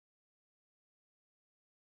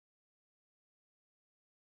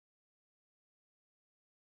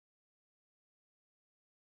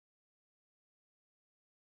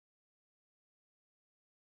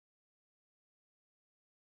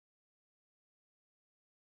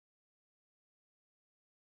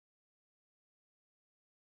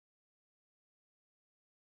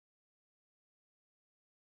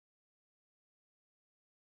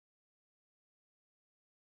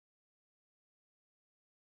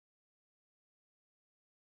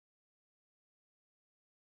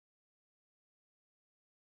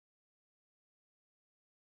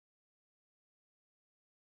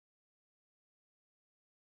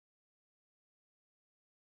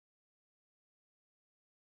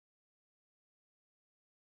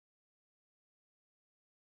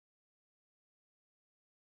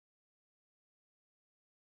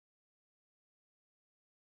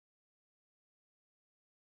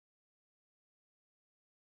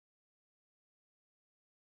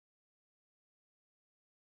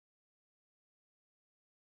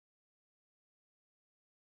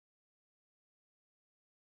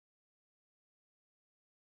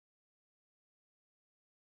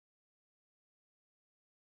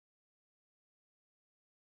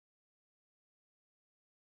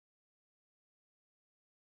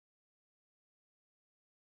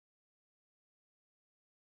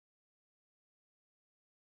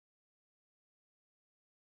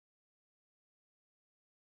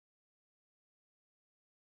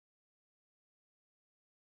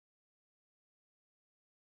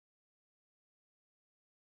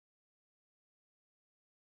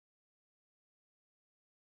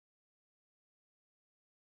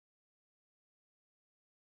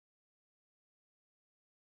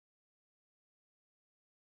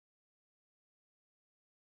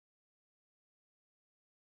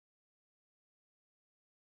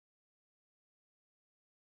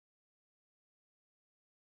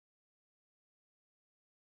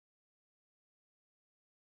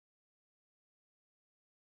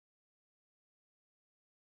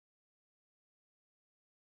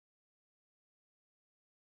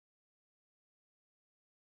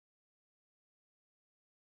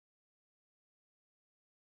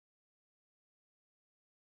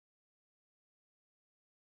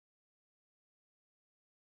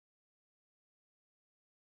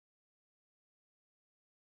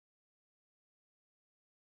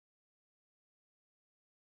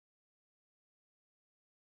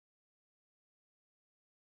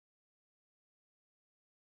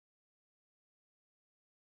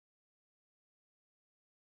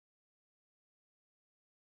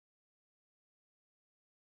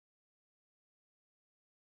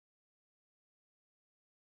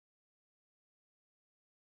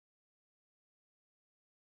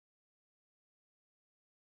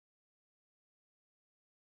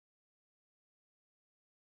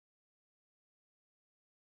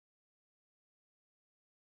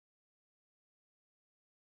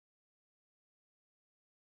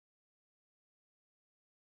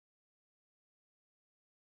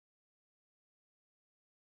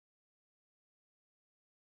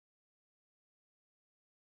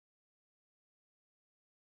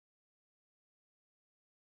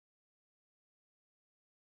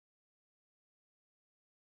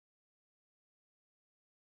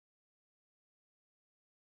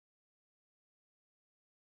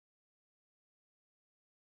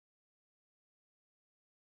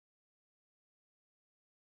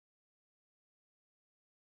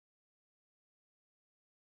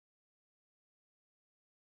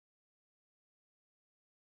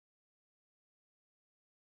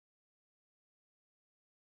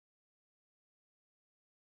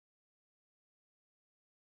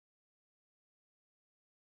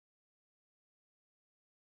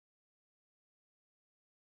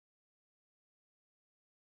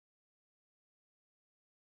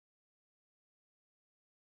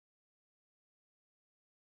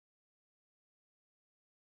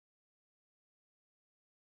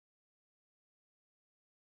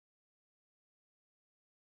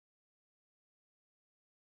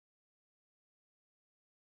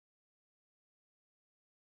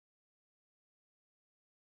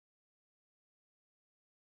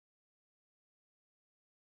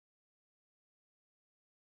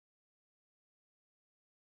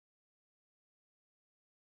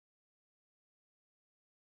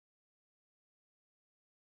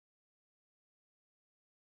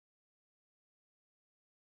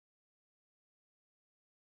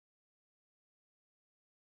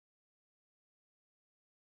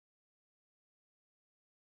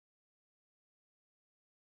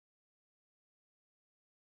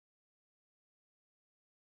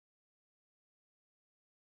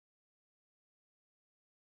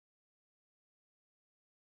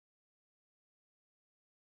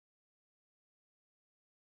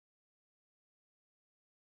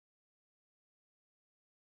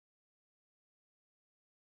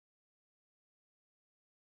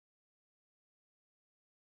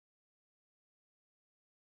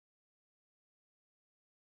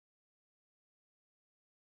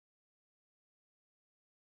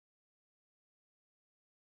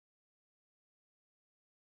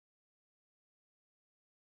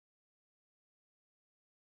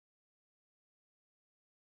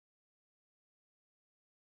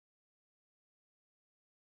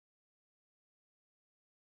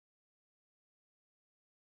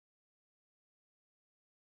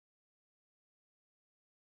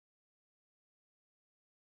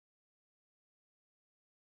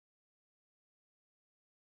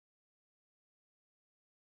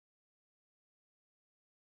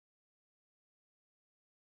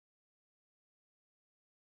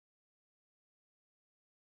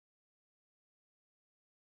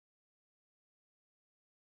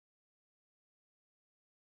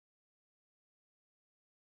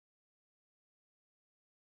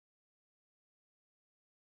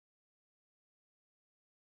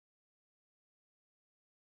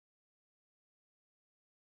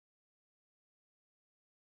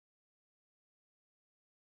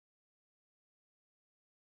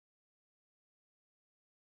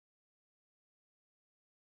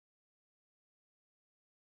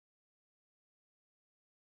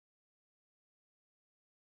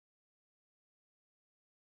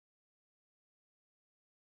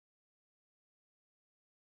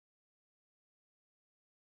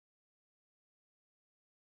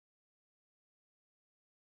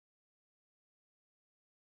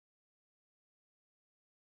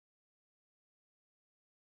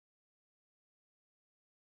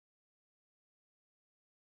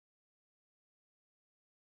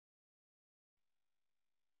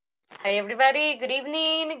Hi, everybody. Good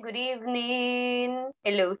evening. Good evening.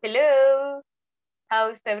 Hello, hello.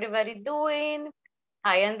 How's everybody doing?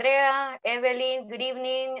 Hi, Andrea, Evelyn. Good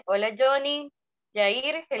evening. Hola, Johnny.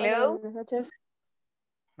 Jair, Hola, hello. buenas noches.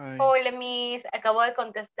 Hi. Hola, Miss. Acabo de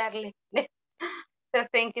contestarle. So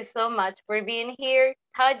thank you so much for being here.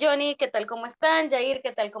 Hi, Johnny. ¿Qué tal? ¿Cómo están? Jair,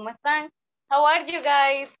 ¿qué tal? ¿Cómo están? How are you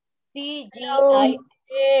guys? Hello.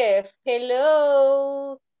 TGIF.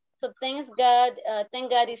 Hello. So thank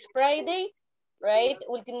God it's Friday, right?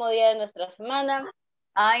 Último día de nuestra semana.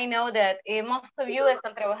 I know that most of you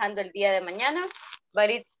están trabajando el día de mañana,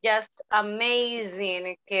 but it's just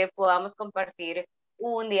amazing que podamos compartir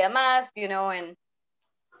un día más, you know, and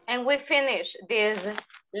we finish this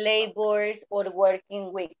labors or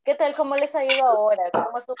working week. ¿Qué tal? ¿Cómo les ha ido ahora?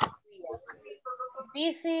 ¿Cómo estuvo su día?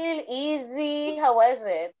 Difícil, easy, how was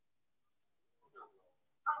it?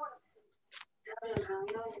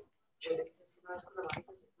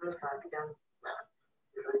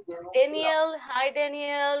 Daniel, hi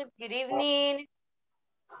Daniel, good evening.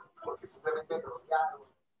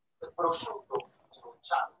 Hello,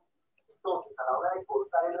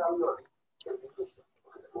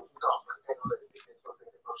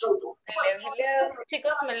 hello.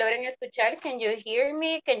 Chicos, ¿me logran escuchar? Can you hear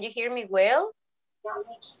me? Can you hear me well?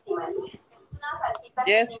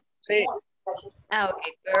 Yes, sí.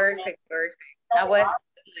 Okay, perfect, perfect. I was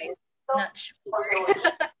like not sure.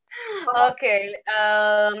 Okay,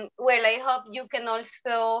 well, I hope you can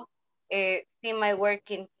also see my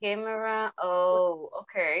working camera. Oh,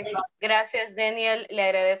 okay. Gracias, Daniel. Le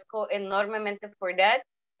agradezco enormemente for that.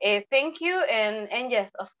 Thank you, and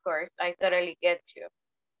yes, of course, I totally get you.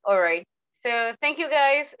 All right. So, thank you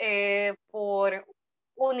guys por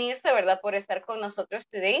unirse, ¿verdad? Por estar con nosotros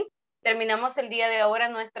today. Terminamos el día de ahora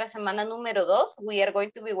nuestra semana número 2. We are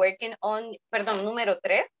going to be working on, perdón, número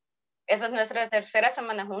 3. Esa es nuestra tercera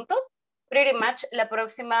semana juntos. Pretty much la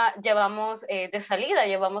próxima llevamos de salida,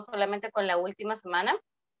 llevamos solamente con la última semana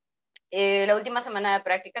de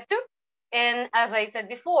práctica too. And as I said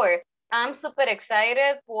before, I'm super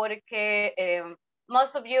excited porque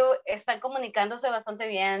most of you están comunicándose bastante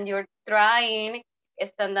bien, you're trying,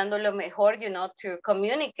 están dando lo mejor, you know, to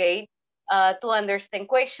communicate, to understand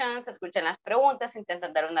questions, escuchan las preguntas,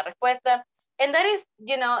 intentan dar una respuesta. And that is,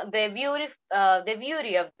 you know, the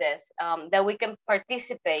beauty of this, that we can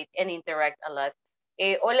participate and interact a lot.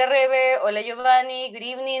 Hola Rebe, hola Giovanni, good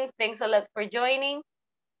evening, thanks a lot for joining.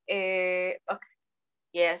 Okay,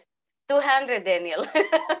 yes, 200 Daniel.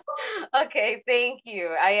 Okay, thank you,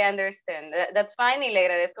 I understand, that's fine, y le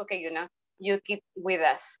agradezco que, you know, you keep with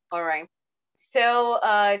us, all right. So,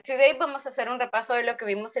 today vamos a hacer un repaso de lo que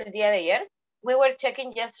vimos el día de ayer. We were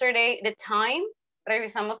checking yesterday the time.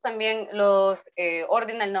 Revisamos también los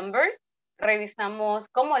ordinal numbers. Revisamos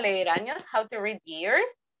cómo leer años, how to read years.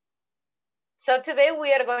 So today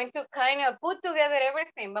we are going to kind of put together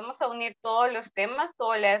everything. Vamos a unir todos los temas,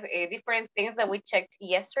 todas las different things that we checked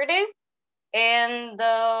yesterday. And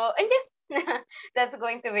yes, that's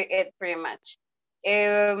going to be it pretty much.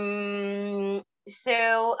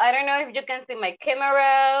 So I don't know if you can see my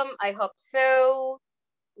camera. I hope so.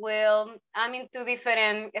 Well, I'm in two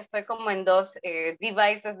different, estoy como en dos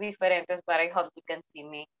devices diferentes, but I hope you can see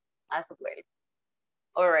me as well.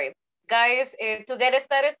 All right. Guys, to get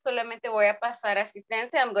started, solamente voy a pasar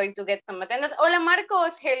asistencia. I'm going to get some attendance. Hola,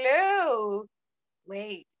 Marcos. Hello.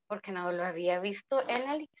 Wait, porque no lo había visto en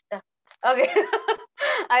la lista. Okay.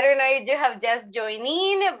 I don't know if you have just joined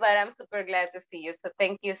in, but I'm super glad to see you. So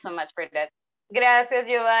thank you so much for that. Gracias,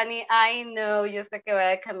 Giovanni. I know, yo sé que va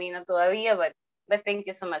de camino todavía, but thank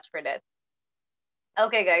you so much for that.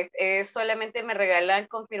 Okay, guys, solamente me regalan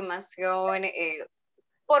confirmación.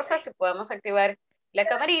 Porfa, si podemos activar la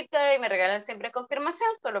camarita y me regalan siempre confirmación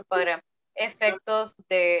solo para efectos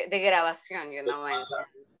de grabación, you know,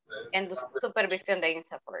 en supervisión de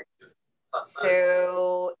INSAFORP.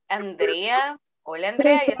 So, Andrea. Hola,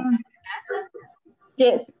 Andrea. ¿Ya estás en casa?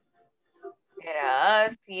 Yes.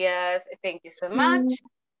 Gracias. Thank you so much.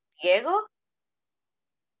 Diego.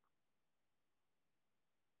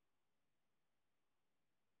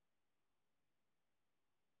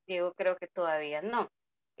 Diego creo que todavía no.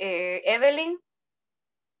 Evelyn.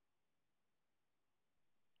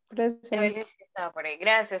 Present. Evelyn sí estaba por ahí.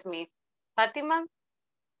 Gracias, Miss. Fátima.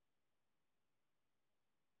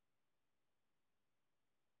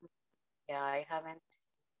 Yeah, I haven't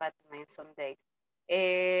Fátima in some days.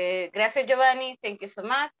 Gracias, Giovanni. Thank you so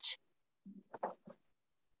much.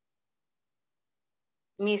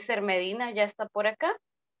 Mr. Medina ya está por acá.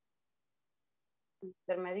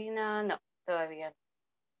 Mr. Medina, no, todavía no.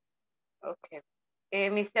 Ok.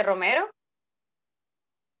 Mr. Romero.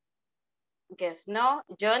 Guess no.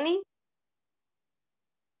 Johnny.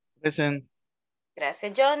 Present.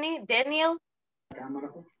 Gracias, Johnny. Daniel.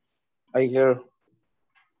 I hear.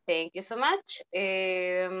 Thank you so much.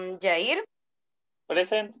 Jair.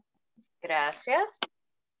 Present. Gracias.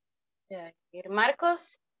 Jair.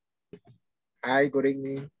 Marcos. Hi, good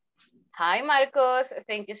evening. Hi, Marcos.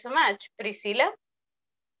 Thank you so much. Priscila.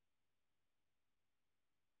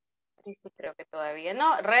 Priscila, creo que todavía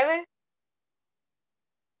no. Rebe.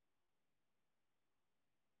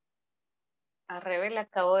 A Rebe la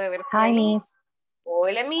acabo de ver. Hi, Miss.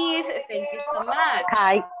 Hola, Miss. Thank you so much.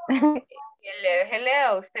 Hi. Hello,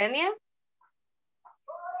 hello. Senia.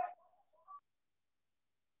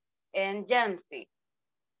 And Jancy.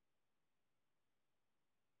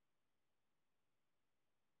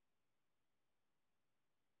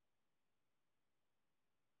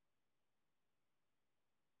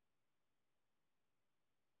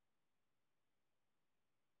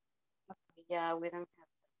 Yeah, we don't have.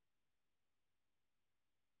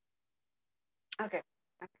 Okay.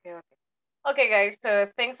 Okay, guys, so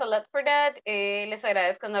thanks a lot for that. Les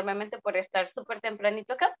agradezco enormemente por estar súper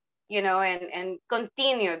tempranito acá, you know, and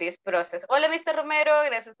continue this process. Hola, Mr. Romero,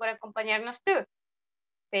 gracias por acompañarnos too.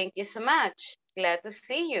 Thank you so much. Glad to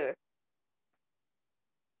see you.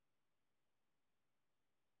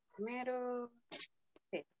 Romero.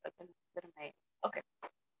 Sí, okay.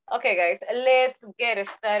 Okay, guys, let's get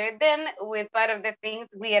started then with part of the things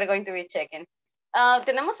we are going to be checking.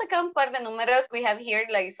 Tenemos acá un par de números. We have here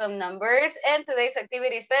like some numbers, and today's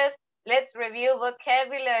activity says, let's review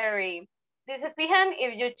vocabulary. Si se fijan,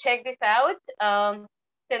 if you check this out,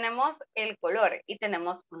 tenemos el color y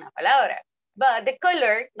tenemos una palabra. But the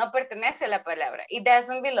color no pertenece a la palabra. It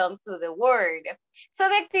doesn't belong to the word. So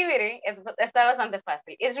the activity está bastante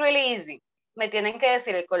fácil. It's really easy. Me tienen que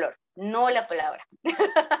decir el color, no la palabra.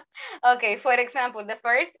 Okay, for example, the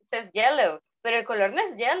first says yellow, pero el color no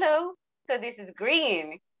es yellow. So this is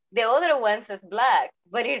green. The other one says black,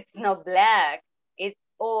 but it's not black. It's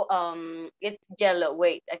yellow.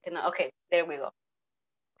 Wait, I cannot. Okay, there we go.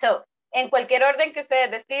 So, en cualquier orden que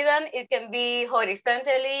ustedes decidan, it can be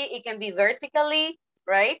horizontally, it can be vertically,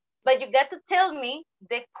 right? But you got to tell me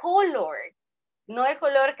the color. No el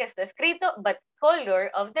color que está escrito, but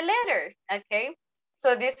color of the letters, okay?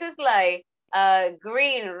 So this is like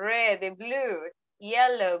green, red, blue,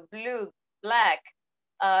 yellow, blue, black,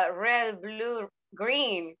 red, blue,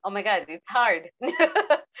 green. Oh my God, it's hard.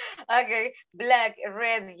 Okay, black,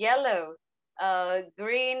 red, yellow,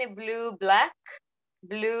 green, blue, black,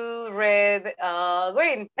 blue, red,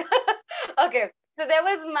 green. Okay, so that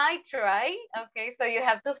was my try. Okay, so you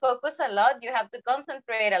have to focus a lot. You have to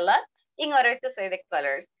concentrate a lot in order to say the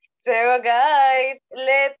colors. So guys,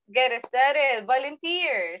 let's get started.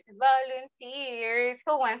 Volunteers,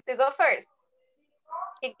 who wants to go first?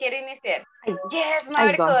 ¿Quién quiere iniciar? Yes,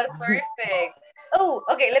 Marcos, perfect. Oh,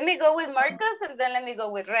 okay, let me go with Marcos and then let me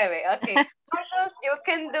go with Rebe. Okay, Marcos, you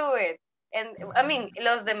can do it. And I mean,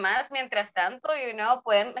 los demás, mientras tanto, you know,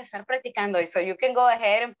 pueden estar practicando. So you can go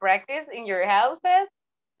ahead and practice in your houses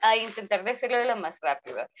a intentar decirlo lo más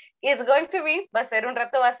rápido. It's going to be, va a ser un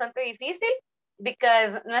rato bastante difícil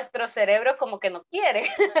because nuestro cerebro como que no quiere.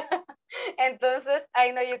 Entonces,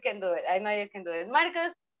 I know you can do it. I know you can do it.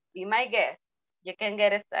 Marcos, be my guest. You can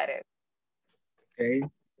get started. Okay.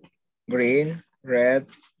 Green, red,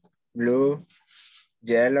 blue,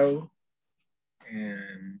 yellow,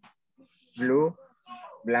 and blue,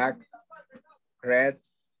 black, red,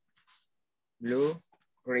 blue,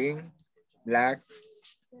 green, black,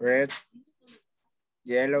 red,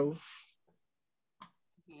 yellow,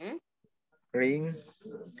 green,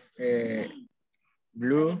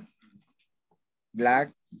 blue,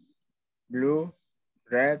 black, blue,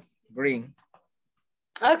 red, green.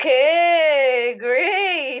 Okay,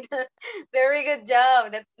 great. Very good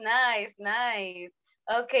job. That's nice, nice.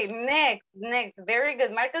 Okay, next. Very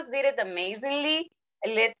good. Marcos did it amazingly.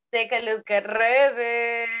 Let's take a look at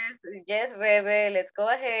Rebe. Yes, Rebe, let's go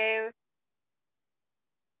ahead.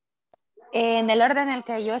 En el orden en el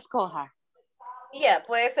que yo escoja. Yeah,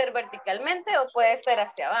 puede ser verticalmente o puede ser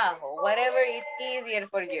hacia abajo. Whatever is easier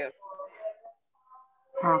for you.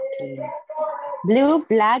 Okay. Blue,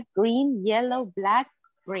 black, green, yellow, black,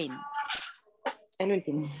 green. El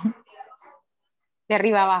último. De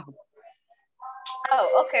arriba abajo.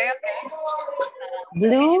 Oh, okay.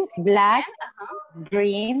 Blue, black,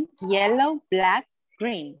 green, yellow, black,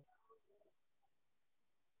 green.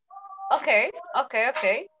 Okay.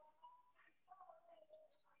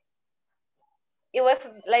 It was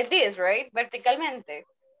like this, right? Verticalmente.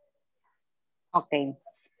 Okay.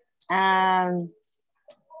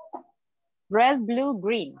 Red, blue,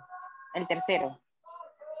 green. El tercero.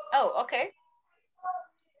 Oh, okay.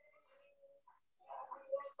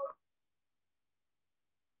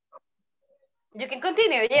 You can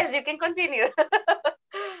continue. Yes, you can continue.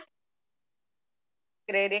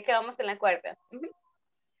 Creería que vamos en la cuarta.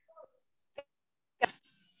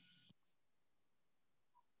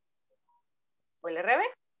 Hola, Rebe.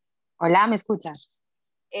 Hola, ¿me escuchas?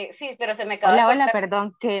 Sí, pero se me acaba Hola, de hola, cortar.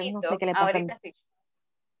 perdón, que no sé qué le pasa. Ahorita sí.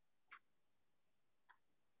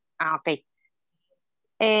 Ah, ok.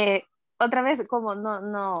 Otra vez, como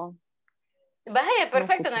no. Vaya,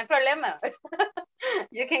 perfecto, no hay problema.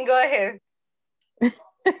 You can go ahead.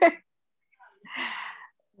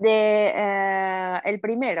 El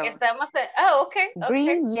primero. Estamos okay.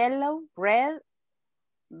 Green, yellow, red,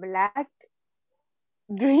 black,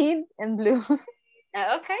 green, and blue.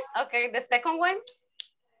 Okay. The second one.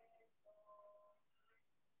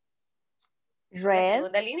 La Red,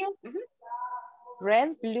 segunda línea.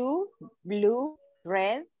 red, blue, blue,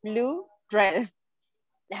 red, blue, red.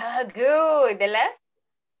 Good. The last.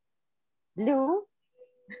 Blue,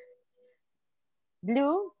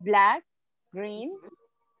 blue, black, green,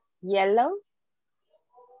 yellow,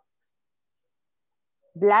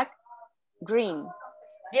 black, green.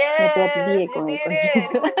 Yes, Me you did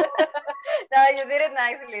it. No, you did it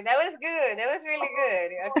nicely. That was good. That was really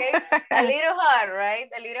good. Okay. A little hard, right?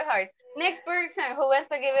 A little hard. Next person, who wants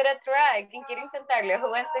to give it a try? ¿Quién quiere intentarlo?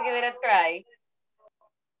 Who wants to give it a try?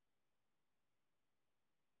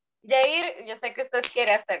 Jair, yo sé que usted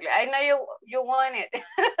quiere hacerlo. I know you want it.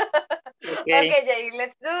 Okay, Jair,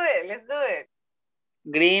 let's do it. Let's do it.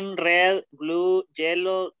 Green, red, blue,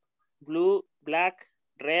 yellow, blue, black,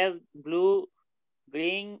 red, blue,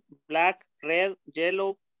 green, black, red,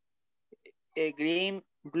 yellow, green,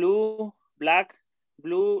 blue, black,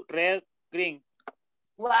 blue, red, green.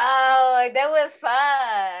 Wow, that was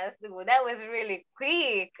fast. That was really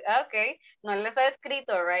quick. Okay. No les ha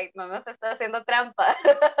escrito, right? No nos está haciendo trampa.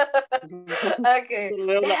 Okay.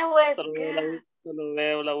 That was good. Solo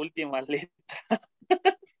veo la última letra.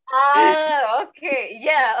 Okay.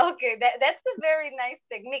 Yeah, okay. That's a very nice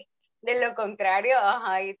technique. De lo contrario,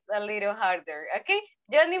 it's a little harder. Okay.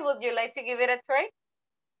 Johnny, would you like to give it a try?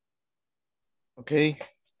 Okay.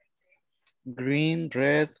 Green,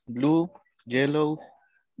 red, blue, yellow,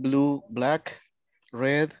 blue, black,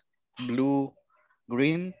 red, blue,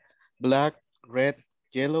 green, black, red,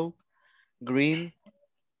 yellow, green,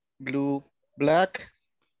 blue, black,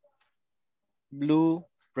 blue,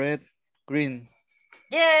 red, green.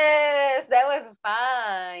 Yes, that was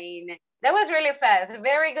fine. That was really fast.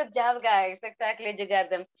 Very good job, guys. Exactly, you got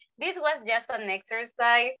them. This was just an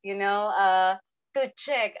exercise, to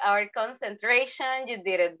check our concentration. You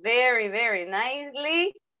did it very, very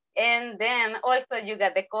nicely. And then also you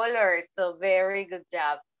got the colors, so very good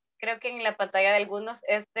job. Creo que en la pantalla de algunos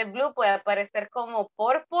este blue puede aparecer como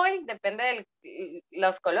purple, depende de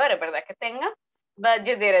los colores, ¿verdad? Que tenga. But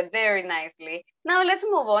you did it very nicely. Now let's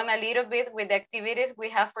move on a little bit with the activities we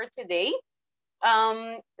have for today.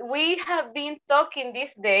 We have been talking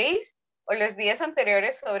these days, o los días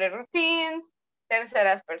anteriores, sobre routines,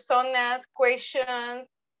 terceras personas, questions,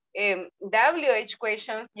 WH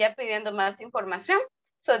questions, ya pidiendo más información.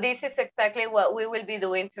 So this is exactly what we will be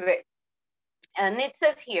doing today. And it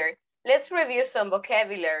says here, let's review some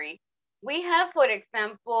vocabulary. We have, for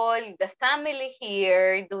example, the family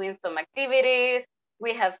here doing some activities.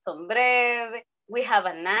 We have some bread. We have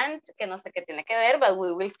an ant, que no sé qué tiene que ver, but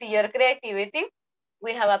we will see your creativity.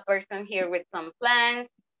 We have a person here with some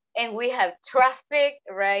plants. And we have traffic,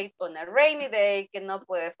 right, on a rainy day, que no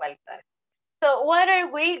puede faltar. So what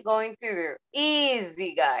are we going to do?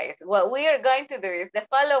 Easy, guys. What we are going to do is the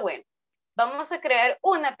following. Vamos a crear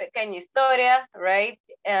una pequeña historia, right?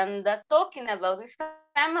 And talking about this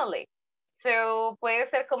family. So, puede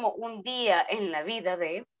ser como un día en la vida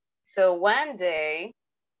de. So, one day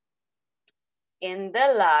in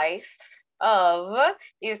the life of,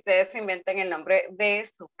 y ustedes inventan el nombre de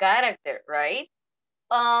su carácter, right?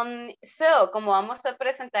 So, como vamos a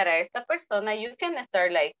presentar a esta persona, you can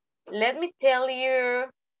start like, let me tell you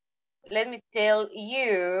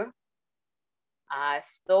a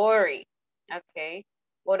story. Okay,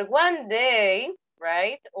 or one day,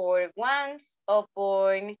 right? Or once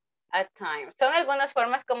upon a time. Son algunas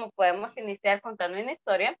formas como podemos iniciar contando una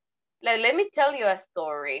historia. Like, let me tell you a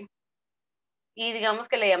story. Y digamos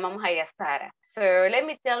que le llamamos a ella Sara. So, let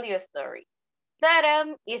me tell you a story.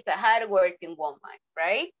 Sara is a hardworking woman,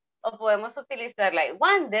 right? O podemos utilizar like,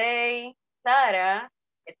 one day, Sara,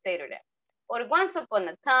 etc. Or once upon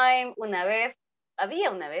a time, una vez,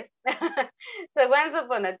 había una vez. So once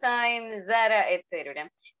upon a time, Zara, etc.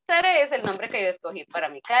 Sara es el nombre que yo escogí para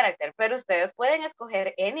mi carácter, pero ustedes pueden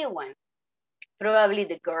escoger anyone. Probably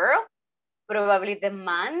the girl, probably the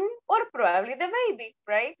man, or probably the baby,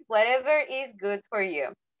 right? Whatever is good for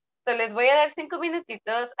you. So les voy a dar 5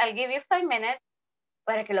 minutitos. I'll give you 5 minutes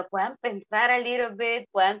para que lo puedan pensar a little bit,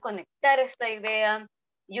 puedan conectar esta idea,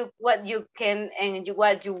 what you can and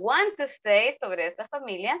what you want to say sobre esta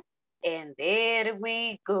familia. And there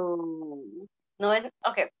we go. No,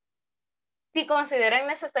 okay. Si consideran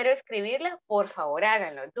necesario escribirla, por favor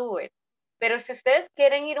háganlo, do it. Pero si ustedes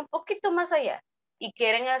quieren ir un poquito más allá y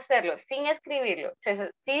quieren hacerlo sin escribirlo,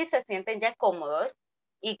 si se sienten ya cómodos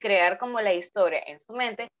y crear como la historia en su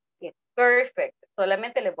mente, es perfecto.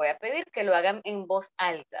 Solamente les voy a pedir que lo hagan en voz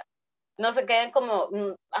alta. No se queden como,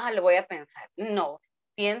 lo voy a pensar. No,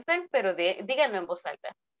 piensen, pero díganlo en voz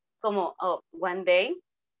alta. Como, oh, one day,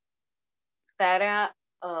 Sarah,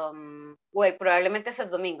 probablemente ese es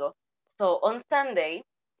domingo. So on Sunday,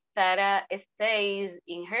 Sarah stays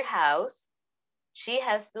in her house. She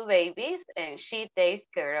has 2 babies and she takes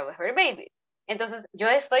care of her babies. Entonces, yo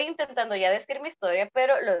estoy intentando ya decir mi historia,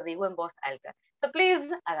 pero lo digo en voz alta. So please,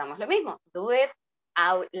 hagamos lo mismo. Do it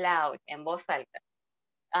out loud, en voz alta.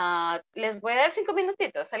 Les voy a dar 5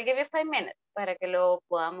 minutitos. I'll give you 5 minutes para que lo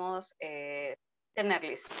podamos tener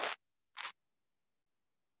listo.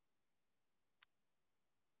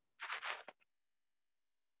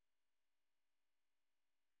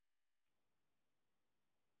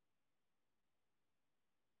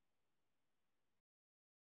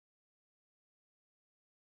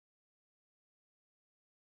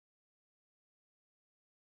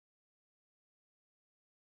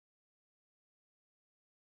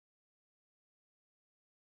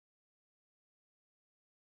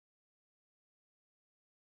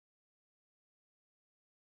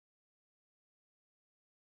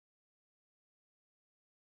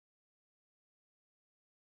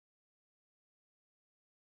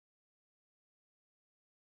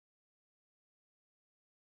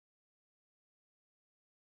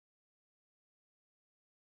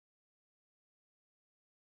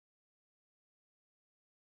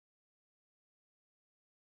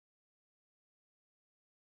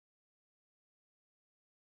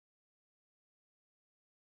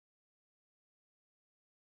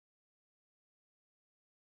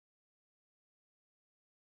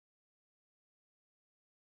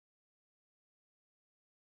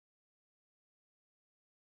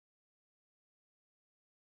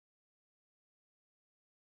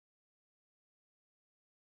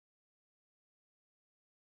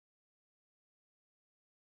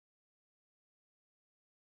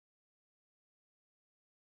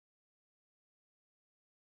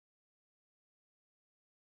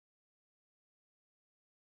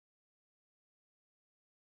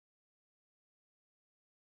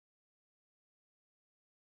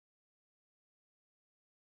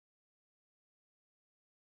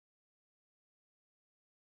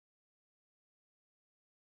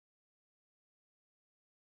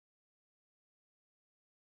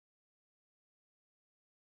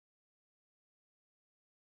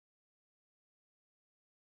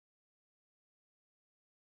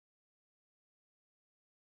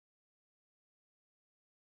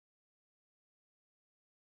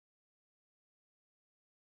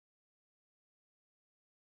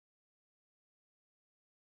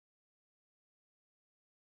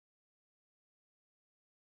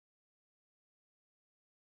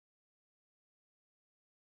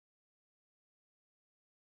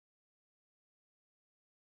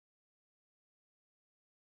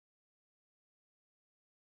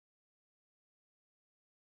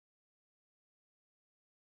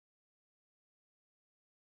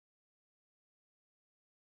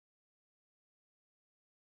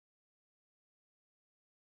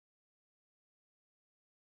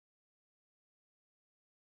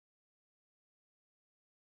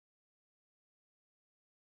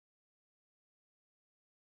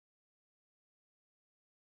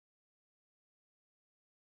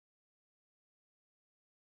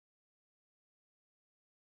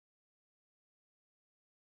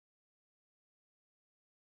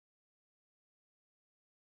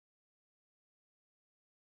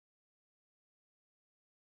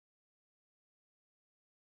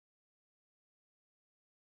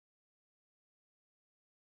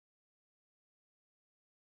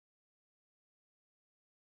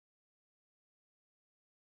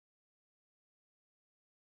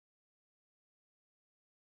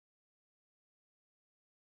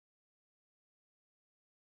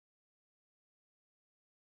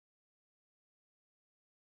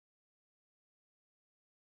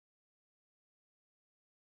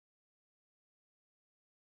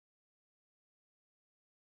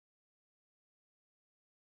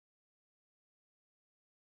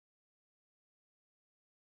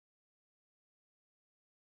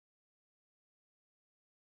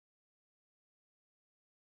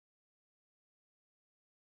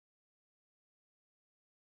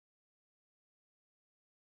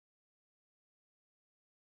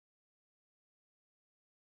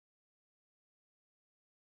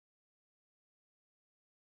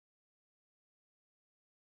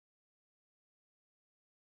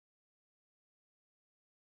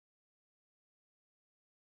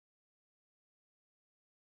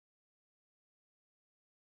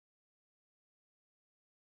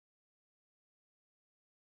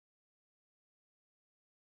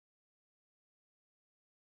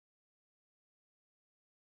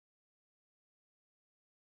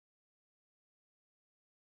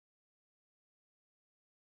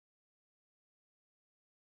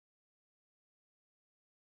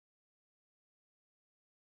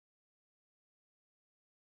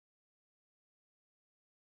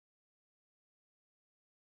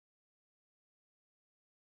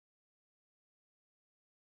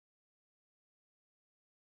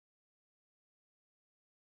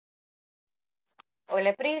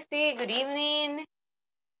 Hola, Pristi. Good evening.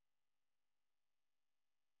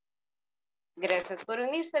 Gracias por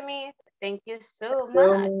unirse, Miss. Thank you so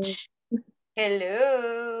much.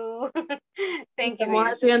 Hello. ¿Qué Thank you, estamos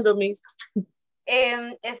Miss. haciendo, Miss?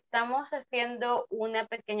 Estamos haciendo una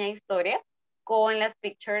pequeña historia con las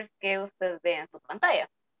pictures que usted ve en su pantalla.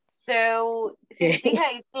 So, si se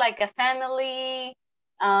fija, it's like a family.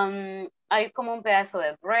 Hay como un pedazo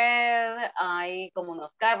de bread, hay como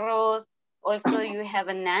unos carros. Also, you have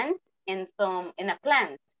an ant and a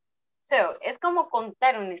plant. So, es como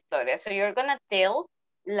contar una historia. So, you're gonna tell,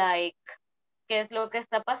 like, qué es lo que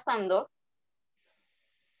está pasando,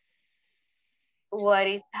 what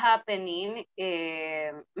is happening,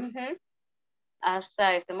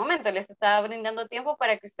 hasta este momento. Les estaba brindando tiempo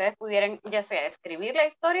para que ustedes pudieran ya sea escribir la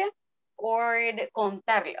historia o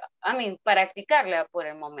contarla, practicarla por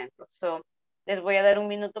el momento. So, les voy a dar un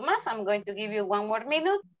minuto más. I'm going to give you one more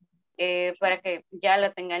minute para que ya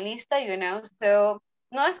la tengan lista, you know. So,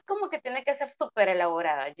 no es como que tiene que ser súper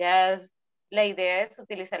elaborada. La idea es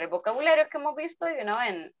utilizar el vocabulario que hemos visto, you know,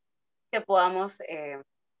 en que podamos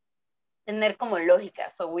tener como lógica.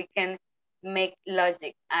 So, we can make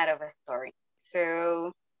logic out of a story.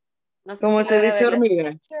 So, no sé ¿Cómo si se logra dice ver las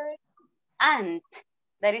hormiga? pictures. Ant.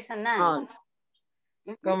 That is an ant.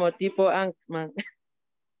 Como tipo Ant-Man.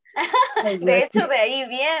 De hecho, de ahí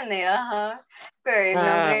viene, ajá. So, el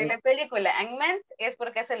nombre de Ah, la película, Ant-Man, es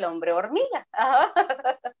porque es el hombre hormiga. Ajá.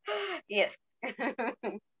 Yes.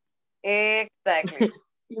 Exactly.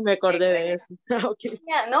 y me acordé de eso. Okay.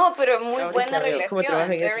 Yeah, no, pero muy Ahorita buena veo cómo trabaja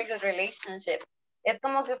relación. en eso. Very good relationship. Es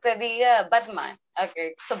como que usted diga Batman.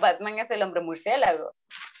 Okay, so Batman es el hombre murciélago.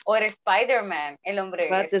 O Spider-Man, el hombre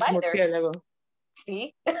Bat es spider. murciélago.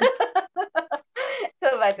 Sí.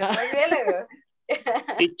 So Bat es murciélago.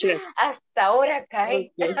 Teacher. Hasta ahora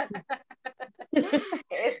cae. Okay.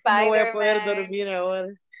 No voy a poder Spider-Man. dormir ahora.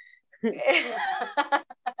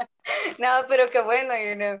 No, pero qué bueno,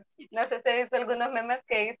 you know. No sé si he visto algunos memes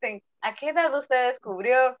que dicen, ¿a qué edad usted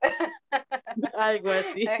descubrió? Algo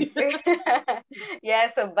así. Yeah,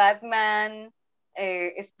 so Batman,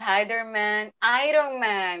 Spider-Man, Iron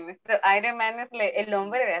Man. So Iron Man es el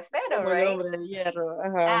hombre de acero, Como el right? hombre de hierro.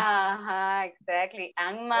 Ajá. Ajá, exactly. Me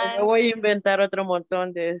Ant-Man. voy a inventar otro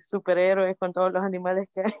montón de superhéroes con todos los animales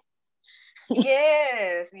que hay.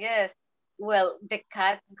 Yes, yes. Well, the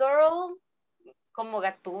Cat Girl, como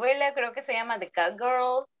Gatúbela, creo que se llama The Cat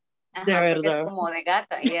Girl. De Ajá, porque es verdad. como de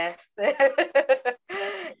gata, yes.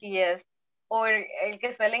 Yes. O el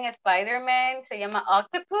que sale en Spider-Man se llama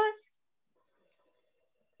Octopus.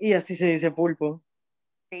 Y así se dice pulpo.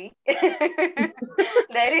 Sí.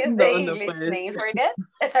 That is the No, no English puede name ser. for that.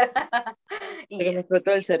 Se me Yes.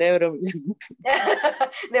 explotó el cerebro.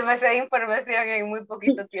 Demasiada información en muy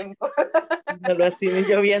poquito tiempo. No lo así,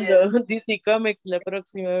 yo viendo Yes. DC Comics la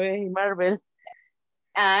próxima vez y Marvel.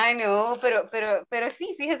 Ay, no, pero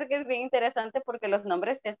sí, fíjese que es bien interesante porque los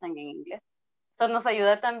nombres ya están en inglés. Eso nos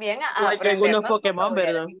ayuda también a Igual que algunos aprendernos Pokémon,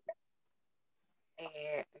 vocabulario ¿verdad? en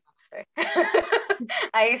inglés. No sé.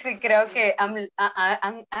 Ahí sí creo que I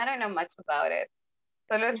don't know much about it.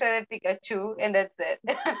 Solo sé de Pikachu and that's it.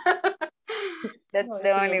 That's No, the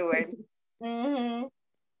sí, only no. word.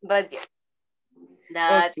 But yeah,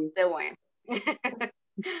 that's Okay. the one.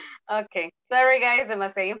 Okay, sorry guys,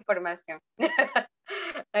 demasiada información.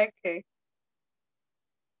 Okay.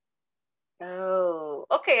 Oh,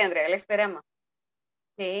 okay, Andrea, le esperamos.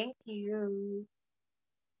 Thank you.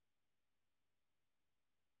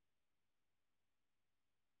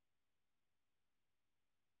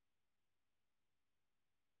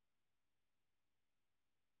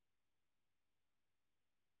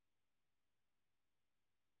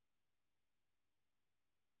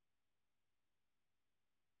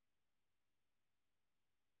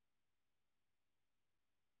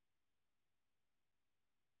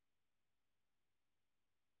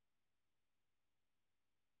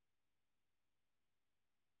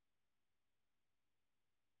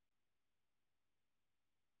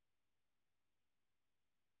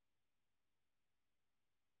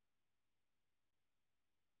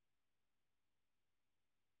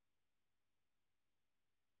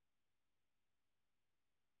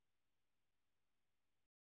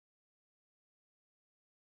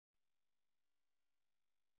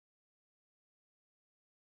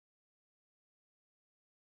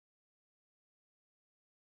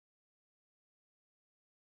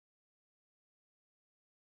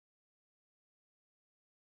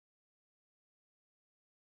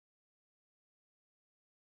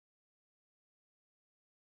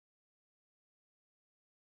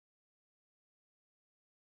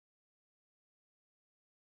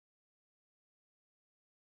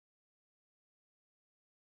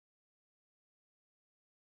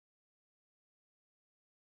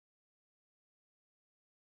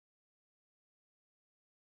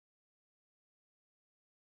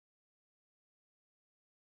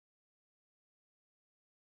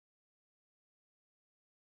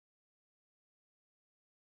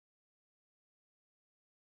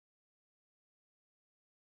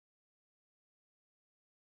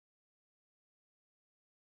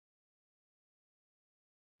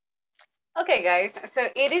 Okay, guys, so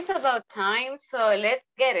it is about time, so let's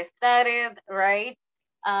get started, right?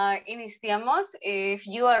 Iniciamos. If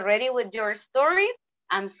you are ready with your story,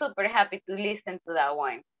 I'm super happy to listen to that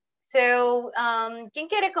one. So, ¿quién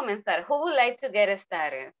quiere comenzar? Who would like to get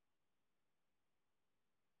started?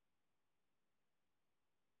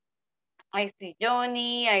 I see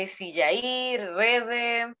Johnny, I see Jair,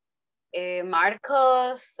 Rebe,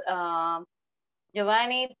 Marcos,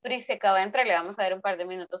 Giovanni, Pri se acaba de entrar, le vamos a dar un par de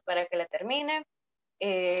minutos para que la termine.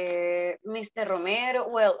 Mr. Romero,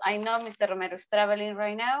 well, I know Mr. Romero is traveling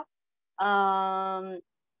right now.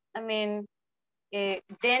 I mean,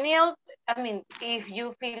 Daniel, I mean, if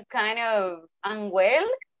you feel kind of unwell,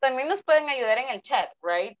 también nos pueden ayudar en el chat,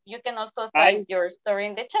 right? You can also type your story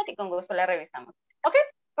in the chat y con gusto la revisamos. Okay,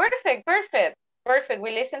 perfect, perfect, perfect.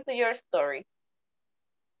 We listen to your story.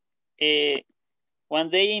 One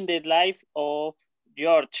day in the life of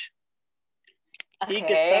George.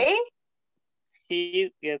 Okay.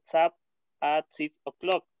 He gets up at 6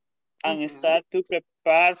 o'clock and starts to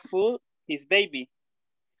prepare food his baby.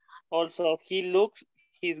 Also, he looks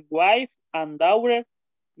his wife and daughter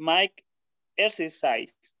make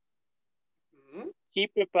exercise. He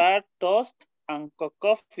prepared toast and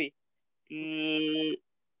coffee.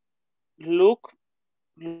 Look,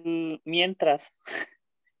 mientras.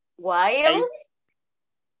 While?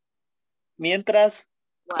 Mientras.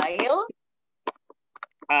 While?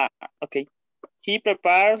 Okay. He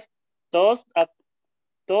prepares toast, a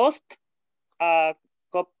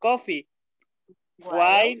cup coffee.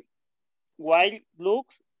 While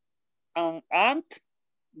looks an ant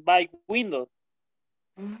by window.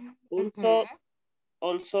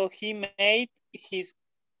 Also he made his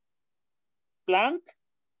plant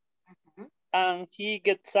and he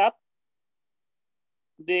gets up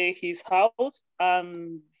his house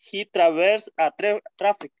and he traverses a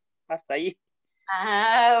traffic. Hasta ahí.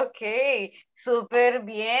 Okay, super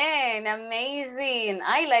bien, amazing.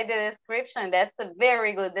 I like the description. That's a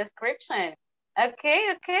very good description.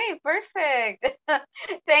 Okay, perfect.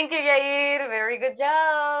 Thank you, Jair. Very good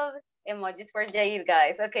job. Emojis for Jair,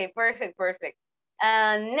 guys. Okay, perfect.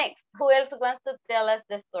 Next, who else wants to tell us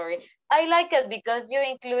the story? I like it because you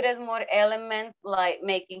included more elements like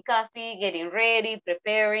making coffee, getting ready,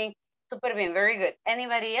 preparing. Super bien, very good.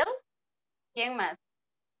 Anybody else? ¿Quién más?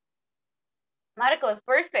 Marcos,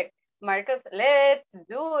 perfect. Marcos, let's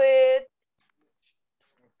do it.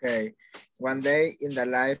 Okay, one day in the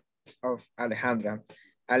life of Alejandra.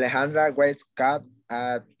 Alejandra wakes up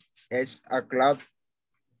at 8 o'clock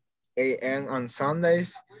a.m. on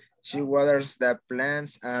Sundays. She waters the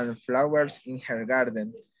plants and flowers in her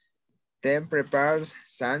garden, then prepares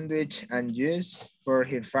sandwich and juice for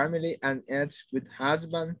her family and eats with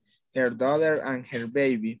husband, her daughter, and her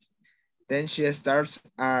baby. Then she starts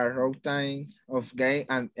a routine of game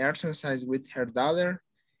and exercise with her daughter.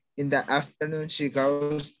 In the afternoon, she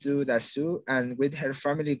goes to the zoo and with her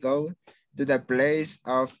family go to the place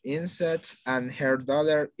of insects, and her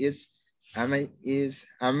daughter is amazed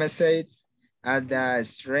at the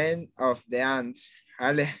strength of the ants.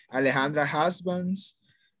 Alejandra's husband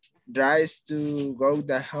tries to go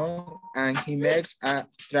to home and he makes a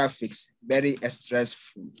traffic very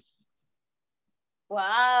stressful.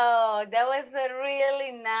 Wow, that was a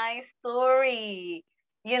really nice story.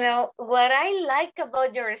 You know, what I like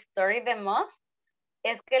about your story the most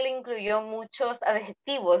es que le incluyó muchos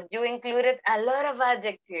adjetivos. You included a lot of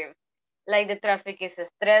adjectives, like the traffic is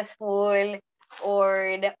stressful,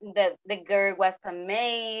 or the girl was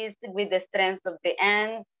amazed with the strength of the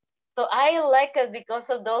ant. So I like it because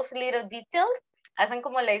of those little details. Hacen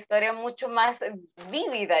como la historia mucho más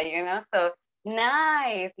vívida, you know? So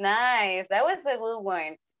nice. That was a good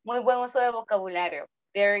one. Muy buen uso de vocabulario.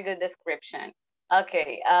 Very good description.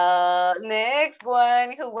 Okay, next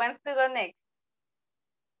one. Who wants to go next?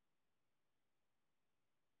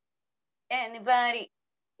 Anybody?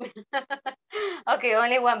 Okay,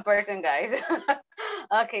 only one person, guys.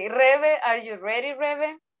 Okay, Rebe, are you ready,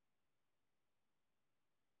 Rebe?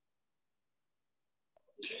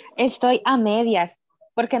 Estoy a medias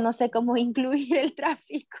porque no sé cómo incluir el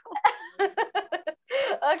tráfico.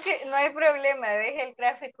 Okay, no hay problema. Deje el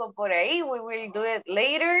tráfico por ahí. We will do it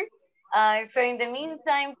later. So in the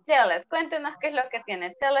meantime, tell us. Cuéntenos qué es lo que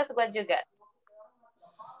tiene. Tell us what you got.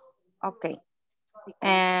 Okay.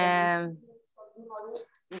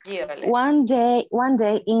 Dígale. One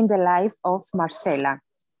day in the life of Marcela.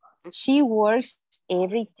 She works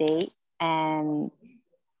every day and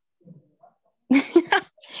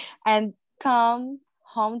and comes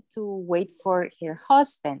home to wait for her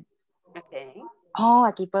husband. Okay. Oh,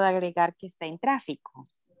 aquí puedo agregar que está en tráfico,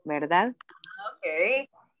 ¿verdad? Okay.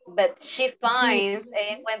 But she finds,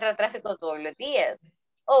 ella encuentra tráfico todos los días.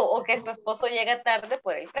 O que su esposo llega tarde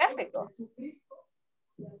por el tráfico.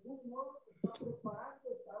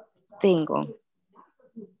 Tengo.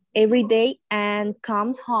 Every day Anne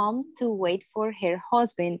comes home to wait for her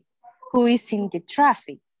husband who is in the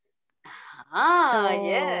traffic.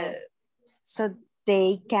 Yes. So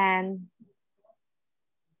they can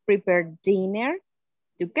prepare dinner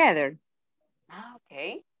together.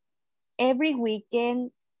 Okay. Every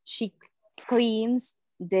weekend she cleans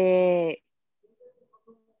the,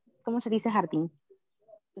 ¿cómo se dice jardín?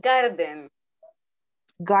 Garden.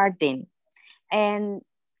 And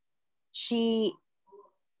she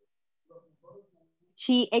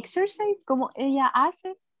exercises, como ella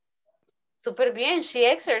hace. Súper bien, she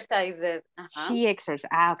exercises. She exercises,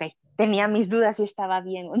 ok. Tenía mis dudas si estaba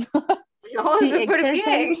bien o no. No, she súper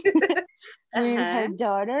bien. with her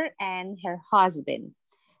daughter and her husband.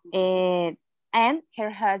 And her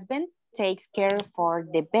husband takes care for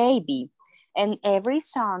the baby. And every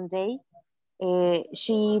Sunday,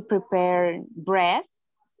 she prepares bread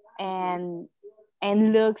and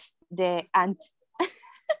looks the aunt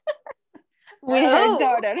with her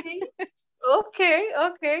daughter.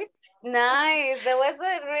 Okay. Nice. That was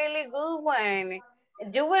a really good one.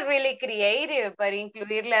 You were really creative para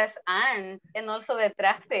incluir las and also the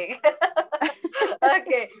traffic.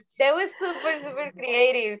 Okay, that was super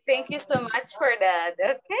creative. Thank you so much for that.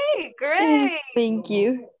 Okay, great. Thank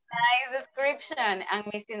you. Nice description. I'm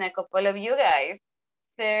missing a couple of you guys.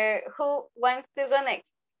 So who wants to go next?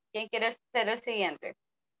 ¿Quién quiere ser el siguiente?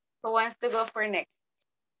 Who wants to go for next?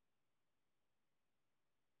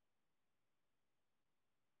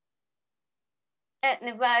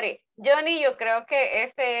 Anybody? Johnny, yo creo que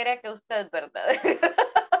ese era que usted, ¿verdad?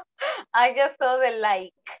 I just saw the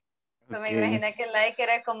like. So me imaginé que like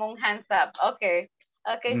era como un hands up. Okay,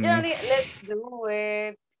 Johnny, let's do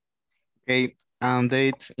it. Okay,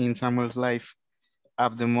 date in Samuel's life.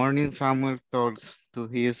 At the morning, Samuel talks to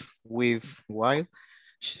his wife while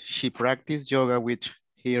she practiced yoga with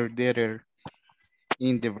her daughter.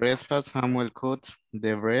 In the breakfast, Samuel cuts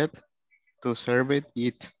the bread to serve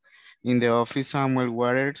it. In the office, Samuel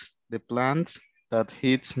waters the plants that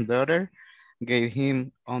his daughter gave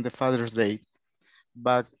him on the Father's Day.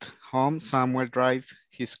 Back home, Samuel drives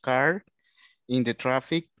his car in the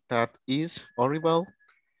traffic that is horrible,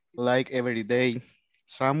 like every day.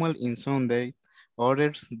 Samuel in Sunday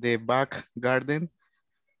orders the back garden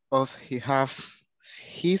of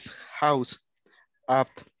his house. At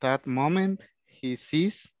that moment, he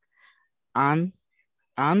sees an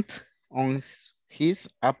ant on his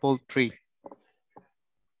apple tree.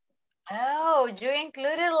 Oh, you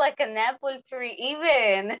included like an apple tree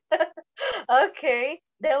even. Okay,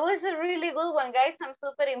 that was a really good one, guys. I'm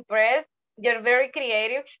super impressed. You're very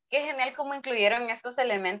creative. Qué genial cómo incluyeron estos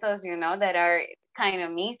elementos, you know, that are kind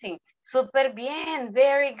of missing. Super bien.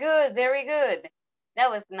 Very good. That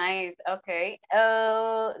was nice. Okay.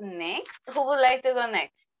 Next. Who would like to go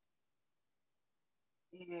next?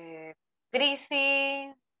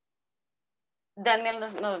 Prissy. Daniel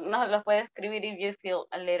nos lo puede escribir if you feel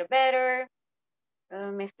a little better.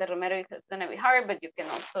 Mr. Romero, it's going to be hard, but you can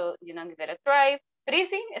also, you know, give it a try.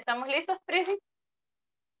 Prissy, ¿estamos listos, Prissy?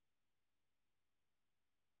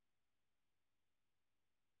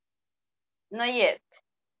 No yet.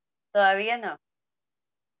 Todavía no.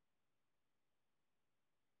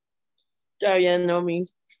 Todavía no,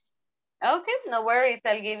 Miss. Okay, no worries.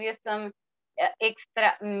 I'll give you some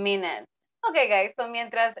extra minutes. Okay, guys, so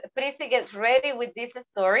mientras Prissy gets ready with this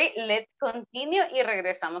story, let's continue y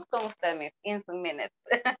regresamos con ustedes in some minutes.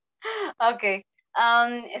 Okay,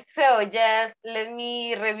 so just let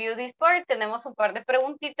me review this part. Tenemos un par de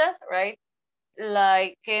preguntitas, right?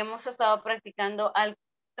 Like que hemos estado practicando a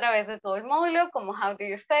través de todo el módulo, como how do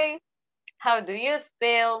you say, how do you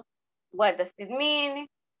spell, what does it mean,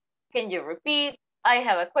 can you repeat, I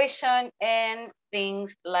have a question, and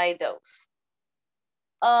things like those.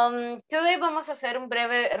 Today vamos a hacer un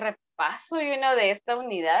breve repaso, you know, de esta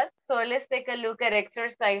unidad. So let's take a look at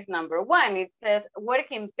exercise number 1. It says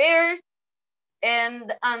work in pairs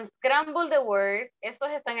and unscramble the words.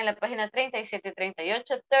 Estos están en la página 37,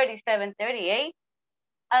 38, 37, 38.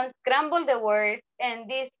 Unscramble the words and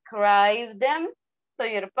describe them. So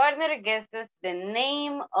your partner guesses the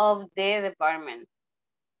name of the department.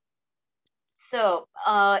 So,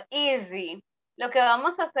 easy. Lo que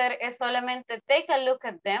vamos a hacer es solamente take a look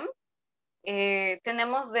at them.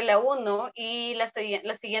 Tenemos de la 1 y la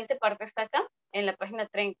siguiente parte está acá. En la página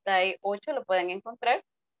 38 lo pueden encontrar.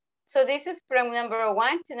 So this is from number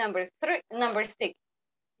 1 to number 6.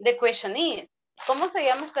 The question is, ¿cómo se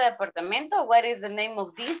llama este departamento? What is the name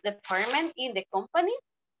of this department in the company?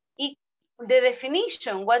 Y the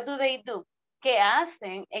definition, what do they do? ¿Qué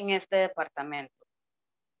hacen en este departamento?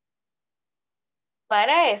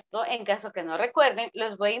 Para esto, en caso que no recuerden,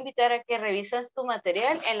 los voy a invitar a que revisen tu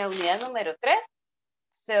material en la unidad número 3.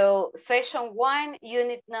 So, session 1,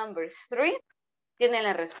 unit number 3, tienen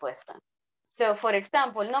la respuesta. So, for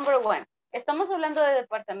example, number 1, estamos hablando de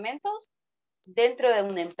departamentos dentro de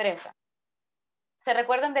una empresa. ¿Se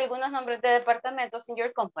recuerdan de algunos nombres de departamentos in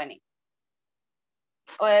your company?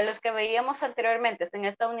 O de los que veíamos anteriormente en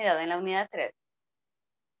esta unidad, en la unidad 3.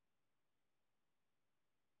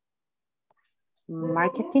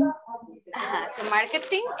 Marketing. Ajá, so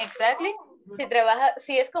marketing, exactly.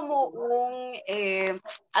 Si es como un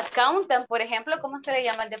accountant, por ejemplo, ¿cómo se le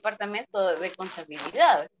llama el departamento de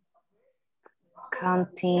contabilidad?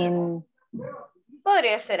 Accounting.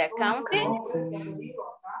 Podría ser accounting.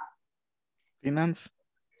 Finance.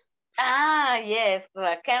 Ah, yes, so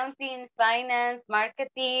accounting, finance,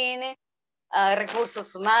 marketing,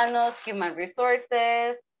 recursos humanos, human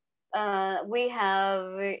resources. We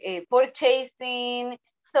have purchasing.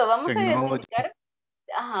 So vamos a Technology. identificar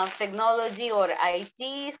technology or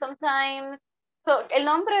IT sometimes. So el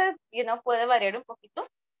nombre, puede variar un poquito,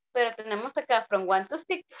 pero tenemos acá from 1 to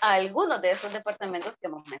 6 a algunos de esos departamentos que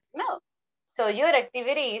hemos mencionado. So your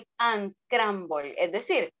activity is unscramble, es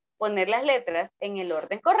decir, poner las letras en el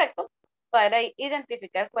orden correcto para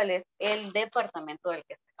identificar cuál es el departamento del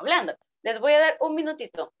que están hablando. Les voy a dar un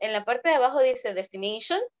minutito. En la parte de abajo dice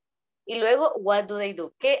definition y luego what do they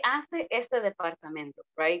do. ¿Qué hace este departamento?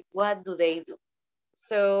 Right? What do they do?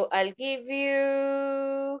 So I'll give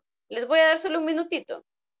you, les voy a dar solo un minutito.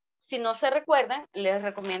 Si no se recuerdan, les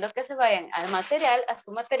recomiendo que se vayan al material, a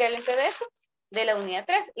su material en PDF de la unidad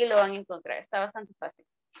 3 y lo van a encontrar. Está bastante fácil.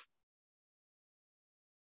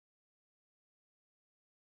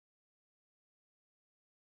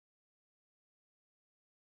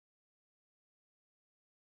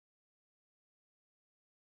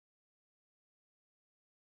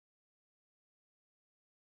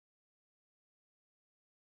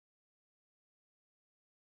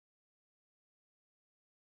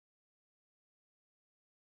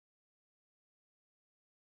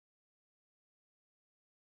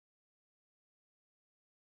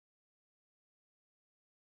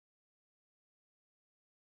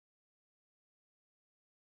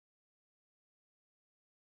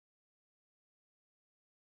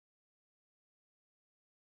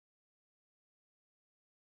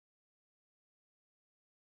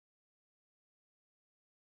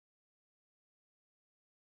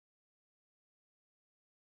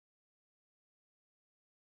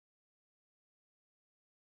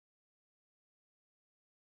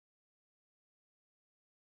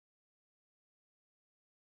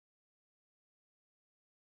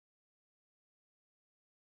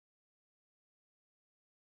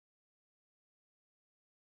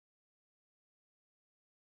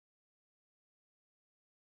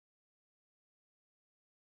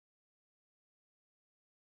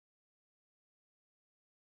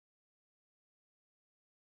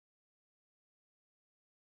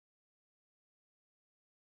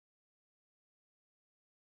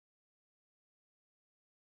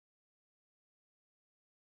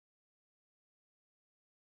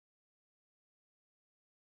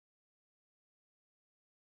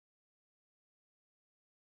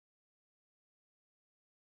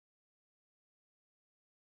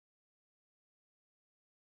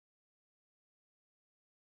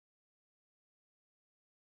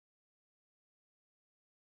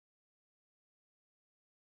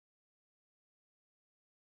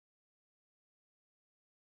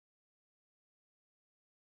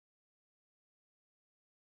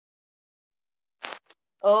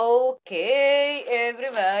 Ok,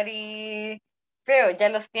 everybody. So, ¿ya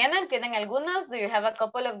los tienen? ¿Tienen algunos? Do you have a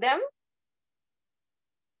couple of them?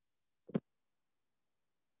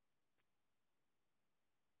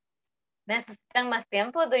 ¿Necesitan más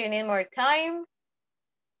tiempo? Do you need more time?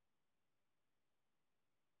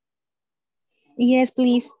 Yes,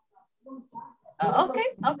 please. Oh,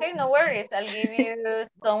 okay, no worries. I'll give you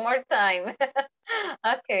some more time.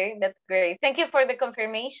 Okay, that's great. Thank you for the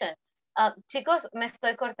confirmation. Chicos, me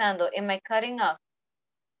estoy cortando. Am I cutting off?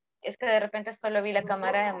 Es que de repente solo vi la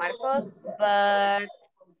cámara de Marcos, but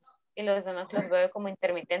y los demás los veo como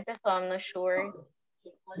intermitentes, so I'm not sure.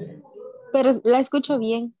 Pero la escucho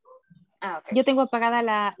bien. Okay. Yo tengo apagada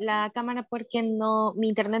la cámara porque mi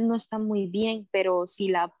internet no está muy bien, pero si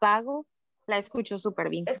la apago, la escucho súper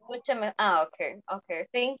bien. Escúchame. Okay.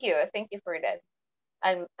 Thank you for that.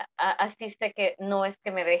 Así sé que no es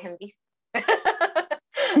que me dejen visto.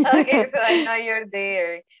 Okay, so I know you're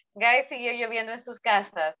there. Guys, sigue lloviendo en sus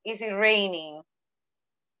casas. Is it raining?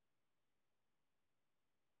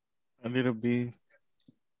 A little bit.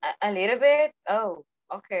 A little bit? Oh,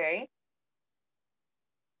 okay.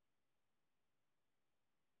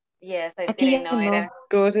 Yes, I Aquí didn't ya know no. era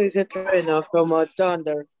 ¿Cómo se dice trueno? Como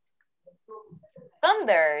thunder.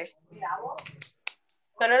 thunders.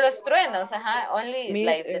 Solo los truenos, ajá. Only Miss,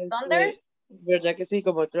 like the thunders. ¿verdad que sí?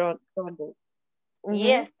 Como thunder. Ujú.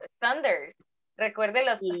 Yes, thunders. Recuerde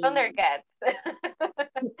los Y Thundercats.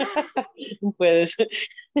 puede ser.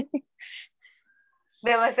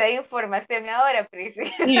 Demasiada información ahora, Prissy.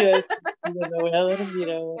 Sí, yo no voy a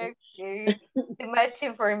dormir ahora. Okay. Too much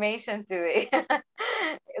information today.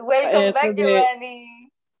 Welcome Eso back, Giovanni.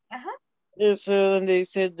 Ajá. eso donde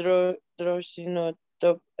dice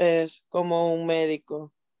Droshinotop es como un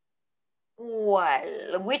médico.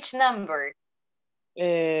 Well, which number?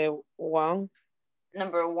 One.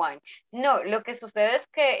 Number one. No, lo que sucede es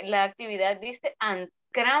que la actividad dice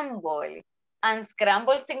unscramble.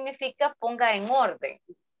 Unscramble significa ponga en orden.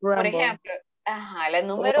 Por Rambo. ejemplo, ajá, la Oh,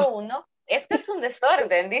 número uno, este es un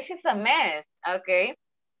desorden, this is a mess, ¿ok?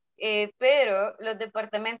 Pero los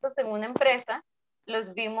departamentos en una empresa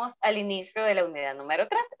los vimos al inicio de la unidad número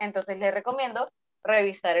 3. Entonces les recomiendo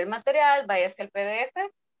revisar el material, váyase al PDF,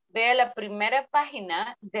 vea la primera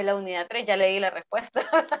página de la unidad 3, ya leí la respuesta,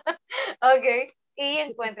 ¿ok? Y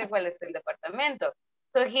encuentre cuál es el departamento.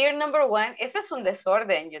 So here number one, ese es un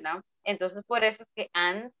desorden, you know. Entonces por eso es que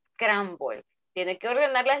unscramble. Tiene que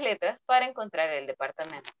ordenar las letras para encontrar el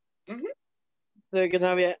departamento. sé que no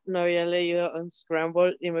había leído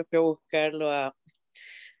Unscramble y me fui a buscarlo a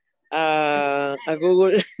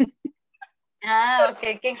Google Ah,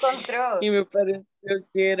 ok, ¿qué encontró? y me pareció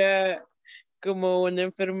que era como una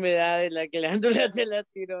enfermedad de la glándula de la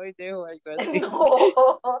tiroides o algo así.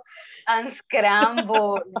 No,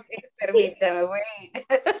 unscramble. Permítame, wait.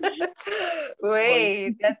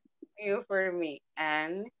 Wait, that's new for me.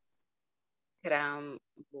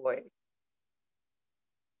 Unscramble.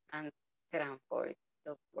 Unscramble,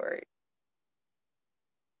 the word.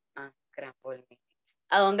 Unscramble.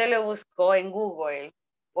 ¿A dónde lo buscó? ¿En Google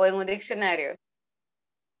o en un diccionario?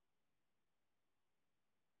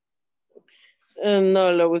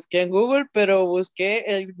 No, lo busqué en Google, pero busqué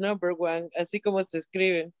el number one, así como se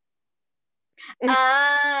escribe.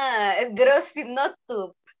 Ah,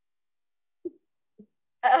 Grossinotub.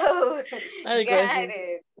 Oh, Algo así.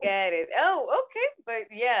 got it. Oh, okay, but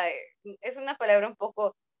yeah, es una palabra un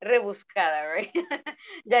poco rebuscada, right?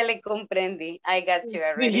 Ya le comprendí. I got you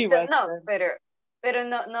already. Sí, So, no, bastante. pero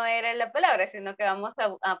no era la palabra, sino que vamos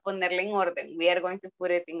a ponerle en orden. We are going to put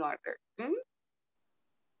it in order.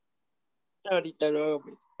 Ahorita lo hago,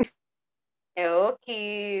 pues.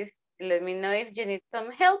 Okay, let me know if you need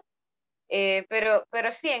some help. Pero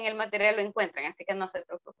sí, en el material lo encuentran, así que no se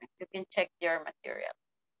preocupen. You can check your material.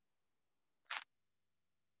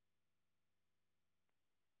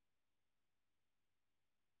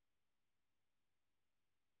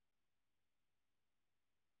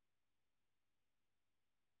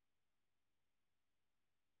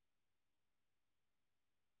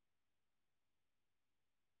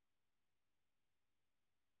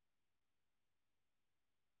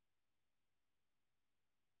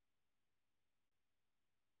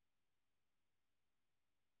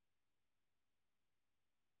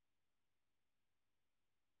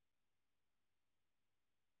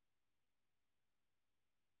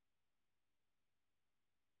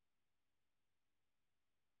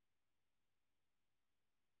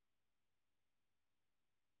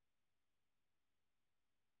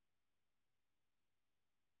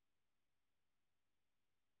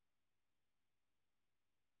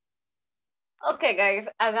 Okay, guys,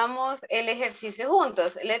 hagamos el ejercicio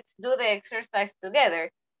juntos. Let's do the exercise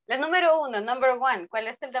together. La número uno, number one. ¿Cuál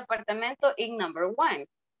es el departamento in number one?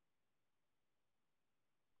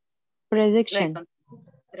 Production.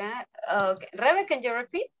 Okay. Rebe, can you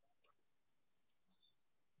repeat?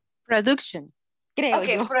 Production. Creo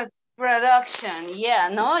Okay, yo. production. Yeah,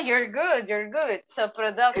 no, you're good, you're good. So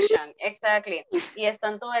production, exactly. Y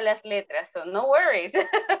están todas las letras, so no worries.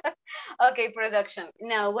 Okay, production.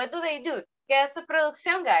 Now, what do they do? ¿Qué hace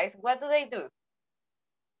producción, guys? What do they do?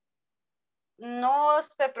 No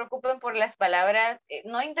se preocupen por las palabras,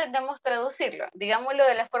 no intentemos traducirlo, digámoslo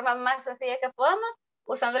de la forma más sencilla que podamos,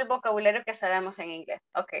 usando el vocabulario que sabemos en inglés.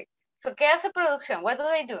 Ok, so, ¿qué hace producción? What do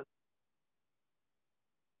they do?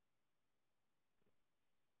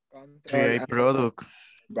 Control Create and product.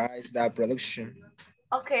 supervise the production.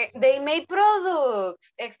 Okay, they make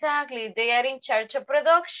products, exactly, they are in charge of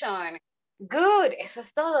production. Good, eso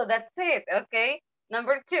es todo, that's it, okay.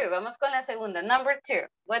 Number two, vamos con la segunda, number two.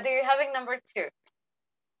 What do you have in number two?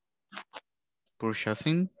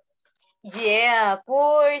 Purchasing. Yeah,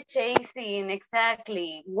 purchasing,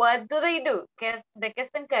 exactly. What do they do? ¿De qué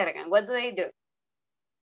se encargan? What do they do?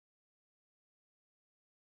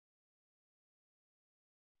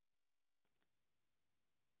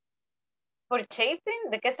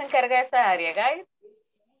 Purchasing, ¿de qué se encarga esa área, guys?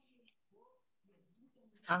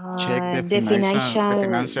 Check the The financial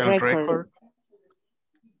financial record. record.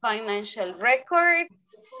 Financial records,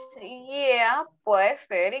 yeah, puede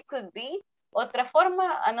ser, it could be. Otra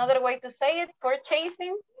forma, another way to say it,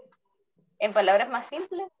 purchasing, en palabras más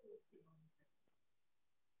simples.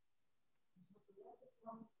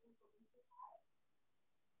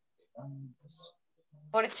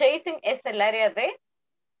 Purchasing es el área de,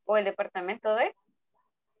 o el departamento de.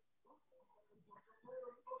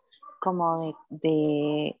 Como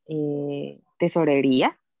de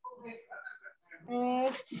tesorería.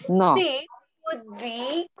 No. Sí,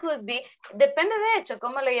 could be. Depende de hecho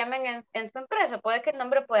cómo le llamen en su empresa. Puede que el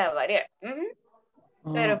nombre pueda variar.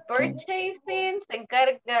 Pero Ok. purchasing se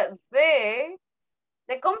encarga de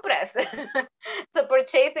compras. So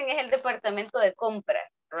purchasing es el departamento de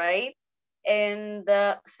compras, right? And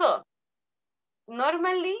so,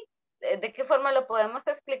 normally, ¿de qué forma lo podemos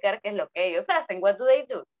explicar qué es lo que ellos hacen? What do they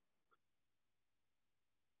do?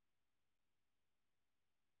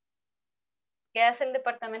 ¿Qué hace el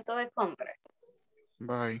departamento de compras?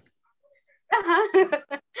 Buy.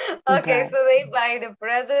 Okay, Buy. so they buy the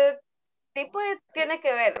product. Sí, pues tiene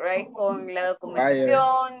que ver, right, con la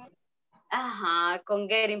documentación, con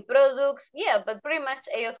getting products, yeah, but pretty much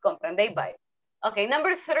ellos compran, they buy. Okay,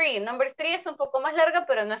 number three es un poco más larga,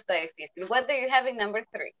 pero no está difícil. What do you have in number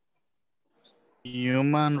 3?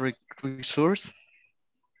 Human resource.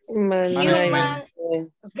 Human,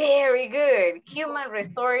 very good. Human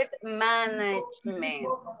resource management.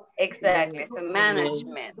 Exactly, so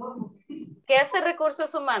management. ¿Qué hace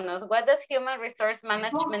recursos humanos? What does human resource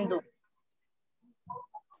management do?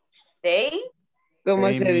 They?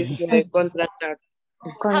 ¿Cómo se dice contratar?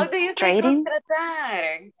 How do you say Trading.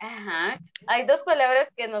 contratar? Hay dos palabras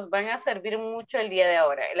que nos van a servir mucho el día de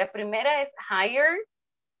ahora. La primera es hire.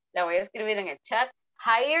 La voy a escribir en el chat.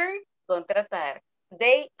 Hire, contratar.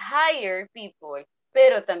 They hire people,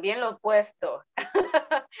 pero también lo opuesto.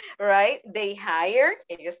 Right? They hire,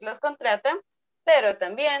 ellos los contratan, pero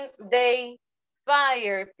también they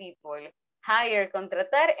fire people. Hire,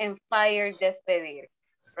 contratar, and fire, despedir.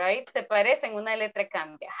 Right? ¿Te parecen? Una letra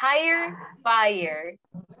cambia. Hire, fire.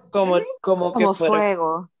 Como que Como fuera,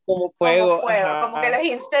 fuego. como fuego. Como fuego, Ajá. como que los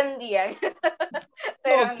incendian.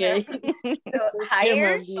 Pero Ok. no. So, Es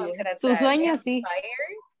hire, que contratar. Su sueño, and sí.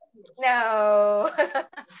 Fire. No.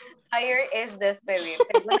 Hire es despedir.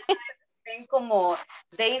 Según ven como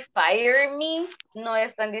they fire me, no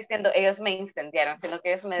están diciendo ellos me incendiaron, sino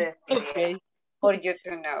que ellos me despidieron. Okay. For you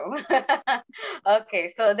to know.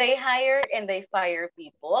 Okay, so they hire and they fire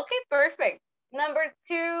people. Okay, perfect. Number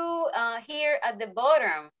 2, here at the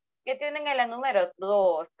bottom. ¿Qué tienen en la número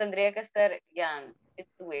 2? Tendría que estar, yeah, it's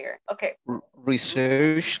weird. Okay.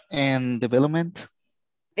 Research and development.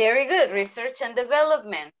 Very good, research and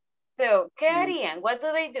development. So, ¿qué harían? What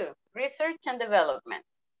do they do? Research and development.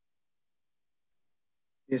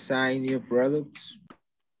 Design new products.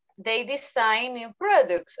 They design new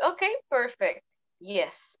products. Okay, perfect.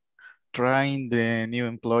 Yes. Trying the new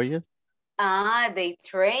employees. They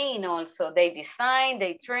train also. They design,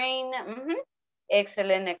 they train.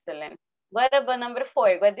 Excellent, excellent. What about number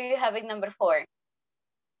 4? What do you have in number 4?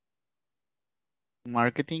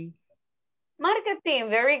 Marketing.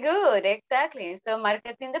 Marketing, very good, exactly. So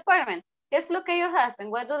marketing department. ¿Qué es lo que ellos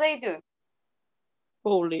hacen? What do they do?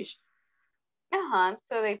 Publish.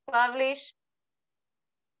 So they publish.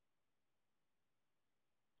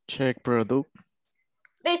 Check product.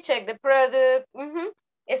 They check the product.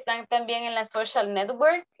 Están también en la social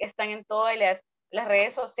network. Están en todas las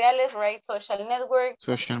redes sociales, right? Social network.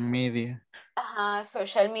 Social media.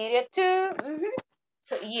 Social media too.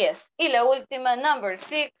 So, yes. Y la última, number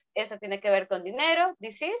 6, esa tiene que ver con dinero.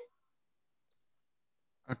 This is?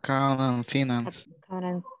 Account and finance.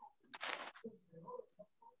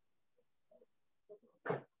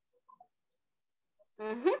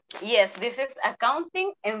 Yes, this is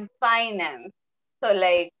accounting and finance. So,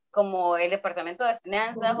 like, como el departamento de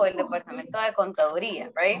finanzas o el departamento de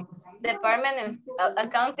contaduría, right? Department of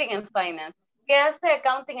accounting and finance. ¿Qué hace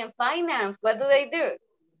accounting and finance? What do they do?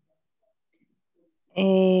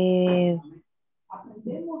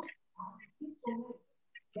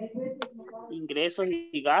 Ingresos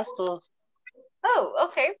y gastos. Oh,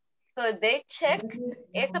 okay. So they check.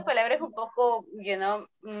 Esta palabra es un poco, you know,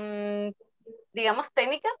 digamos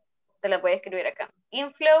técnica. Te la voy a escribir acá.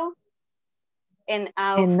 Inflow and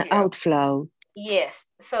outflow. And outflow. Yes,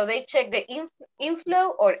 so they check the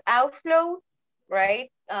inflow or outflow, right?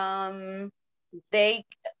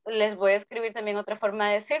 Les voy a escribir también otra forma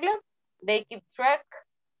de decirlo. They keep track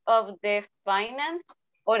of the finance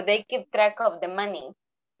or they keep track of the money.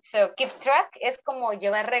 So keep track es como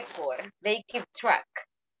llevar récord. They keep track.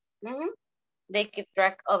 They keep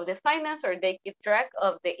track of the finance or they keep track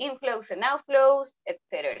of the inflows and outflows,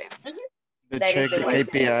 etc. They That is check the the word.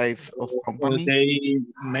 KPIs of Or company. they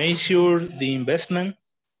measure the investment.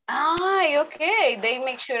 Okay. They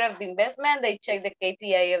make sure of the investment. They check the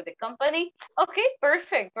KPI of the company. Okay,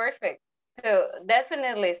 perfect. So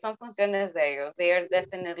definitely some funciones there. There are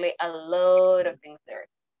definitely a lot of things there.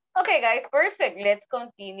 Okay, guys, perfect. Let's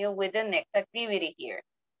continue with the next activity here.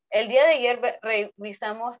 El día de ayer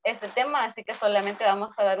revisamos este tema, así que solamente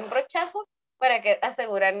vamos a dar un rechazo para que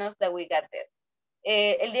asegurarnos that we got this.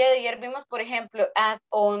 El día de ayer vimos, por ejemplo, at,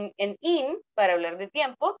 on, and in, para hablar de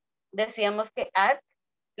tiempo. Decíamos que at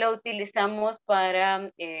lo utilizamos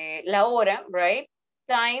para la hora, right?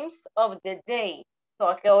 Times of the day. So,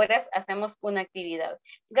 ¿a qué horas hacemos una actividad?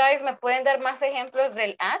 Guys, ¿me pueden dar más ejemplos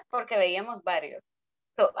del at? Porque veíamos varios.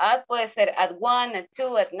 So, at puede ser at 1, at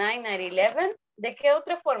 2, at 9, at 11. ¿De qué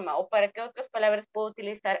otra forma o para qué otras palabras puedo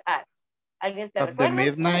utilizar at? ¿Alguien se recuerda? At the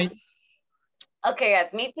midnight. Okay,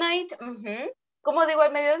 at midnight. ¿Cómo digo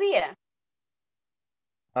al mediodía?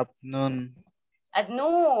 At noon. At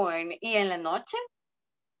noon. ¿Y en la noche?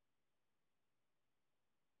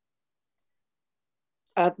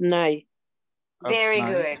 At night. Very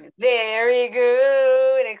night. good. Very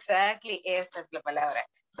good. Exactly. Esa es la palabra.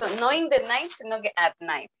 So, no in the night, sino que at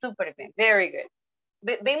night. Super bien. Very good.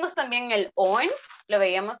 Vimos también el on. Lo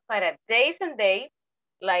veíamos para days and dates.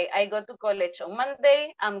 Like, I go to college on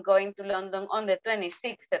Monday. I'm going to London on the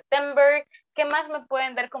 26th September. ¿Qué más me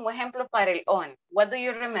pueden dar como ejemplo para el on? What do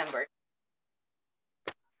you remember?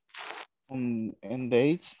 On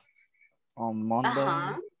dates. On Monday.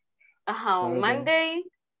 On Saturday. Monday,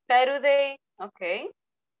 Saturday. Ok.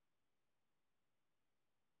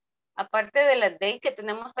 Aparte de la date que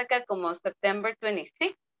tenemos acá como September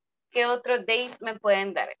 26, ¿qué otro date me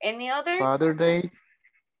pueden dar? Any other? Father Day.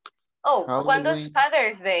 Oh, ¿cuándo es Halloween.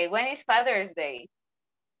 Father's Day? When is Father's Day?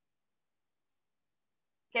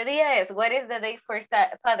 ¿Qué día es? What is the day for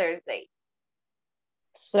Father's Day?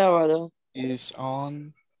 Sábado. Is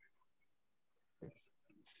on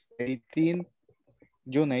 18.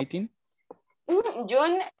 June 18.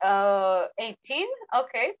 June 18,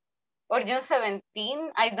 okay. Or June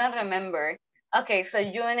 17, I don't remember. Okay, so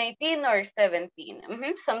June 18 or 17,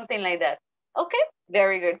 something like that. Okay,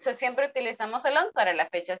 very good. So siempre utilizamos el on para la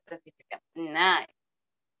fecha específica. Nice.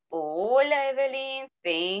 Hola, Evelyn.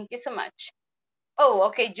 Thank you so much. Oh,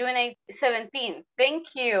 okay, June 17.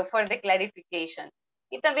 Thank you for the clarification.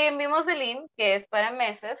 Y también vimos el in, que es para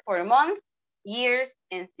meses, for month, years,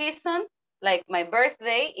 and season. Like my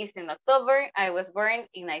birthday is in October. I was born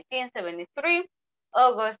in 1973.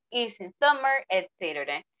 August is in summer,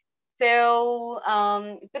 etc. So,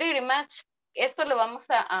 pretty much, esto lo vamos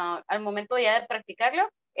al momento ya de practicarlo,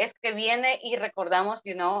 es que viene y recordamos,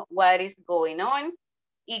 you know, what is going on,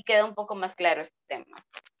 y queda un poco más claro este tema.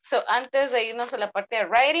 So, antes de irnos a la parte de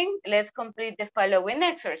writing, let's complete the following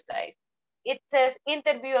exercise. It says,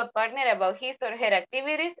 interview a partner about his or her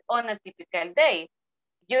activities on a typical day.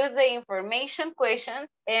 Use the information, questions,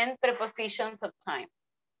 and prepositions of time.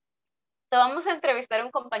 So, vamos a entrevistar a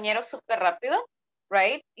un compañero súper rápido,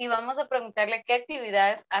 right? Y vamos a preguntarle qué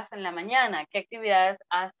actividades hace en la mañana, qué actividades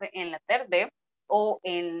hace en la tarde o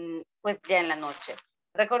pues ya en la noche.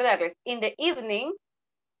 Recordarles, in the evening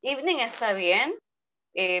está bien,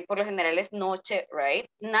 por lo general es noche, right?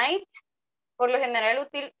 Night, por lo general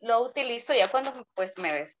lo utilizo ya cuando pues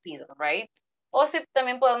me despido, right? O si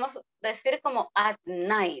también podemos decir como at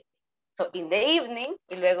night. So, in the evening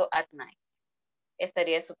y luego at night.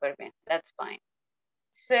 Estaría súper bien. That's fine.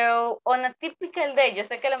 So, on a typical day, yo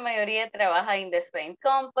sé que la mayoría trabaja in the same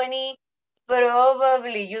company.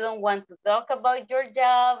 Probably you don't want to talk about your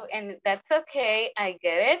job, and that's okay. I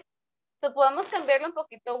get it. So, podemos cambiarlo un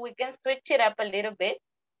poquito. We can switch it up a little bit.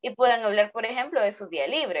 Y pueden hablar, por ejemplo, de su día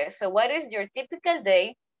libre. So, what is your typical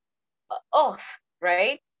day off,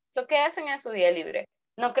 right? So, ¿qué hacen en su día libre?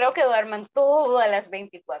 No creo que duerman todas las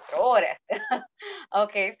 24 horas.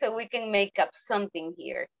 Okay, so we can make up something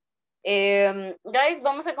here. Guys,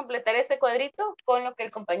 vamos a completar este cuadrito con lo que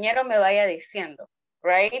el compañero me vaya diciendo,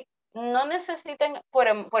 right? No necesitan por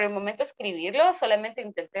el momento escribirlo, solamente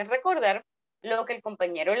intenten recordar lo que el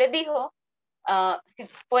compañero les dijo. Si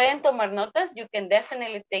pueden tomar notas, you can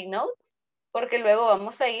definitely take notes, porque luego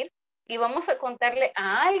vamos a ir y vamos a contarle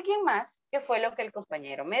a alguien más qué fue lo que el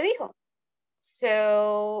compañero me dijo.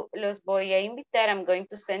 So, los voy a invitar. I'm going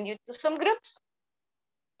to send you to some groups.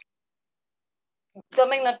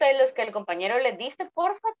 Tomen nota de los que el compañero les dice,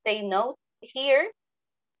 porfa. Take note here.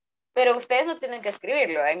 Pero ustedes no tienen que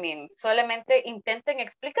escribirlo. I mean, solamente intenten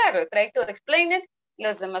explicarlo. Try to explain it.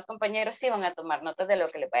 Los demás compañeros sí van a tomar nota de lo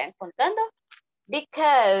que les vayan contando.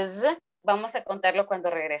 Because vamos a contarlo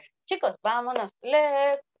cuando regrese. Chicos, vámonos.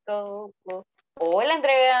 Let's go. Hola,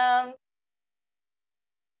 Andrea.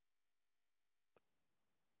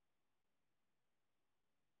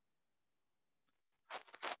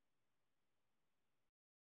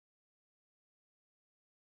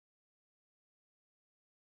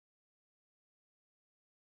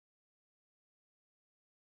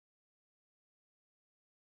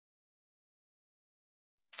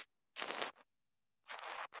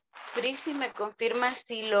 Prisi, ¿me confirma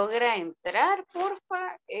si logra entrar,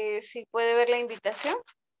 porfa? Si puede ver la invitación.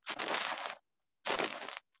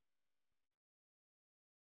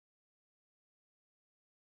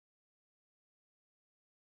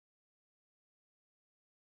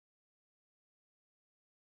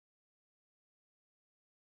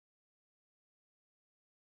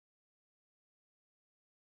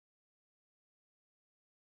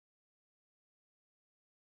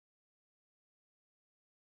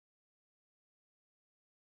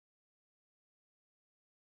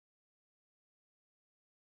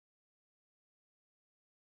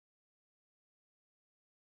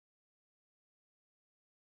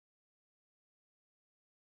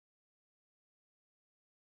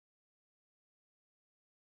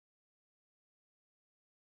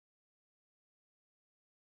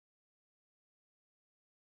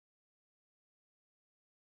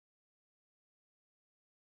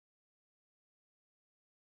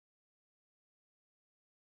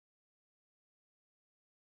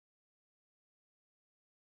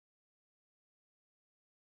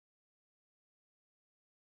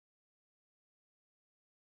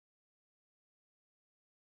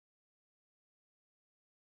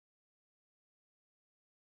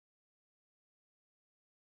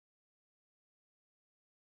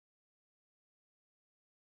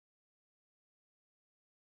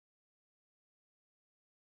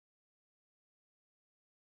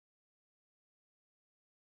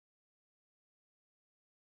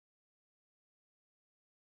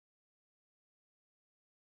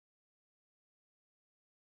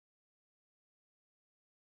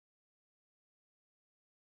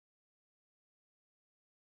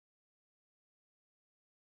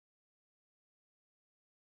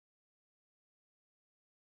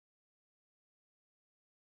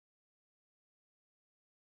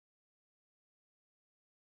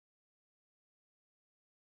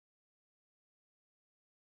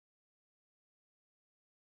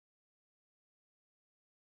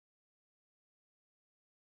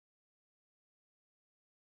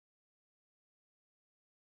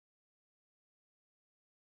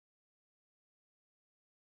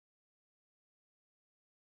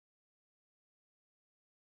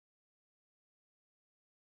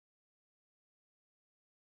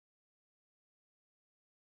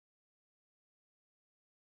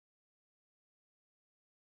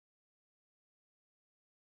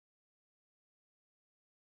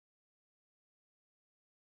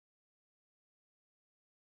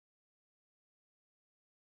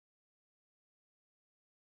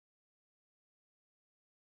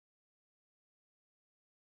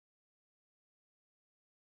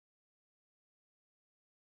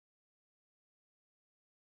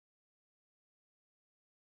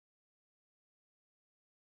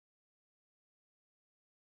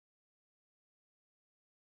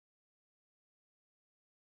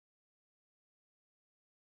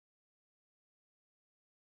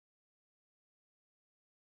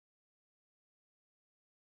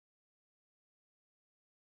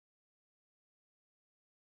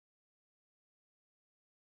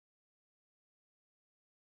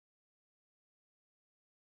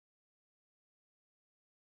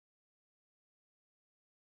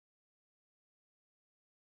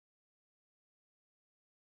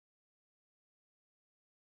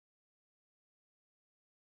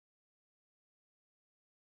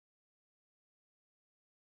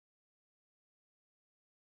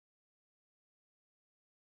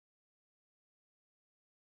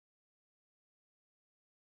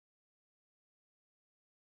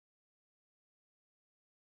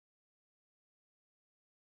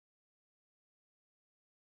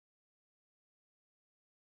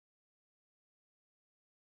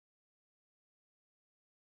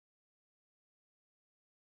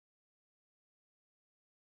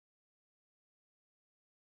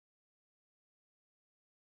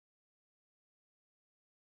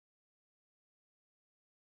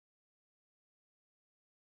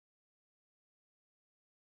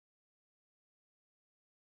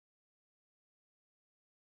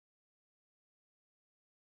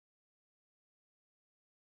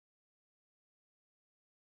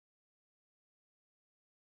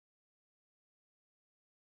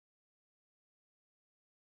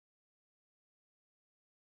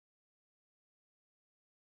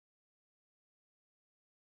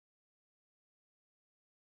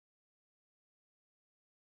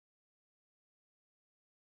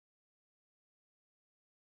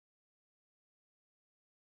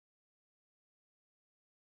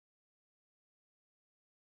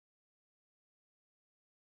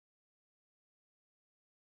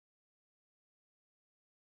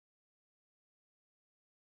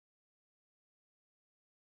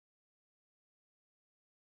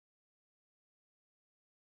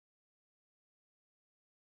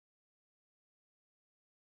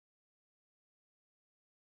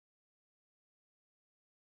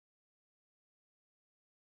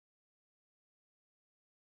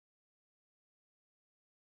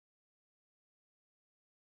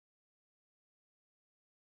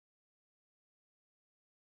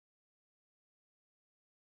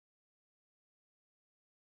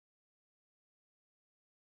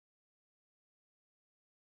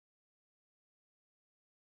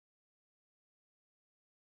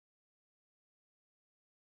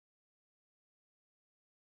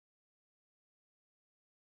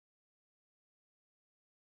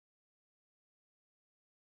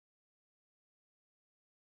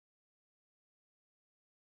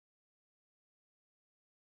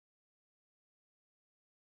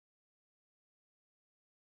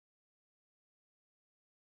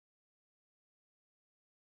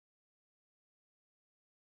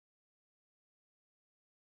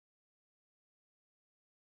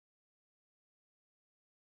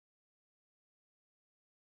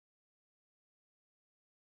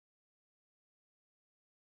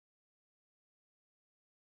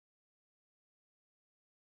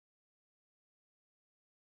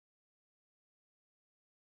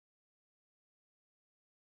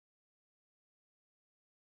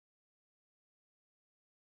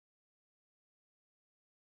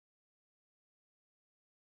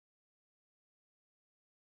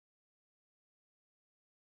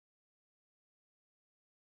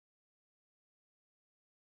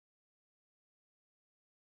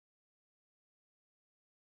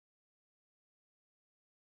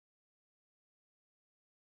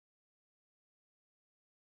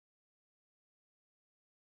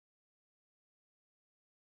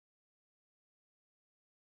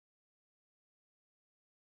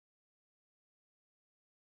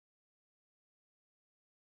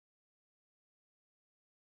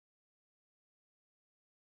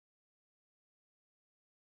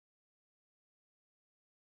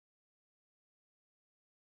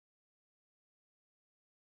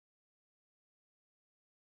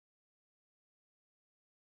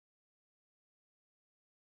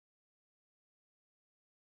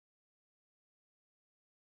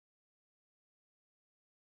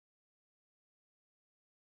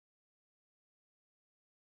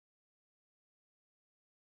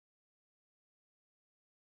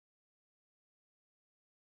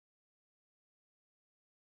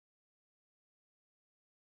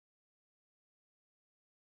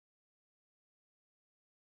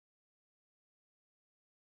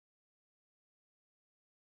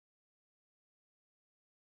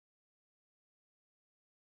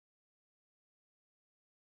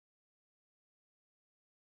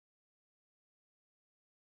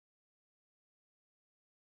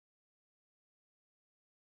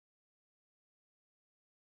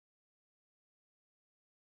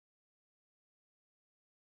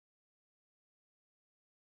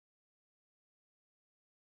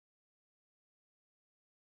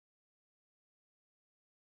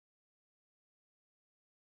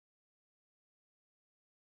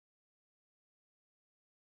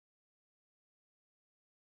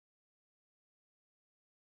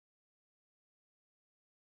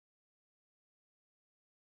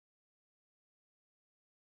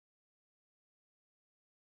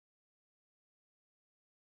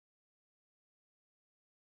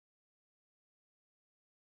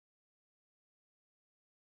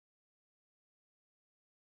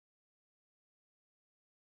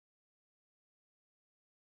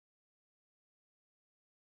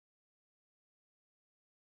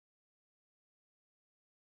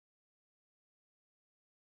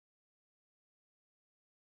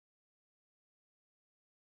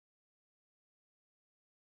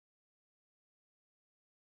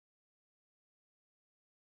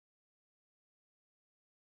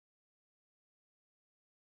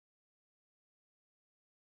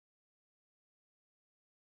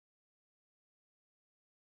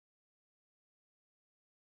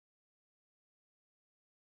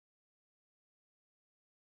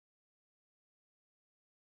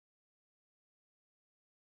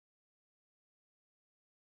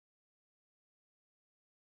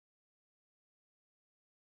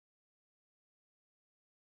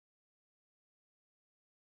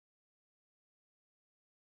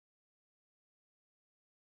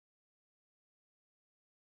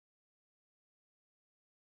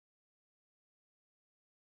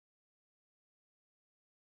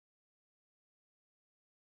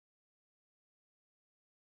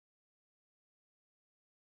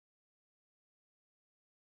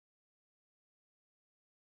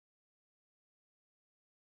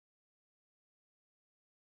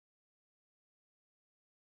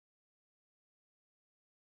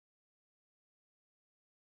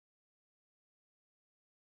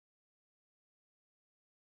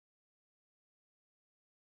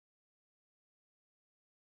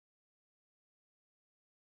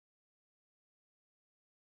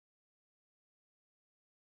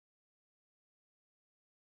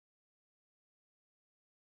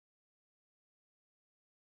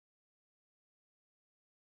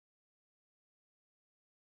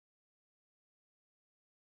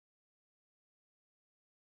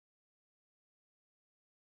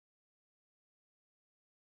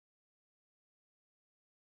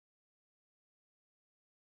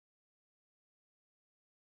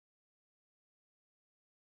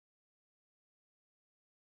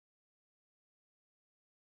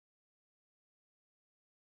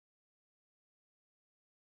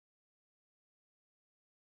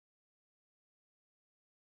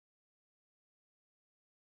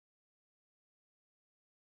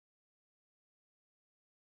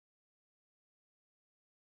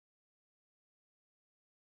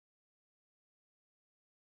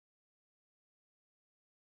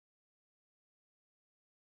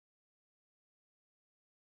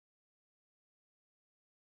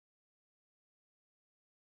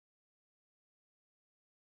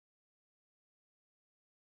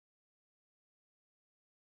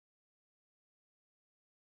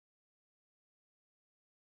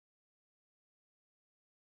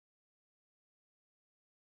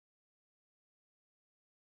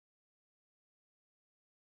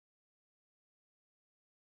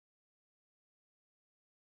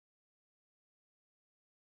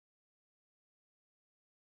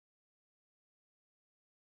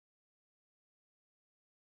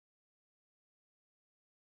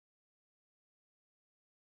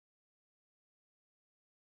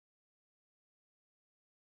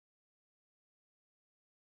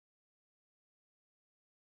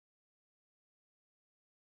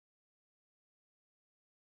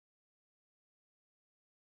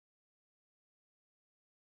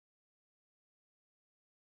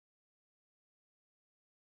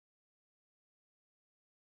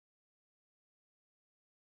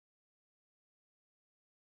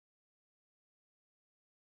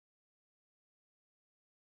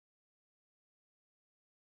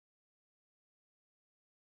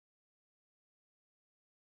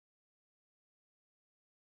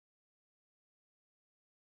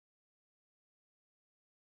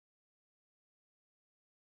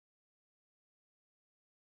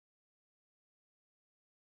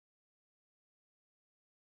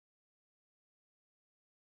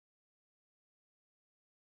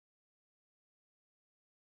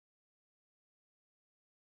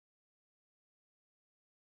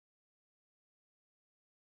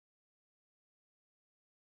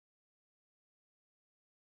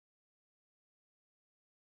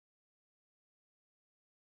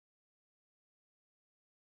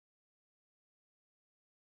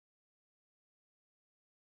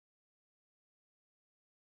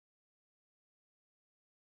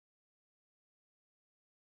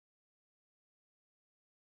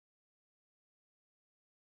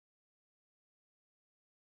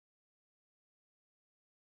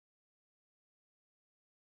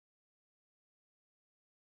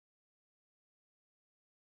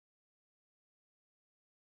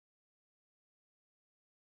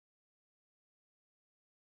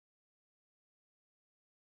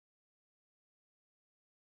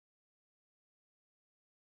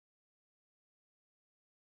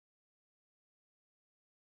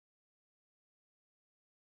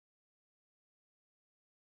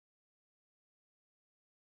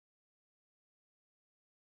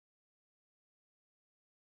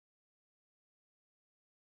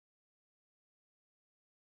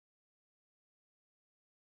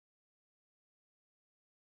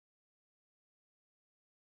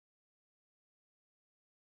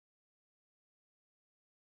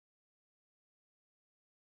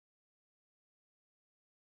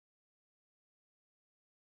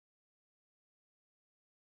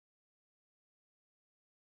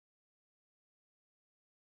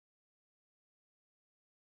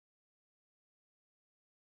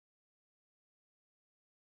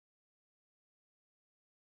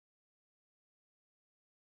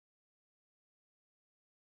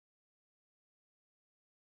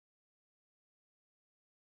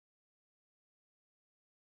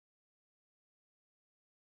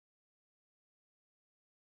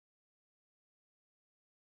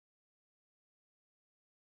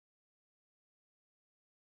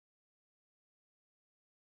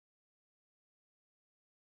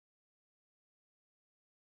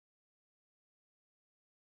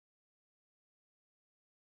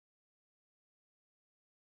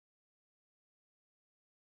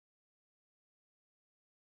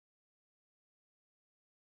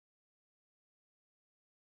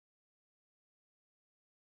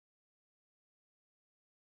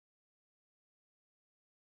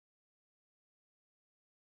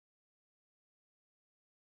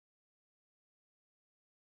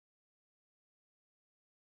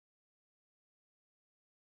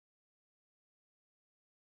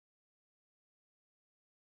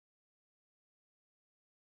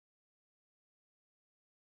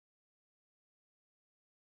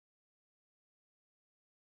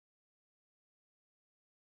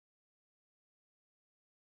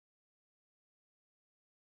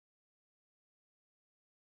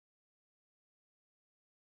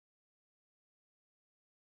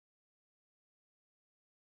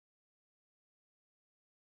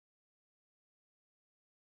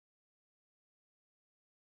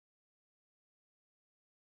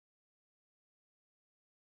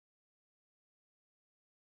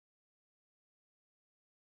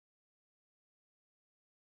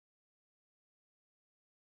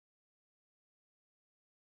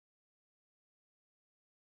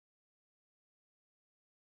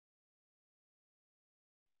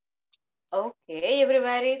 Okay,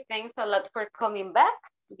 everybody, thanks a lot for coming back.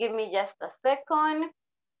 Give me just a second.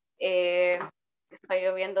 Está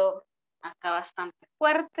lloviendo acá bastante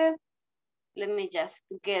fuerte. Let me just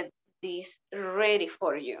get this ready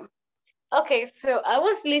for you. Okay, so I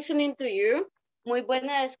was listening to you. Muy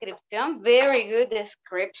buena descripción. Very good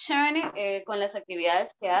description con las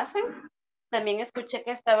actividades que hacen. También escuché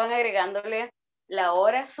que estaban agregándole la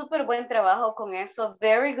hora. Súper buen trabajo con eso.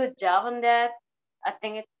 Very good job on that. I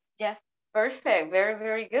think it's just perfect. Very,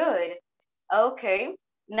 very good. Okay.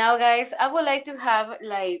 Now, guys, I would like to have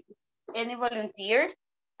like any volunteer.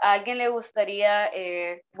 ¿A alguien le gustaría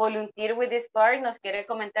volunteer with this part? ¿Nos quiere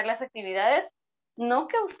comentar las actividades? No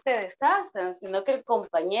que ustedes hacen, sino que el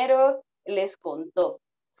compañero les contó.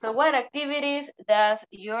 So what activities does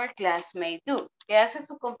your classmate do? ¿Qué hace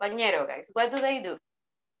su compañero, guys? What do they do?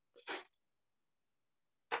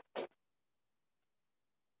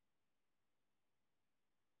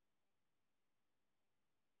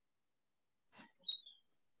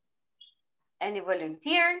 Any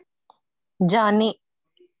volunteer? Johnny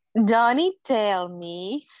tell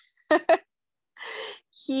me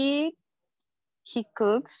he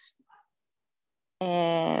cooks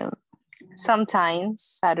sometimes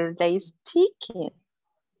Saturday's chicken.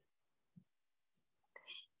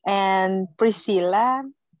 And Priscilla,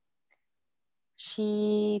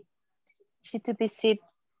 she to visit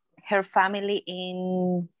her family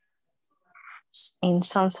in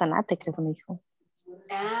Sonsonate, creo que me dijo.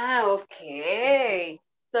 Ah, okay.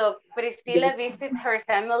 So Priscilla visits her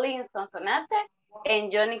family in Sonsonate and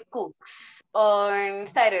Johnny cooks on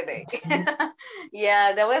Saturday.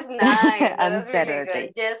 Yeah, that was nice. That On was really Saturday.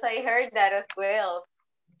 good. Yes, I heard that as well.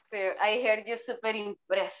 So I heard you super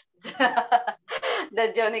impressed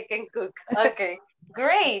that Johnny can cook. Okay,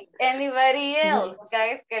 great. Anybody else? Yes.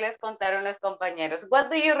 Guys, ¿qué les contaron los compañeros? What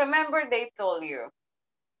do you remember they told you?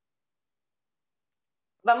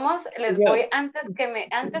 Vamos, les voy, antes que me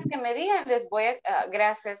digan, les voy a,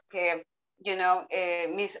 gracias que, you know,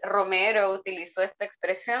 Miss Romero utilizó esta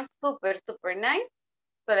expresión, super nice,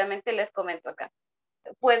 solamente les comento acá.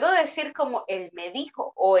 Puedo decir como él me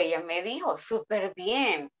dijo o ella me dijo, súper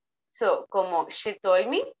bien. So, como she told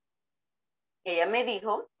me, ella me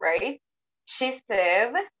dijo, right? She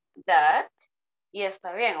said that, y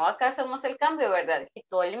está bien, o acá hacemos el cambio, ¿verdad? He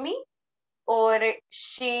told me, or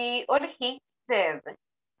she, or he said.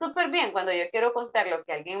 Súper bien, cuando yo quiero contar lo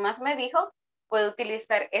que alguien más me dijo, puedo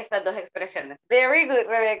utilizar estas dos expresiones. Very good,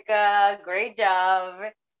 Rebecca. Great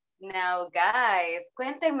job. Now, guys,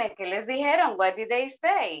 cuéntenme qué les dijeron. What did they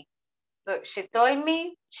say? So, she told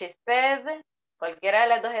me, she said, cualquiera de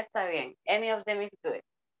las dos está bien. Any of them is good.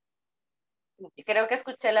 Creo que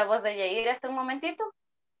escuché la voz de Yair hasta un momentito.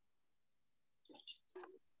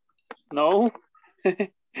 No.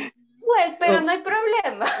 Well, pero no hay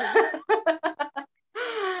problema.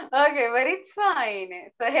 Okay, but it's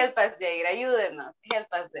fine. So help us, Jair. Ayúdenos. Help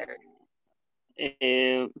us there.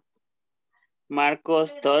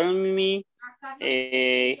 Marcos told me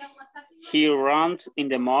he runs in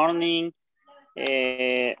the morning,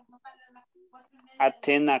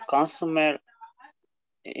 attend a consumer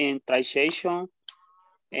transaction,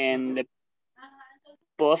 and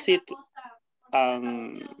deposit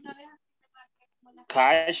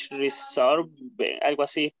cash reserve, algo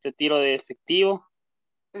así, retiro de efectivo.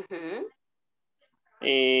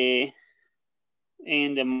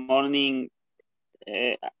 In the morning,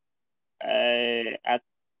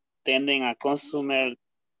 attending a consumer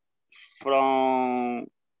from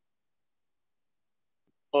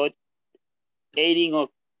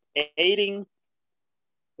 18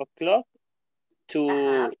 o'clock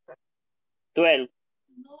to 12.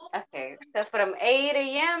 Okay, so from 8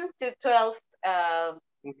 a.m. to 12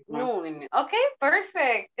 noon. Okay,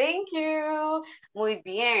 perfect. Thank you. Muy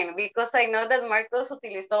bien, because I know that Marcos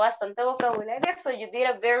utilizó bastante vocabulario, so you did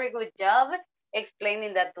a very good job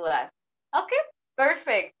explaining that to us. Okay,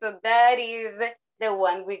 perfect. So that is the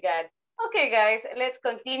one we got. Okay, guys, let's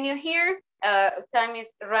continue here. Time is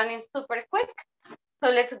running super quick.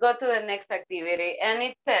 So let's go to the next activity. And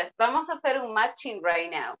it says, vamos a hacer un matching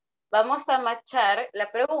right now. Vamos a matchar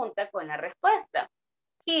la pregunta con la respuesta.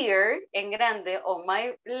 Here, en grande, on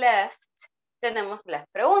my left, tenemos las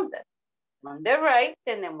preguntas. On the right,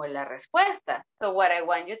 tenemos la respuesta. So what I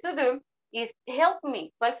want you to do is help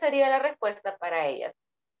me. ¿Cuál sería la respuesta para ellas?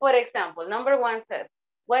 For example, number one says,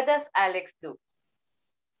 what does Alex do?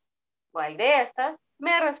 ¿Cuál de estas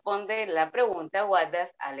me responde la pregunta, what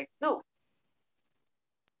does Alex do?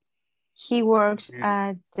 He works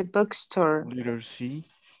at the bookstore. Letter C.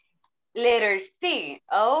 Letter C.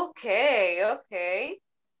 Okay, okay.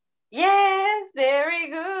 Yes, very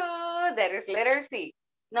good. That is letter C.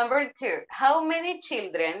 Number 2, how many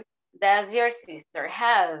children does your sister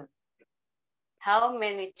have? How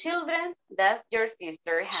many children does your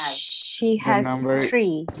sister have? She The has number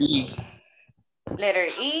 3. E. Letter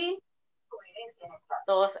E.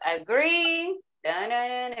 Todos agree. Dun, dun,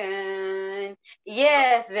 dun, dun.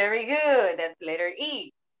 Yes, very good. That's letter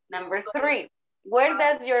E. Number 3, where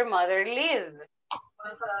does your mother live?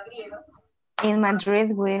 In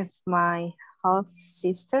Madrid with my half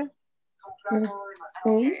sister.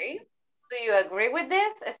 Okay. Do you agree with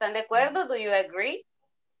this? ¿Están de acuerdo? Do you agree?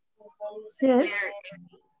 Yes. Letter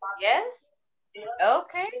E. Yes?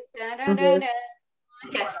 Okay. Dun, dun, dun, dun.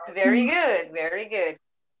 Yes, very good, very good.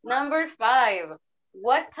 Number 5,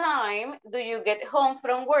 what time do you get home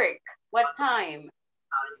from work? What time?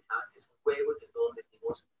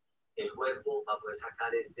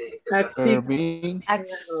 At Letter 6. B.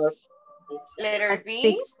 Letter At B.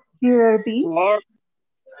 6. Letter B. Or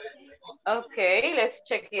Okay, let's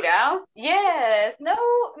check it out. Yes, no.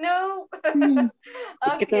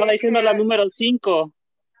 ¿qué estaba diciendo la good. número 5?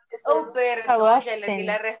 Oh, How perdón, ya les di often?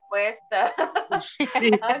 la respuesta.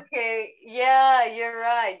 Sí. Okay, yeah, you're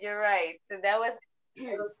right. So that was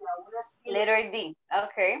letter D.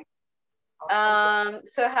 Okay.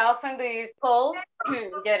 So how often do you call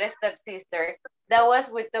your stepsister? That was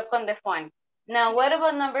we took on the phone. Now, what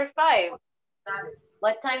about number 5?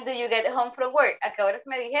 What time do you get home from work? ¿A qué horas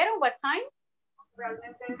me dijeron? What time?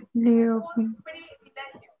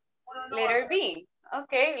 Letter B.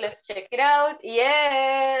 Okay, let's check it out.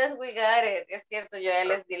 Yes, we got it. Es cierto, yo ya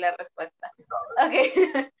les di la respuesta. Okay.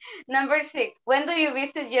 Number 6. When do you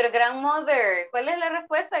visit your grandmother? ¿Cuál es la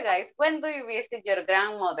respuesta, guys? When do you visit your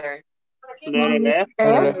grandmother? Letter F.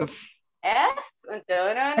 Letter F. F?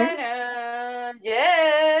 Da-na-na-na.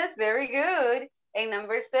 Yes, very good. And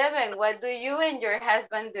number 7, what do you and your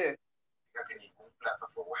husband do?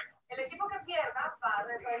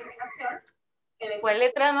 ¿Cuál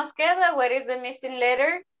letra nos queda? What is the missing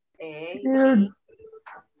letter? A,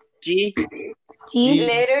 G. G.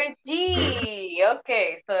 Letter G.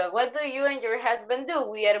 Okay, so what do you and your husband do?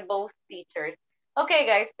 We are both teachers. Okay,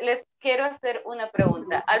 guys, les quiero hacer una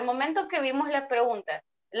pregunta. Al momento que vimos la pregunta,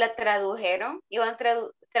 ¿la tradujeron? ¿Iban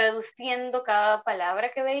traduciendo cada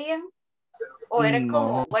palabra que veían? ¿O era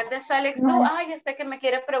como, what does Alex do? Ah, ya sé que me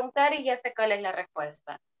quiere preguntar y ya sé cuál es la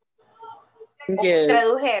respuesta. Yes.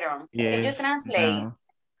 ¿Tradujeron? Did you Yes. translate?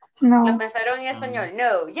 No. ¿Lo pensaron en español?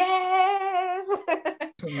 No. Yes.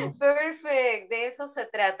 Perfect. De eso se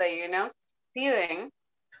trata, you know. Si ven,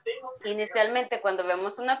 inicialmente cuando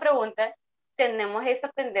vemos una pregunta, tenemos esa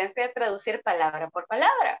tendencia a traducir palabra por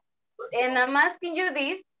palabra. And I'm asking you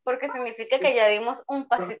this porque significa que ya dimos un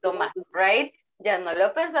pasito más, right? Ya no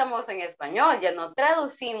lo pensamos en español, ya no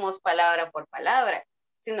traducimos palabra por palabra,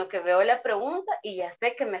 sino que veo la pregunta y ya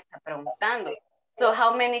sé que me está preguntando. So,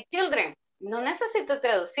 how many children? No necesito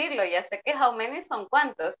traducirlo, ya sé que how many son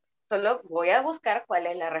cuántos. Solo voy a buscar cuál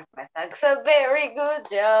es la respuesta. So, very good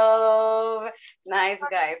job. Nice,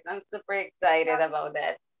 guys. I'm super excited about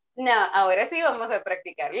that. Now, ahora sí vamos a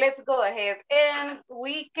practicar. Let's go ahead and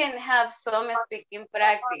we can have some speaking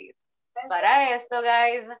practice. Para esto,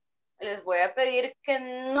 guys, les voy a pedir que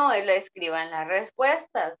no le escriban las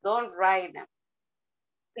respuestas. Don't write them.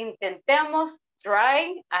 Intentemos,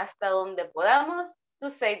 try, hasta donde podamos, to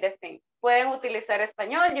say the thing. Pueden utilizar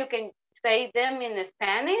español. You can say them in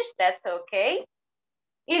Spanish. That's okay.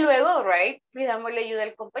 Y luego, right, pidámosle ayuda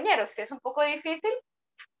al compañero. Si es un poco difícil,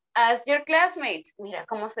 ask your classmates. Mira,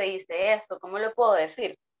 ¿cómo se dice esto? ¿Cómo lo puedo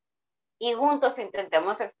decir? Y juntos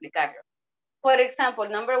intentemos explicarlo. For example,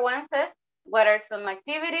 number 1 says, what are some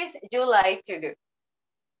activities you like to do?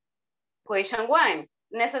 Question 1.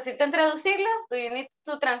 ¿Necesitan traducirla? Do you need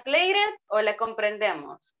to translate it? ¿O la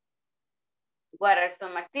comprendemos? What are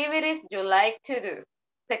some activities you like to do?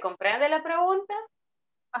 ¿Se comprende la pregunta?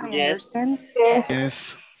 Yes.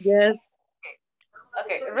 Yes. Yes.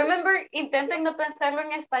 Okay, remember, intenten no pensarlo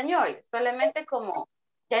en español, solamente como,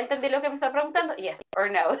 ¿ya entendí lo que me está preguntando? Yes or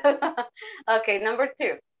no. Okay, number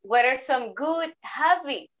 2. What are some good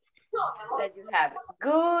habits that you have?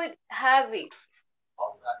 Good habits.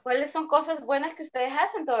 ¿Cuáles son cosas buenas que ustedes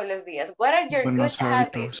hacen todos los días? What are your Buenos good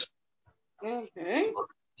habits? hábitos.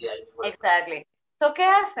 Exactly. So, ¿qué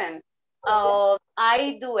hacen?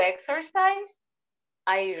 I do exercise.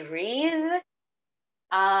 I read.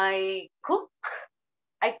 I cook.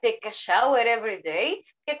 I take a shower every day.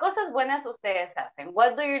 ¿Qué cosas buenas ustedes hacen?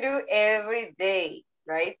 What do you do every day?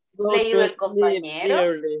 Right? Go Le ayudo to al compañero.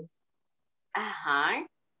 early. Ajá.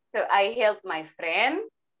 So I help my friend.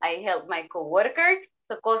 I help my coworker.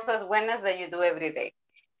 So cosas buenas that you do every day.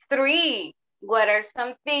 3. What are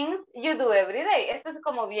some things you do every day? Esto es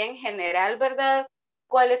como bien general, ¿verdad?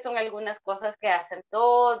 ¿Cuáles son algunas cosas que hacen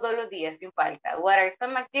todos los días sin falta? What are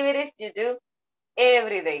some activities you do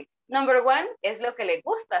every day? Number 1 es lo que le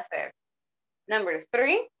gusta hacer. Number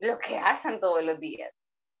 3, lo que hacen todos los días.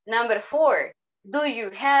 Number 4, do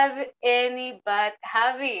you have any bad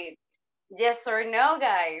habit? Yes or no,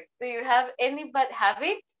 guys? Do you have any bad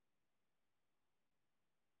habit?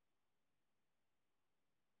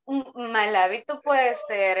 Un mal hábito puede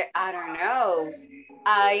ser, I don't know,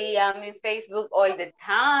 I am in Facebook all the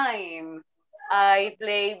time. I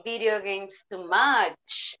play video games too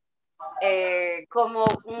much. Como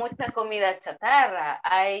mucha comida chatarra.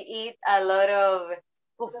 I eat a lot of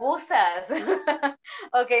pupusas.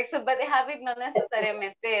 Okay, so bad habit no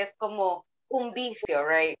necesariamente es como un vicio,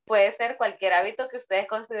 right? Puede ser cualquier hábito que ustedes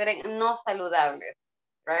consideren no saludables,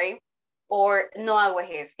 right? O no hago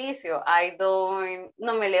ejercicio,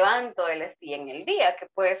 no me levanto de la silla en el día, que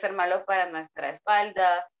puede ser malo para nuestra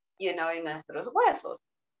espalda, y nuestros huesos.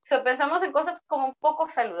 So pensamos en cosas como un poco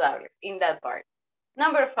saludables in that part.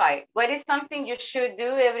 Number 5, what is something you should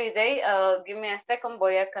do every day? Give me a second,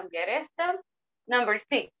 voy a cambiar esta. Number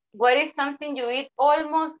 6, what is something you eat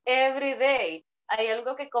almost every day? ¿Hay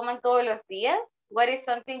algo que coman todos los días? What is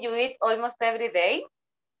something you eat almost every day?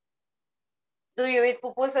 Do you eat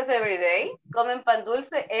pupusas every day? ¿Comen pan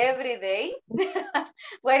dulce every day?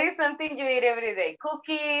 What is something you eat every day?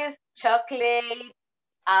 Cookies, chocolate,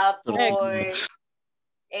 apple,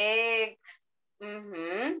 eggs.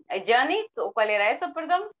 Johnny, ¿cuál era eso,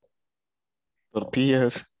 perdón?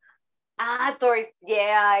 Tortillas.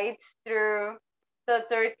 Yeah, it's true. So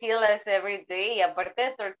tortillas every day. Y aparte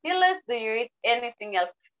de tortillas, do you eat anything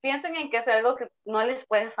else? Piensen en que es algo que no les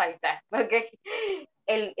puede faltar, ¿ok?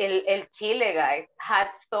 El chile, guys.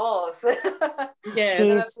 Hot sauce. Yes.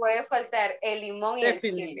 No me puede faltar el limón y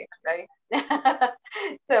Definitely. el chile, right?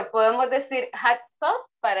 So, podemos decir hot sauce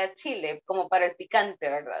para chile, como para el picante,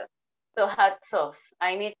 ¿verdad? So hot sauce.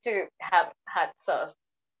 I need to have hot sauce.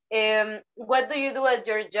 What do you do at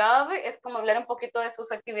your job? Es como hablar un poquito de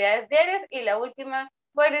sus actividades diarias. Y la última,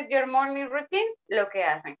 what is your morning routine? Lo que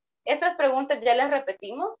hacen. Estas preguntas ya las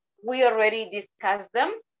repetimos. We already discussed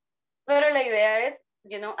them. Pero la idea es,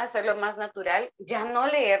 hacerlo más natural. Ya no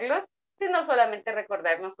leerlos, sino solamente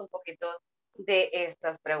recordarnos un poquito de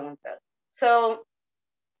estas preguntas. So,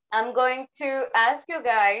 I'm going to ask you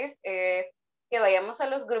guys que vayamos a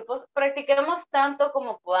los grupos. Practiquemos tanto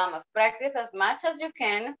como podamos. Practice as much as you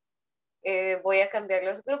can. Voy a cambiar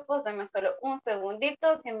los grupos. Dame solo un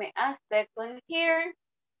segundito. Give me a second here.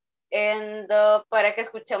 And para que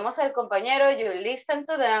escuchemos al compañero, you listen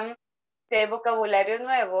to them. Si hay vocabulario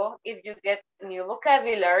nuevo, if you get new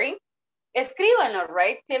vocabulary, escríbanlo,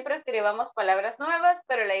 right? Siempre escribamos palabras nuevas,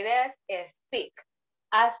 pero la idea es speak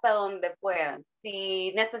hasta donde puedan.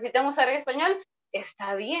 Si necesitan usar el español,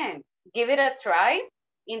 está bien. Give it a try.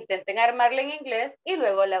 Intenten armarla en inglés y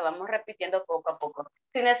luego la vamos repitiendo poco a poco.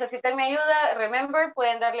 Si necesitan mi ayuda, remember,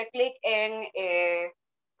 pueden darle clic en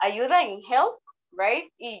ayuda, en help, right?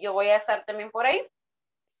 Y yo voy a estar también por ahí.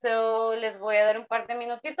 So, les voy a dar un par de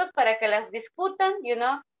minutitos para que las discutan,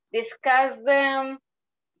 discuss them,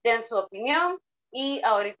 den su opinión y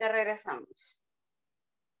ahorita regresamos.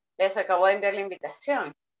 Les acabo de enviar la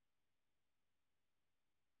invitación.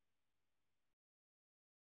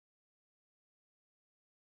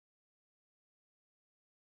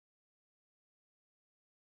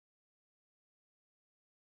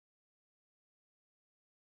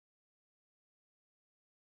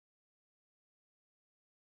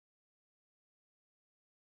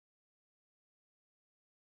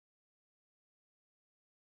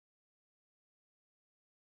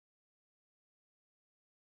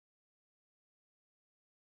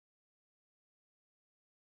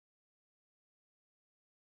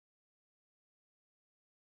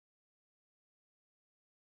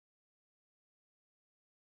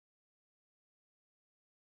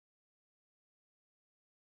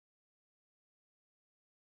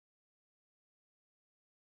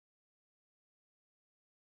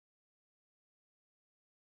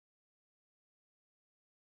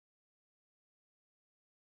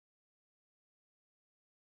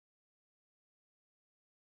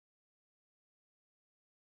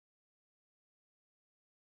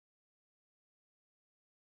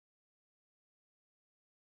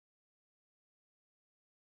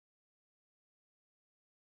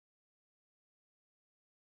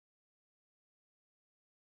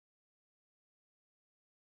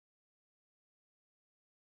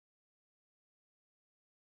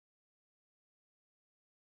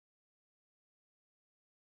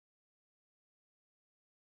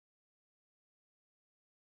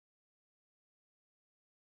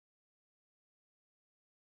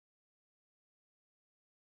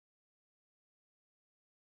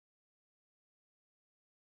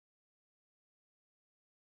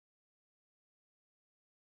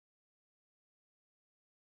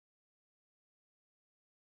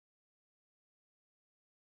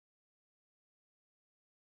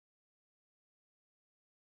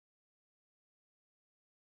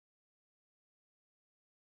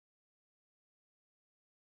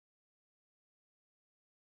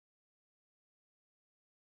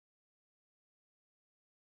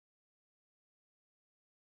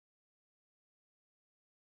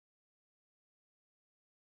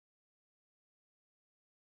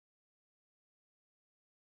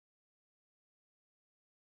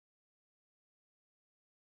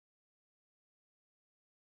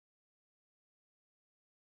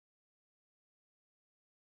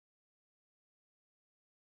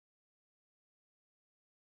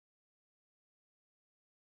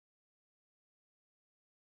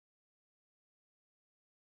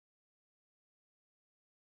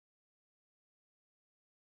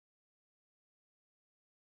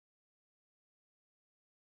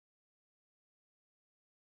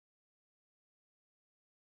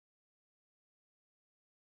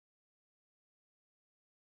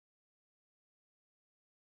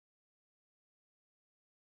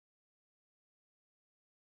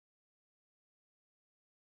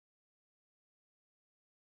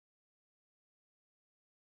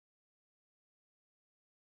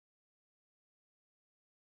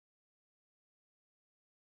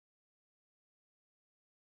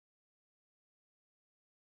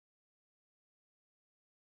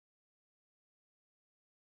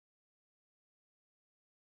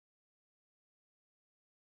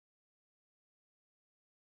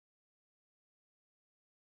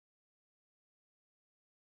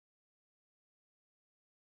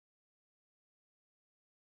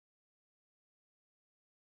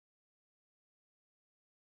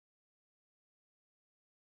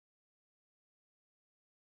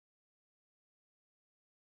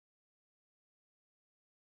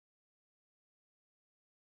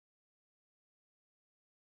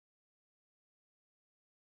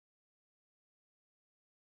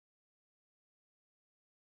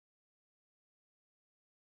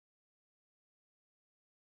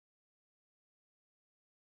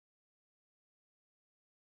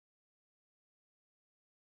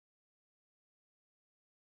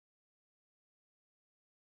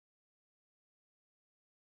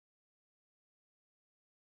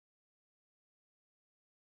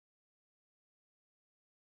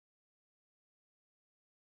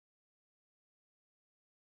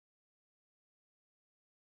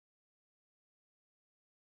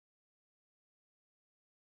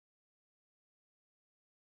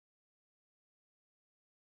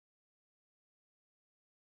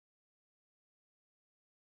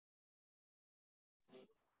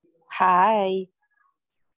 Hi.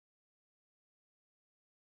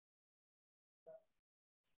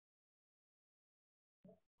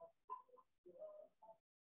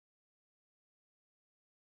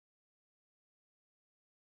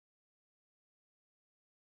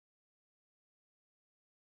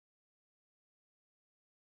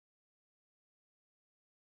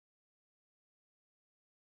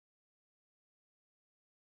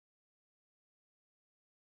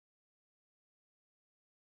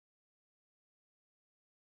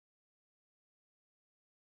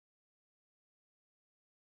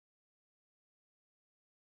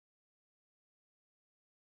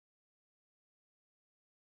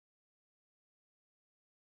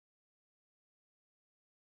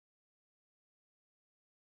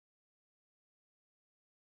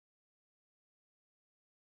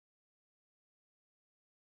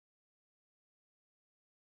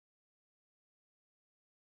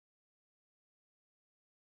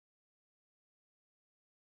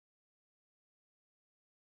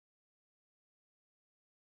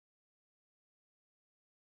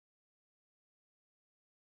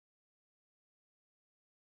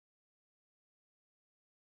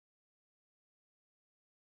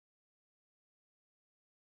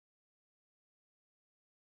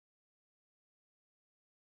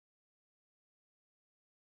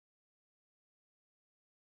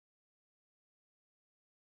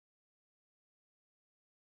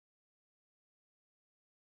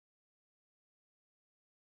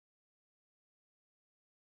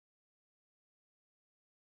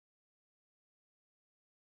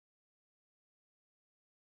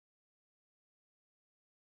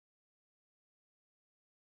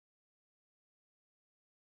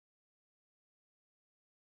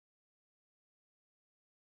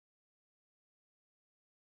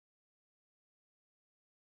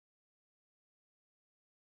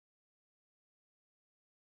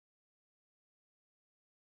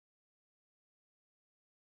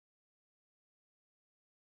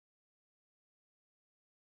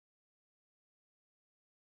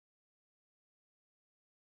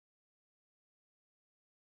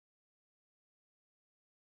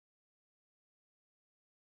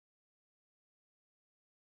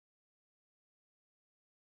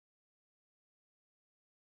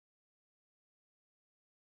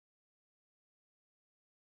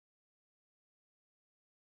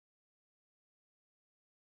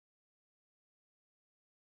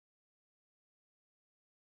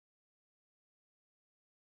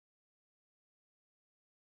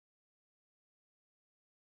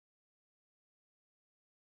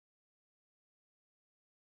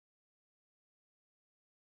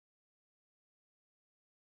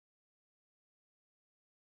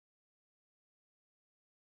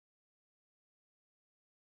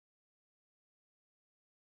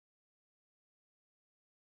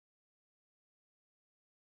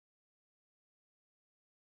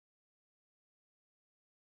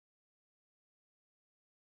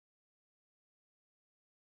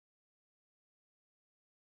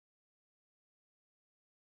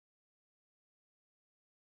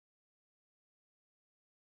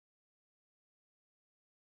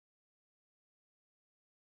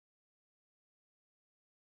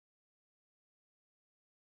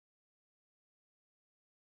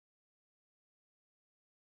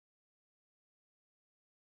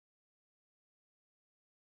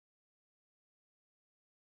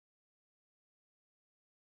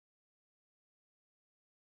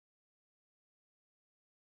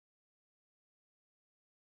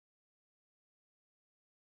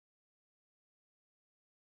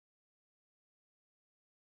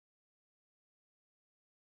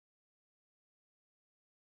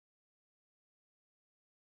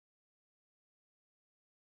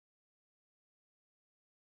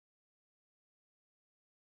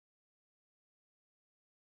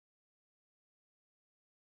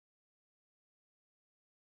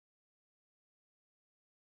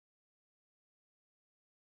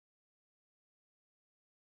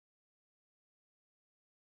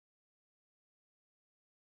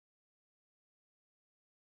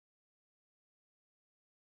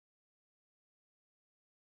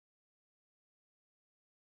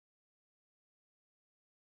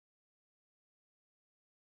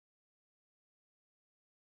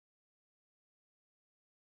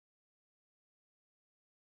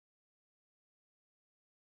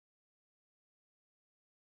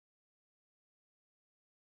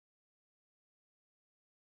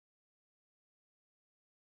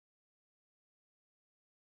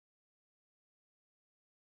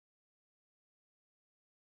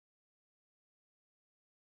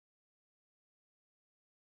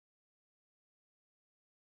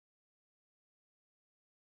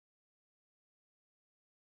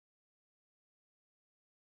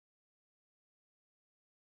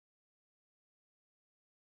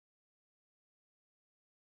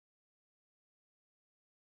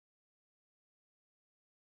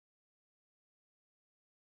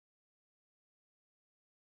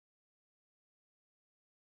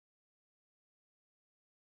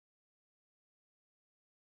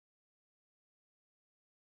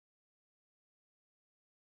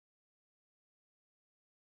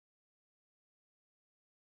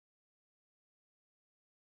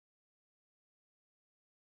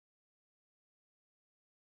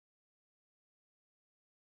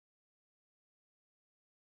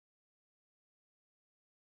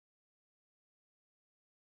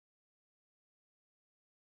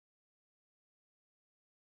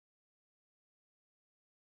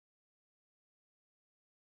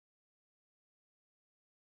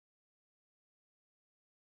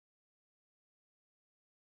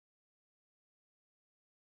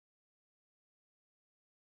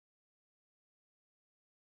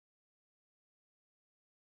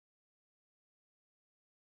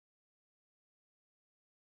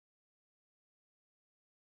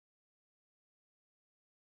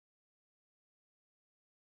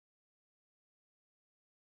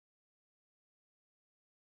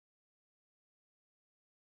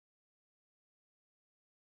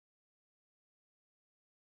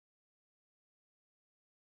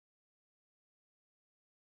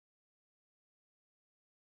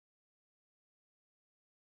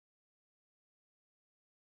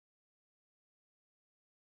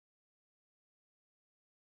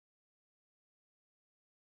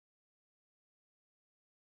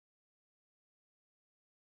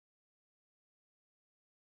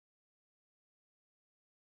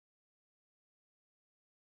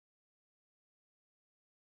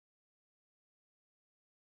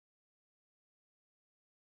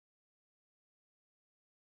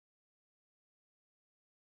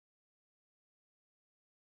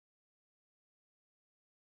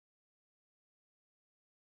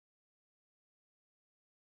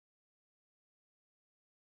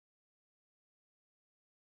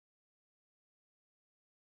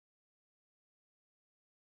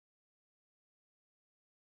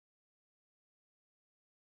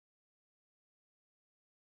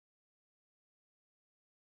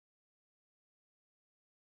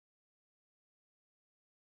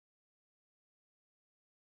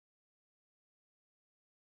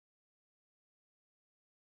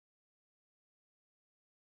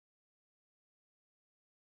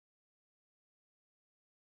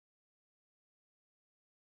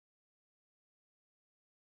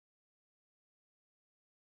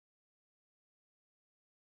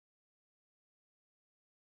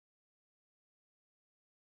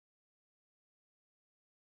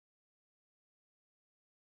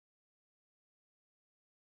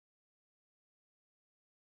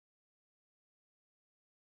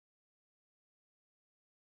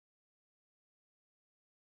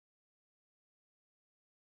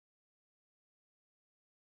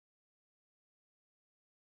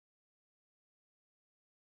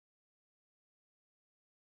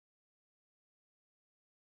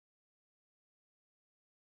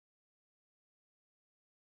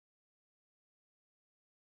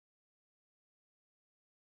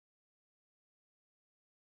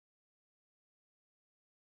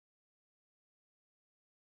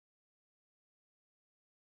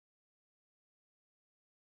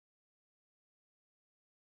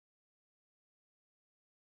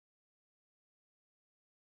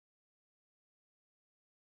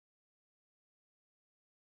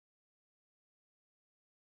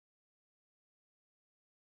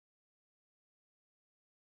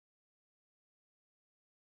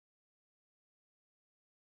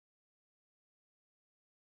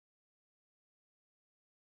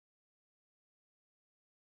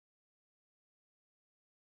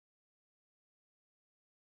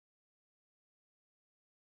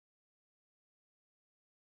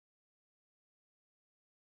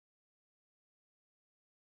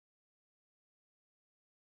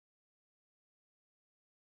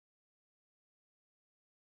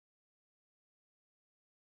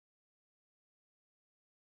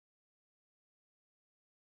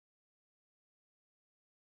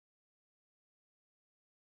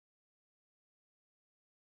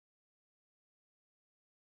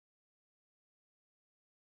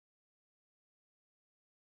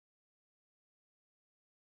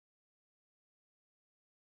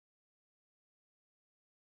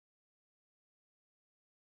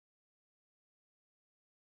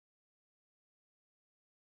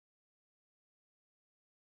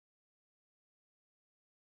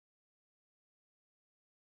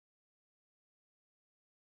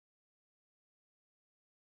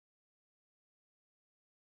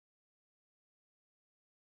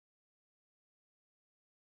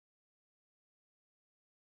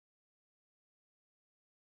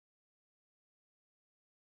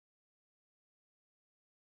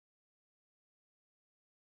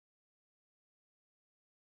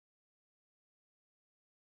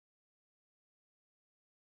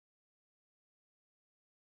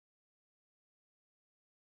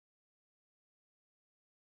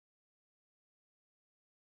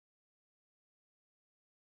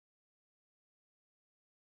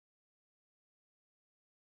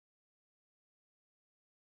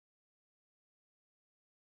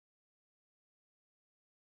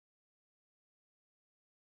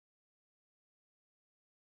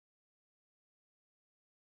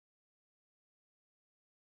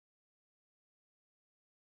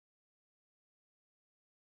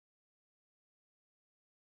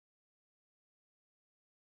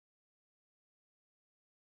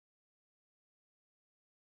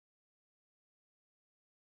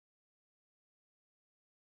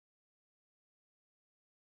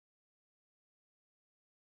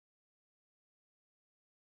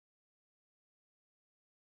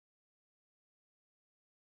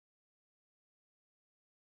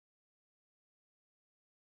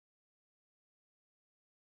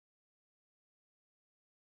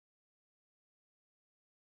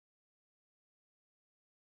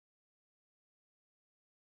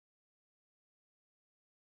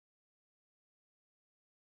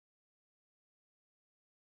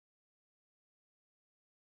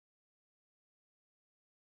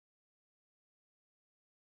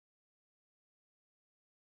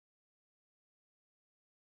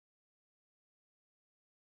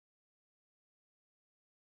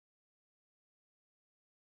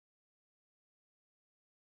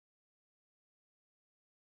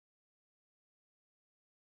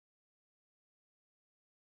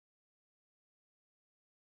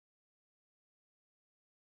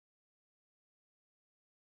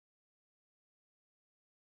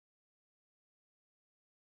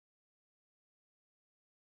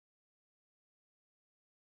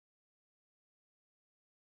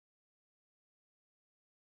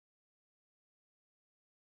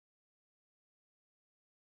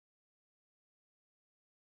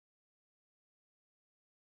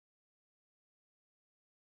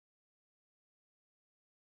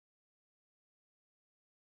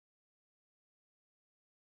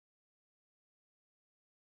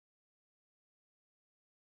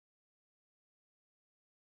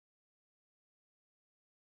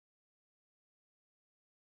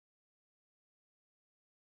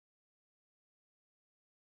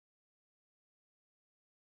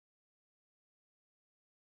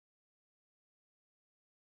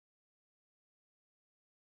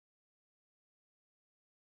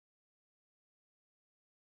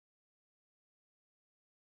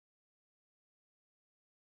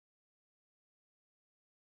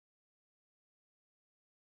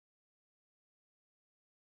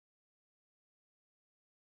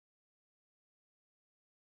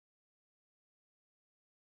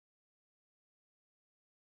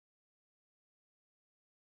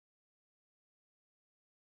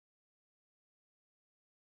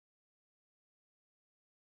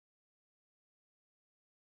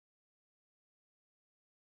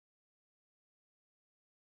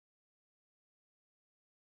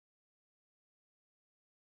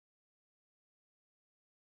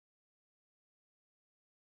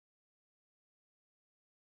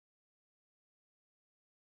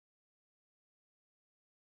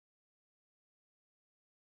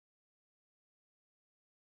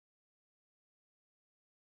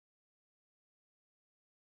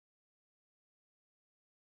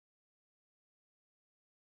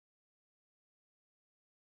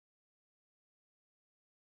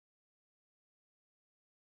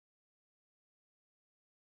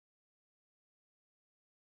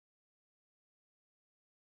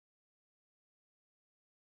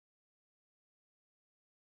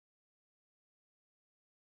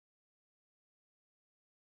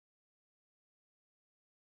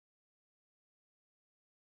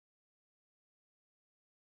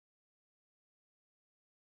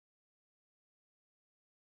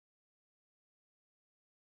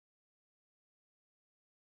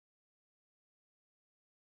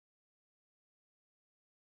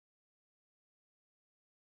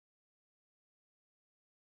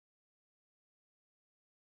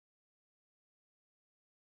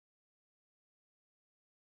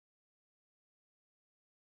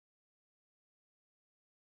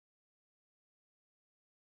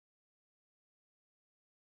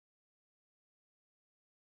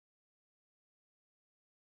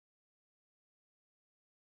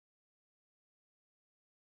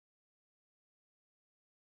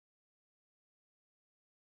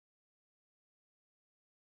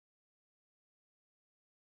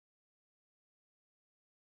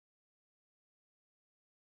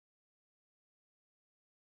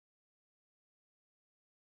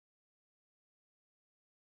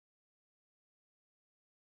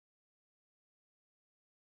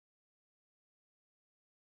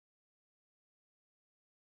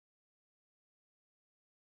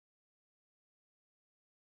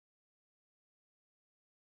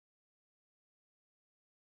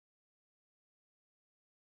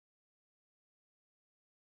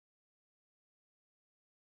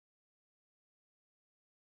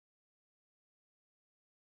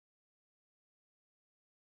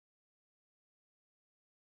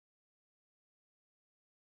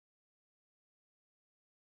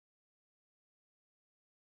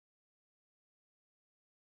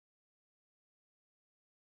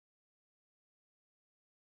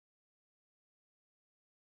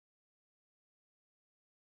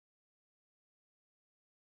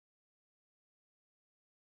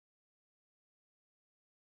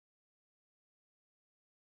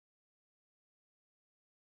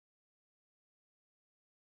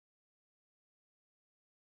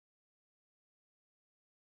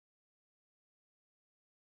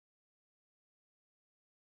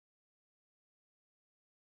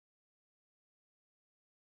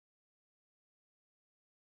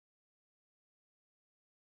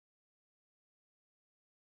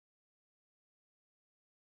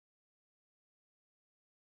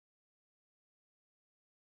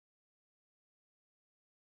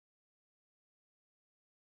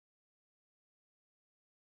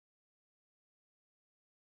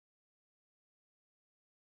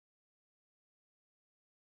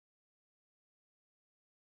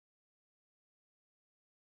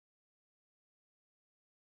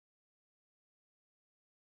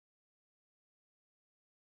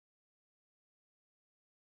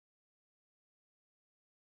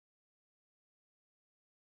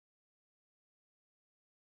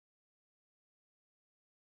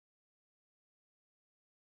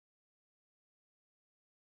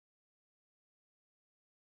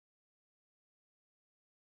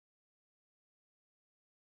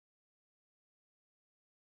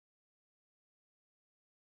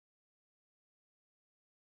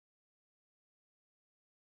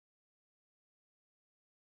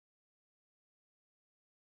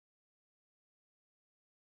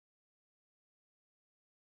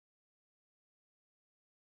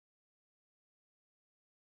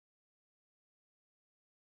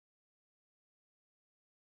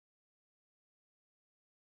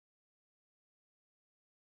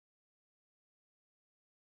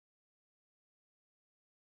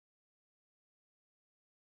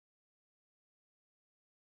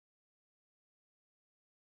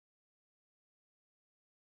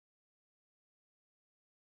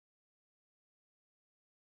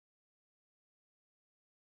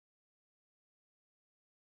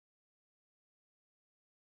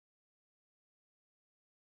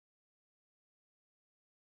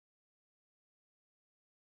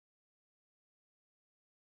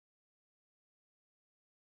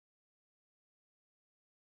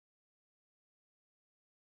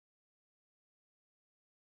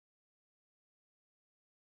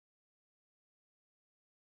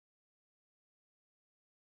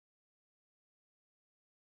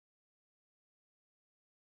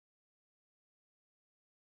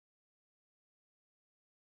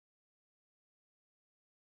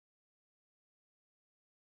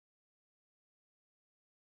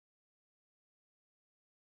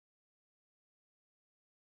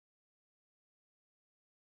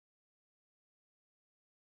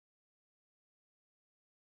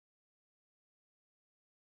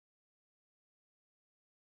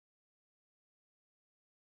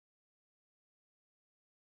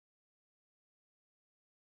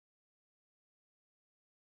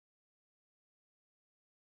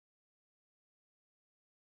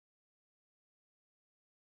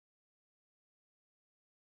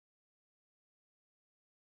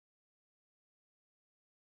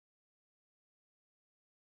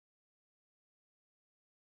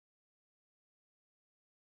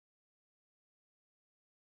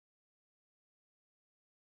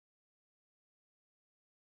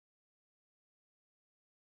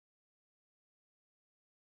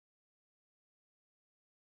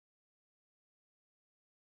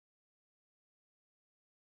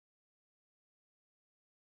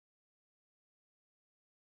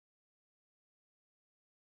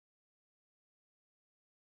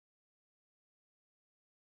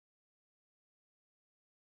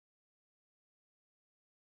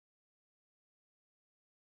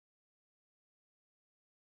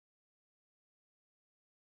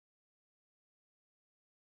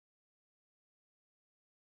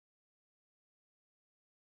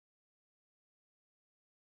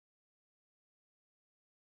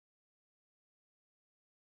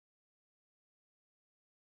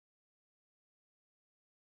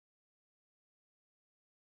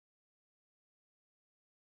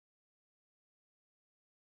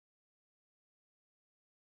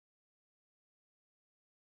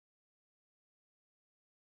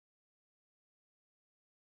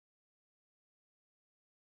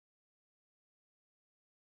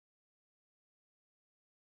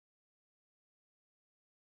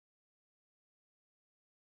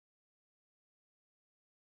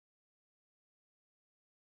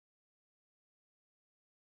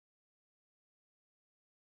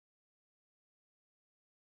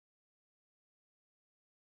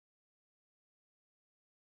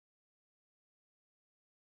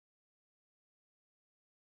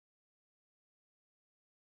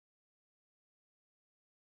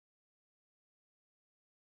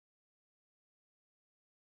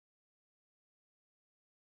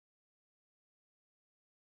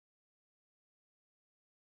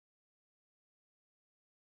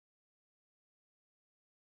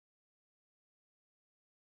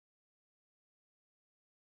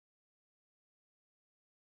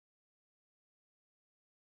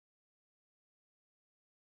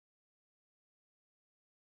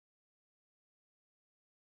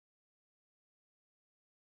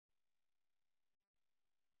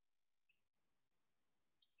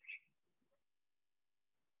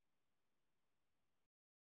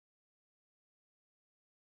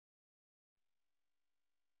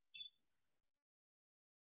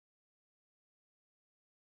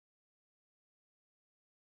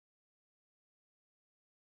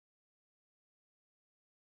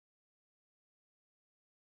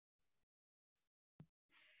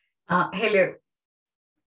 Hello.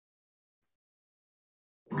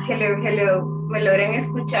 Hello. ¿Me logran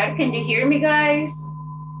escuchar? Can you hear me, guys?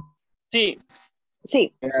 Sí.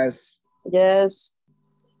 Sí. Yes. Yes.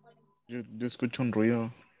 Yo escucho un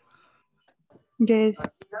ruido. Yes.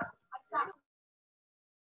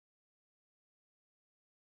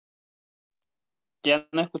 Ya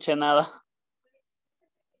no escuché nada.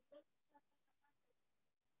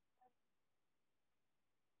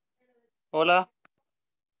 Hola.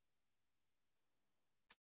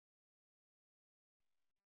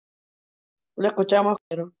 Lo escuchamos,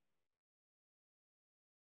 pero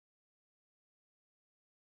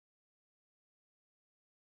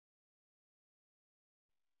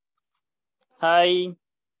Hi.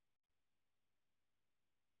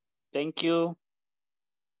 Thank you.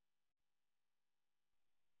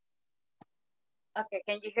 Okay,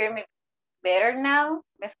 can you hear me better now?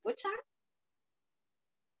 ¿Me escuchan?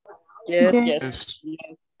 yes. Yes.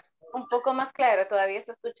 Yes. Un poco más claro, todavía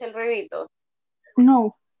se escucha el ruidito.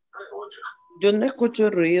 No. Yo no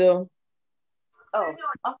escucho ruido. Oh,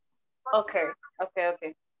 okay.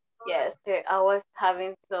 Yes, I was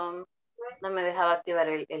having some, no me dejaba activar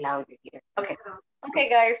el audio here. Okay,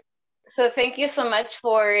 guys. So thank you so much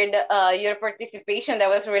for your participation. That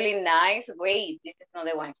was really nice. Wait, this is not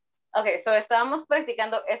the one. Okay, so estábamos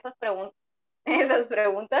practicando esas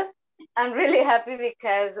preguntas. I'm really happy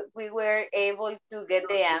because we were able to get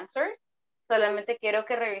the answers. Solamente quiero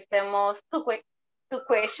que revisemos two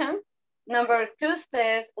questions. Number 2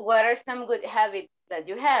 says, what are some good habits that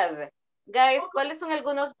you have? Guys, ¿cuáles son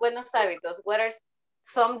algunos buenos hábitos? What are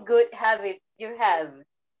some good habits you have?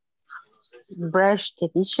 Brush the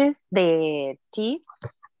dishes, the teeth.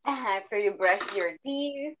 So you brush your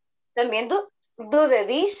teeth. También do the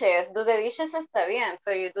dishes. Do the dishes está bien.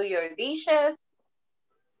 So you do your dishes.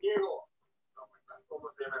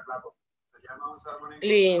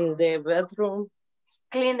 Clean the bedroom.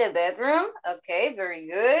 Clean the bedroom. Okay, very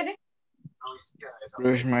good.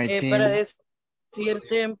 Brush my teeth. Para decir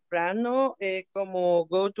temprano, como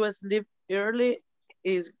go to sleep early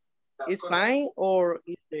is fine, or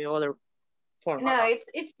is the other form? No,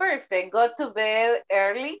 it's perfect. Go to bed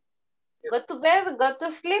early. Go to bed, go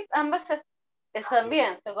to sleep. Ambas están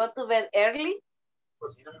bien. So go to bed early.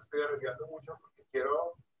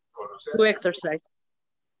 To exercise.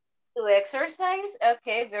 To exercise.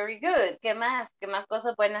 Okay, very good. ¿Qué más? ¿Qué más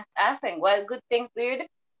cosas buenas hacen? What good things do you do?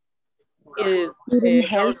 Eating Healthy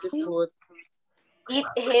healthy. food. Eat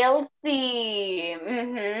healthy.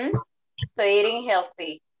 So eating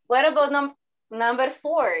healthy. What about number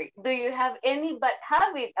 4? Do you have any bad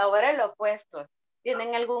habit? Ahora lo opuesto.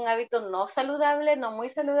 ¿Tienen algún hábito no saludable, no muy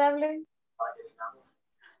saludable?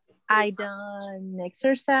 I don't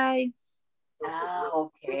exercise.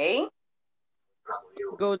 Okay.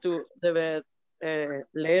 Go to the bed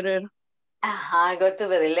later. Go to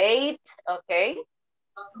bed late. Okay.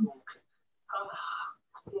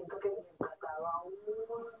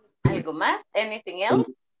 ¿Algo más? Anything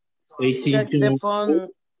else? Check the phone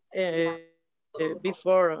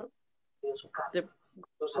before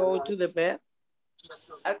go to the bed.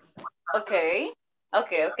 Okay.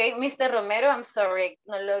 Mr. Romero, I'm sorry,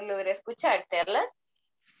 no lo logré escuchar. Tell us.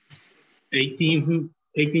 18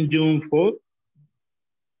 junk food.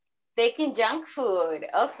 Taking junk food.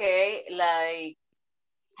 Okay, like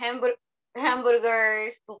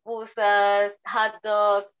hamburgers, pupusas, hot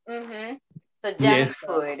dogs. So junk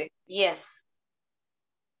food. Yes.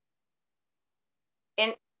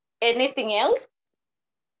 And anything else?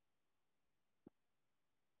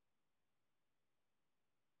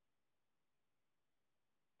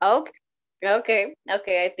 Okay.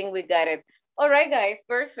 I think we got it. All right, guys,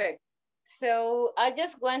 perfect. So I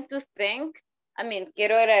just want to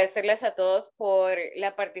quiero agradecerles a todos por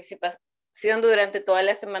la participación durante toda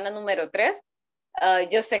la semana número 3.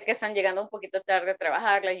 Yo sé que están llegando un poquito tarde a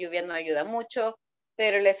trabajar, la lluvia no ayuda mucho,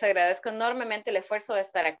 pero les agradezco enormemente el esfuerzo de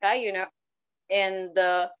estar acá,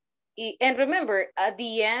 and remember, at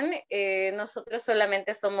the end, nosotros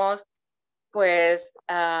solamente somos pues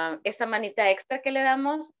esta manita extra que le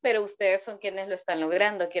damos, pero ustedes son quienes lo están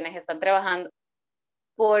logrando, quienes están trabajando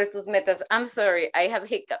por sus metas. I'm sorry, I have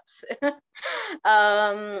hiccups.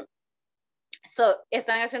 So,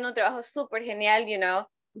 están haciendo un trabajo súper genial,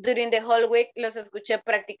 during the whole week los escuché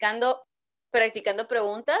practicando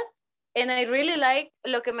preguntas, and I really like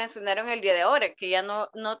lo que mencionaron el día de ahora, que ya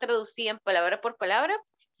no traducían palabra por palabra,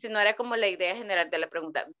 sino era como la idea general de la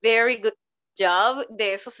pregunta. Very good job,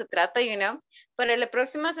 de eso se trata, Para la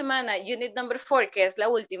próxima semana, unit number 4, que es la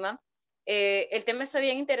última, el tema está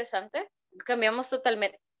bien interesante, cambiamos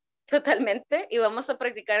totalmente y vamos a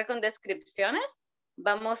practicar con descripciones,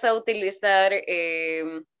 vamos a utilizar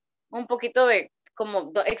un poquito de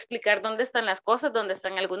como explicar dónde están las cosas, dónde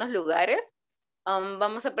están algunos lugares.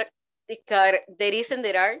 Vamos a practicar there is and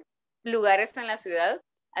there are, lugares en la ciudad.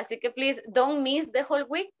 Así que please don't miss the whole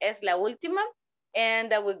week, es la última, and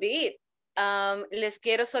that would be it. Les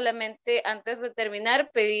quiero solamente, antes de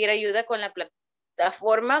terminar, pedir ayuda con la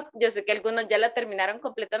plataforma. Yo sé que algunos ya la terminaron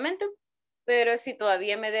completamente, pero si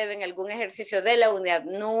todavía me deben algún ejercicio de la unidad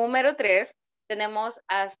número 3, tenemos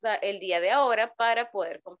hasta el día de ahora para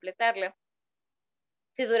poder completarla.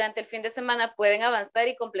 Si durante el fin de semana pueden avanzar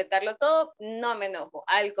y completarlo todo, no me enojo.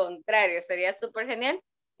 Al contrario, sería súper genial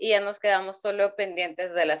y ya nos quedamos solo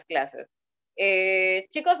pendientes de las clases.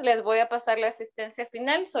 Chicos, les voy a pasar la asistencia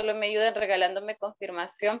final. Solo me ayuden regalándome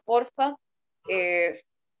confirmación, porfa. Que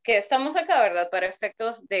estamos acá, ¿verdad? Para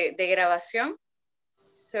efectos de grabación.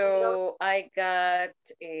 So, I got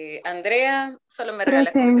Andrea. Solo me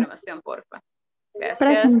regala confirmación, porfa.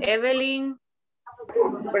 Gracias. Present. Evelyn.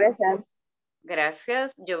 Present.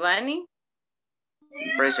 Gracias. Giovanni.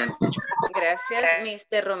 Present. Gracias.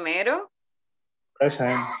 Mr. Romero.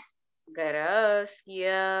 Present.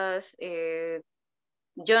 Gracias.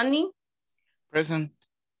 Johnny. Present.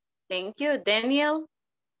 Thank you. Daniel.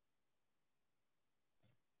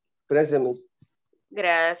 Present, Miss.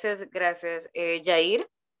 Gracias, gracias. Jair.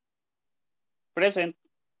 Present.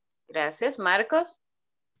 Gracias. Marcos.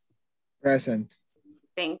 Present.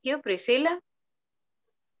 Thank you. Priscila.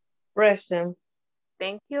 Present.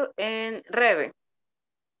 Thank you. And Rebe.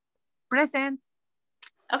 Present.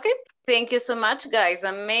 Okay. Thank you so much, guys.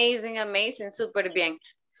 Amazing, amazing. Súper bien.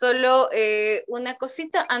 Solo una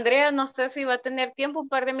cosita. Andrea, no sé si va a tener tiempo, un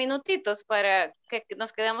par de minutitos para que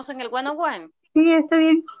nos quedemos en el one-on-one. Sí, está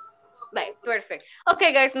bien. Bye, perfecto. Ok,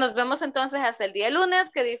 guys, nos vemos entonces hasta el día lunes.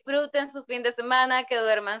 Que disfruten su fin de semana, que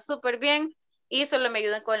duerman súper bien y solo me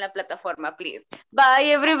ayuden con la plataforma, please.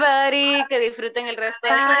 Bye, everybody. Que disfruten el resto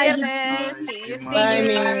de su viernes. See you, Bye,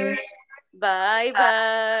 see you. Miss. Bye,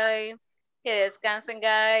 bye. Que descansen,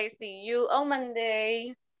 guys. See you on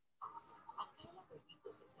Monday.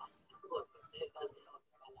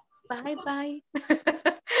 Bye, bye.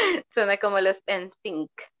 Suena como los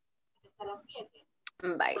NSYNC.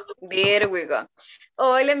 Bye. There we go.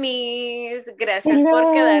 Hola, Miss. Gracias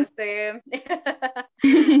por quedarse.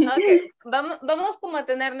 Ok, vamos como a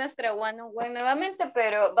tener nuestra one-on-one nuevamente,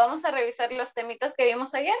 pero vamos a revisar los temitas que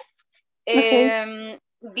vimos ayer.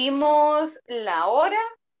 Vimos la hora,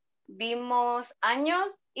 vimos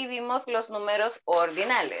años y vimos los números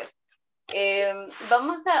ordinales.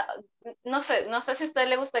 Vamos a, no sé si a usted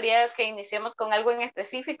le gustaría que iniciemos con algo en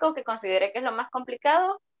específico que considere que es lo más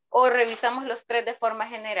complicado o revisamos los tres de forma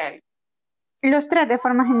general. Los tres de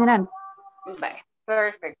forma general. Vale,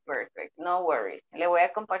 perfect, no worries. Le voy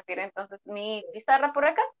a compartir entonces mi pizarra por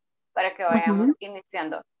acá para que vayamos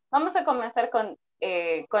iniciando. Vamos a comenzar con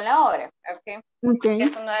la hora, ¿ok? Que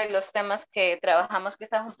es uno de los temas que trabajamos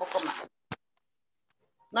quizás un poco más.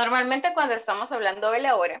 Normalmente cuando estamos hablando de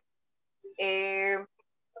la hora,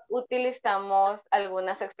 utilizamos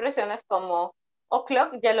algunas expresiones como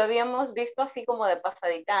o'clock, ya lo habíamos visto así como de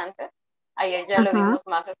pasadita antes. Ayer ya lo vimos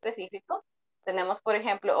más específico. Tenemos, por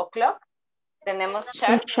ejemplo, o'clock. Tenemos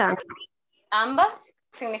sharp. Ambas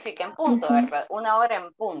significan punto, ¿verdad? Una hora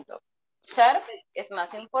en punto. Sharp es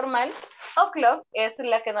más informal. O'clock es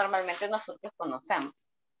la que normalmente nosotros conocemos.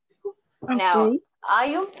 Now,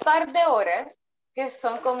 hay un par de horas que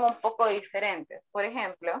son como un poco diferentes. Por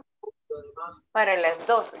ejemplo, para las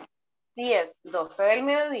 12. Si es 12 del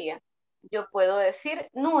mediodía, yo puedo decir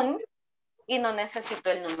noon y no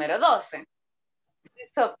necesito el número 12.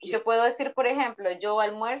 So, yo puedo decir, por ejemplo, yo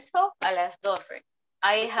almuerzo a las 12.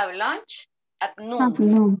 I have lunch at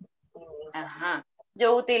noon. Ajá.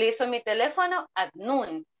 Yo utilizo mi teléfono at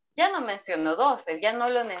noon. Ya no menciono 12, ya no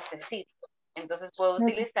lo necesito. Entonces puedo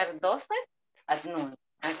utilizar 12 at noon.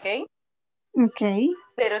 ¿Ok? Ok.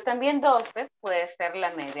 Pero también 12 puede ser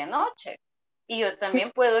la medianoche. Y yo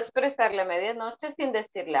también puedo expresar la medianoche sin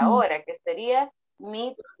decir la hora, que sería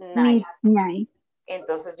midnight.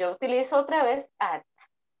 Entonces yo utilizo otra vez at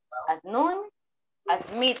noon, at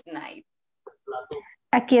midnight.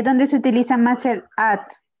 Aquí es donde se utiliza más el at.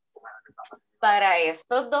 Para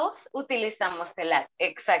estos dos utilizamos el at,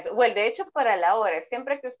 exacto. Bueno, de hecho para la hora,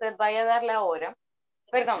 siempre que usted vaya a dar la hora,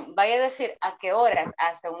 perdón, vaya a decir a qué horas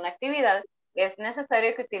hace una actividad, es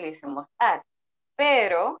necesario que utilicemos at.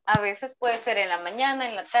 Pero a veces puede ser en la mañana,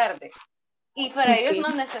 en la tarde. Y para ellos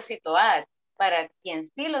no necesito at. Para quien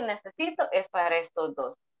sí lo necesito es para estos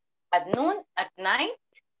dos. At noon, at night,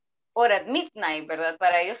 o at midnight, ¿verdad?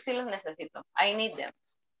 Para ellos sí los necesito. I need them.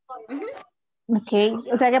 Ok,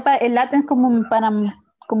 o sea que el at es como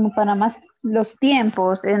para más los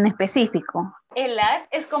tiempos en específico. El at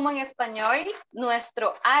es como en español,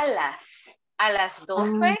 nuestro a las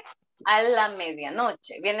 12, a la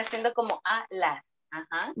medianoche. Viene siendo como a las.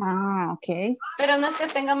 Ajá. Ok. Pero no es que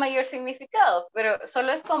tenga mayor significado, pero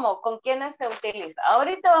solo es como con quienes se utiliza.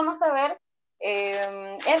 Ahorita vamos a ver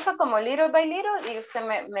eso como little by little y usted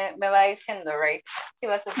me va diciendo, right, si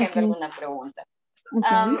va surgiendo alguna pregunta.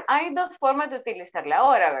 Hay dos formas de utilizar la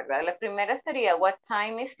hora, ¿verdad? La primera sería, what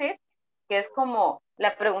time is it? Que es como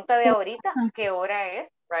la pregunta de ahorita, ¿qué hora es?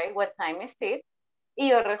 Right, what time is it?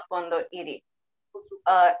 Y yo respondo, it is.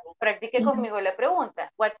 Practique conmigo la pregunta,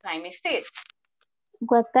 what time is it?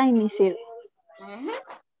 What time is it?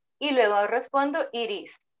 Y luego respondo, it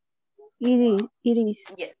is. It is.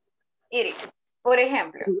 Yes, it is. Por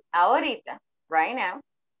ejemplo, ahorita, right now,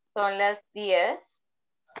 son las 10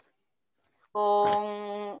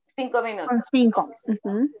 con 5 minutos. Con 5.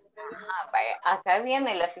 Vaya, acá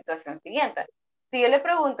viene la situación siguiente. Si yo le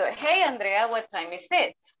pregunto, hey Andrea, what time is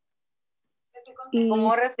it?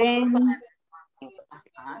 ¿Cómo respondo?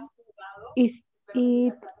 It is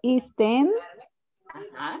 10.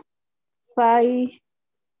 5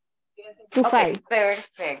 to 5.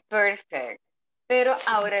 Perfecto. Pero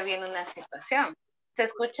ahora viene una situación. Se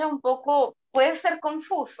escucha un poco, puede ser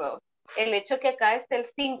confuso el hecho que acá esté el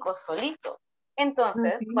 5 solito.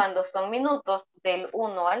 Entonces, cuando son minutos del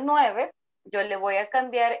 1 al 9, yo le voy a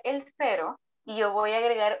cambiar el 0 y yo voy a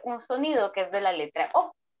agregar un sonido que es de la letra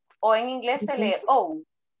O. O en inglés se lee O.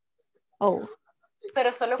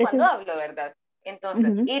 Pero solo cuando hablo, ¿verdad?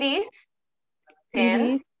 Entonces, it is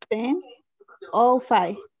 10.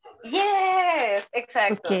 10:05. Yes,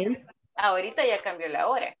 exacto. Okay. Ahorita ya cambió la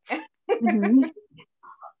hora.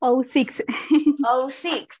 06.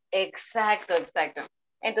 06, exacto.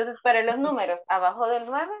 Entonces, para los números abajo del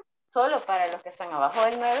 9, solo para los que están abajo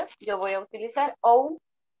del 9, yo voy a utilizar O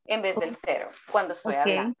en vez del 0 cuando estoy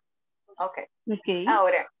hablando. Ok.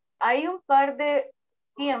 Ahora, hay un par de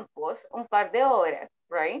tiempos, un par de horas,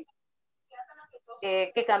 right?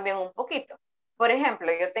 Que cambian un poquito. Por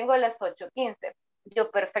ejemplo, yo tengo las 8:15.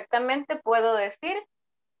 Yo perfectamente puedo decir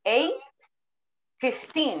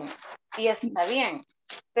 8:15 y está bien,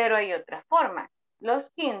 pero hay otra forma. Los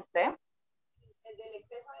 15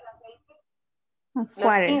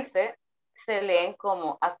 se leen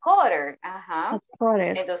como a quarter. Ajá.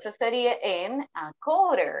 Entonces sería en a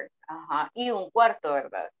quarter. Ajá. Y un cuarto,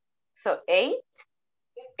 ¿verdad? So, 8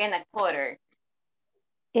 and a quarter.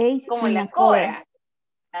 8 como and la a quarter. cora.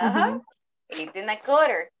 Ajá. 8 and a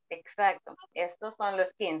quarter. Exacto. Estos son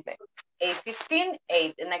los 15. 8:15,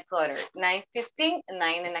 8 and a quarter. 9:15,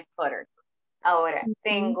 9 and a quarter. Ahora,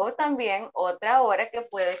 tengo también otra hora que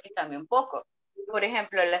puede que cambie un poco. Por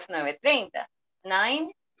ejemplo, las 9:30.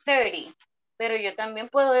 9:30. Pero yo también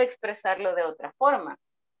puedo expresarlo de otra forma.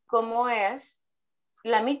 Como es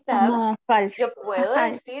la mitad, yo puedo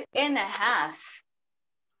decir and a half.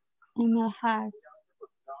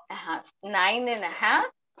 Ajá. 9 and a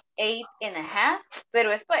half, 8 and a half,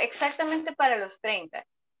 pero es exactamente para los 30.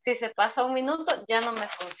 Si se pasa un minuto, ya no me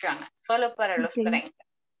funciona. Solo para los 30.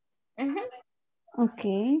 Ok.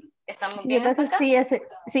 ¿Estamos Si bien hasta acá?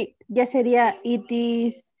 Sí, ya sería it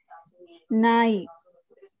is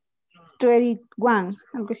 9:31,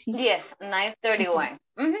 algo así. Yes, 9:31.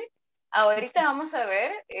 Ahorita vamos a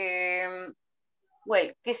ver,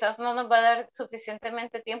 quizás no nos va a dar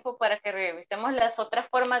suficientemente tiempo para que revisemos las otras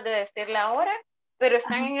formas de decir la hora, pero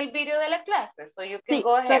están en el video de la clase, so you can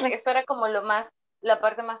go ahead. Eso era como la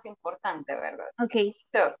parte más importante, ¿verdad? Ok.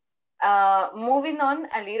 So, moving on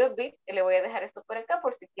a little bit, le voy a dejar esto por acá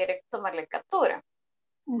por si quiere tomarle captura.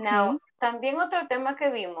 Now, también otro tema que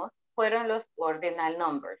vimos fueron los ordinal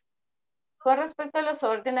numbers. Con respecto a los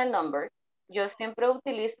ordinal numbers, yo siempre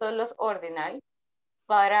utilizo los ordinal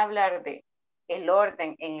para hablar de el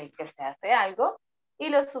orden en el que se hace algo y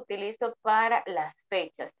los utilizo para las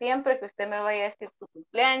fechas. Siempre que usted me vaya a decir su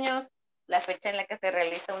cumpleaños, la fecha en la que se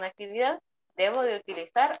realiza una actividad, debo de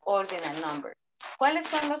utilizar ordinal numbers. ¿Cuáles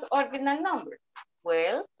son los ordinal numbers?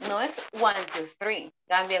 Well, no es 1, 2, 3,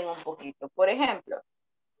 cambian un poquito. Por ejemplo,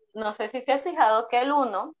 no sé si se ha fijado que al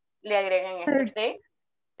 1 le agregan este T.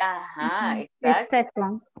 Ajá,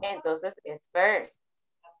 exacto. Entonces es first.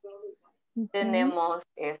 Tenemos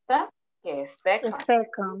esta, que es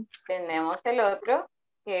second. Tenemos el otro,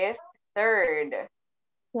 que es third.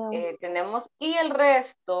 Tenemos, y el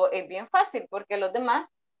resto es bien fácil, porque los demás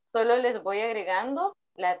solo les voy agregando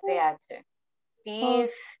la TH.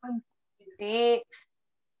 Fifth, sixth,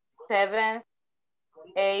 seventh,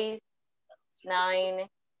 eighth, ninth,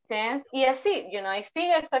 10th, y así, y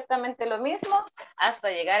sigue exactamente lo mismo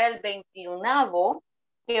hasta llegar al 21avo,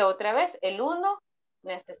 que otra vez el 1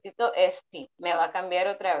 necesito ST, me va a cambiar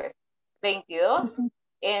otra vez. 22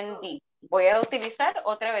 en D. Voy a utilizar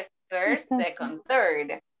otra vez first, second,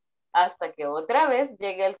 third, hasta que otra vez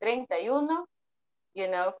llegue el 31, you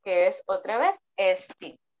know, que es otra vez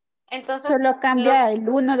ST. Entonces, solo cambia el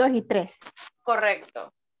 1, 2 y 3.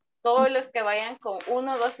 Correcto. Todos los que vayan con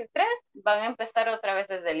 1, 2 y 3 van a empezar otra vez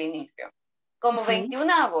desde el inicio. Como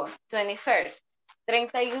 21avo, 21st.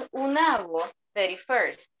 31avo,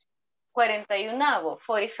 31st. 41avo,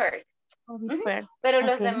 41st. Pero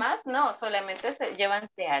los demás no, solamente se llevan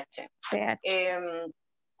TH.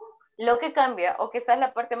 Lo que cambia, o quizás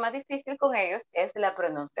la parte más difícil con ellos, es la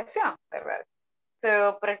pronunciación, ¿verdad?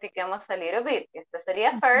 So, practiquemos a little bit. Esta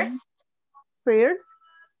sería first. First.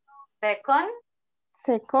 Second.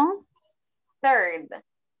 Second. Third.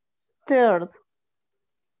 Third.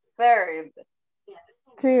 Third.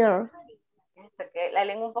 Third. Okay, la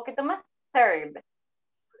lengua un poquito más. Third.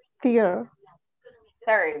 Third.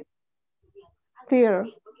 Third. Third.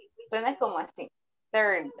 Suena como así.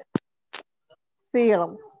 Third.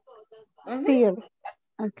 Third. Third.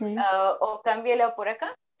 Okay. O cámbielo por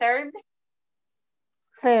acá. Third.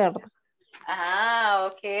 Third.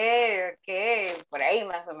 Ah, ok. Por ahí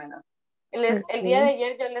más o menos. El día de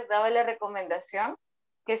ayer yo les daba la recomendación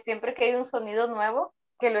que siempre que hay un sonido nuevo,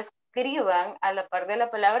 que lo escriban a la par de la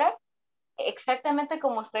palabra exactamente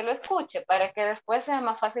como usted lo escuche, para que después sea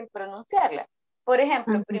más fácil pronunciarla. Por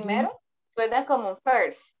ejemplo, primero suena como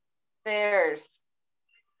first. First.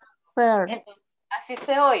 Entonces, así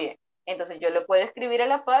se oye. Entonces yo lo puedo escribir a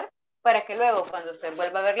la par para que luego cuando se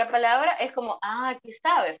vuelva a ver la palabra es como, aquí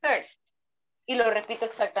sabe, first. Y lo repito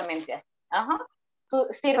exactamente así. Ajá.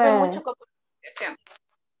 Sirve mucho como pronunciación.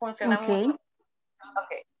 Funciona mucho.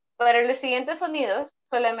 Ok. Para los siguientes sonidos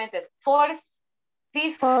solamente es fourth,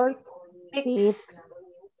 fifth,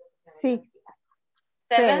 sixth,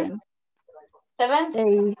 seventh,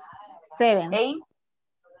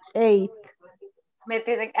 eighth.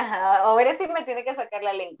 Ahora sí me tiene que sacar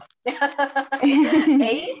la lengua.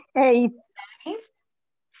 Eight.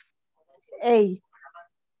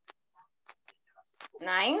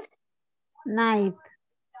 Ninth.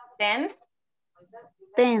 Tenth.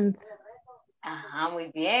 Ajá,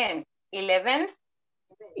 muy bien. 11th.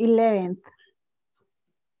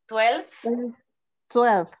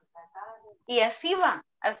 12th. Y así va,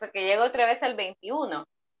 hasta que llega otra vez al 21.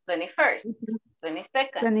 21st.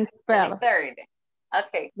 22nd. 23rd.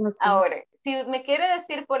 Ok. Ahora, si me quiere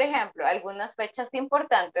decir, por ejemplo, algunas fechas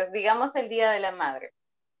importantes, digamos el Día de la Madre.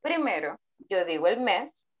 Primero, yo digo el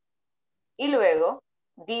mes y luego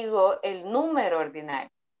digo el número ordinario.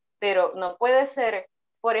 Pero no puede ser,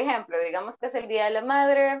 por ejemplo, digamos que es el Día de la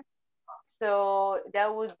Madre, so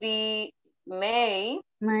that would be May.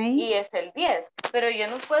 Y es el 10. Pero yo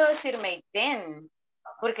no puedo decir May 10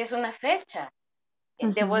 porque es una fecha.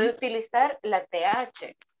 Debo de utilizar la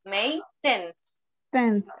TH. May 10th.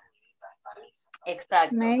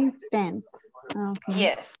 Exacto. May 10th. Okay.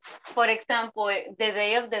 Yes. Por ejemplo, the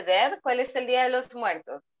Day of the Dead, ¿cuál es el Día de los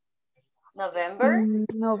Muertos? November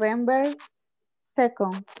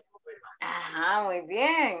 2nd. Ajá, muy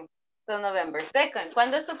bien. So, November 2nd.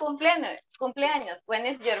 ¿Cuándo es su cumpleaños? When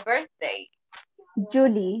is your birthday?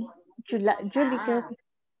 July.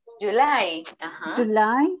 Ajá.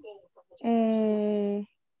 July.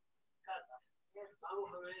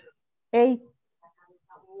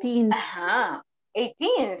 18th. Ajá.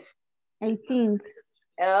 18th.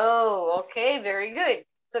 Oh, ok, very good.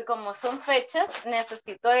 So, como son fechas,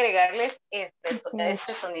 necesito agregarles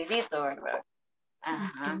este sonidito, ¿verdad?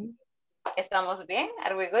 Ajá. ¿Estamos bien?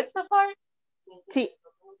 Are we good so far? Sí.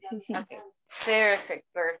 Okay.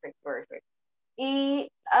 Perfect.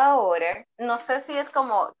 Y ahora, no sé si es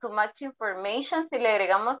como too much information, si le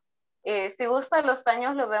agregamos, si gusta los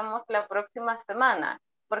años lo vemos la próxima semana,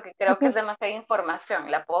 porque creo que es demasiada información,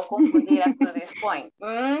 la puedo confundir up to this point.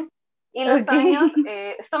 Y los años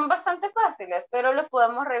son bastante fáciles, pero los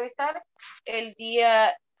podemos revisar el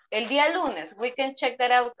día lunes. We can check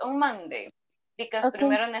that out on Monday. Because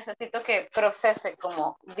primero necesito que procese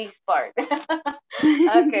como this part.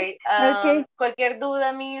 Cualquier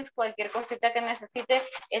duda, Miss, cualquier cosita que necesite,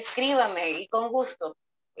 escríbame y con gusto.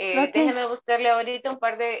 Déjeme buscarle ahorita un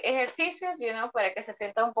par de ejercicios, para que se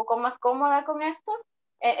sienta un poco más cómoda con esto.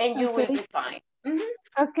 And you will be fine.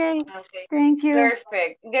 Okay. Thank you.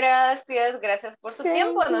 Perfect. Gracias por su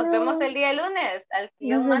tiempo. Nos vemos el día lunes. Al see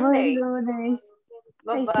you Monday.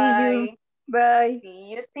 Bye-bye. Bye.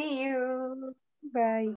 See you. Bye.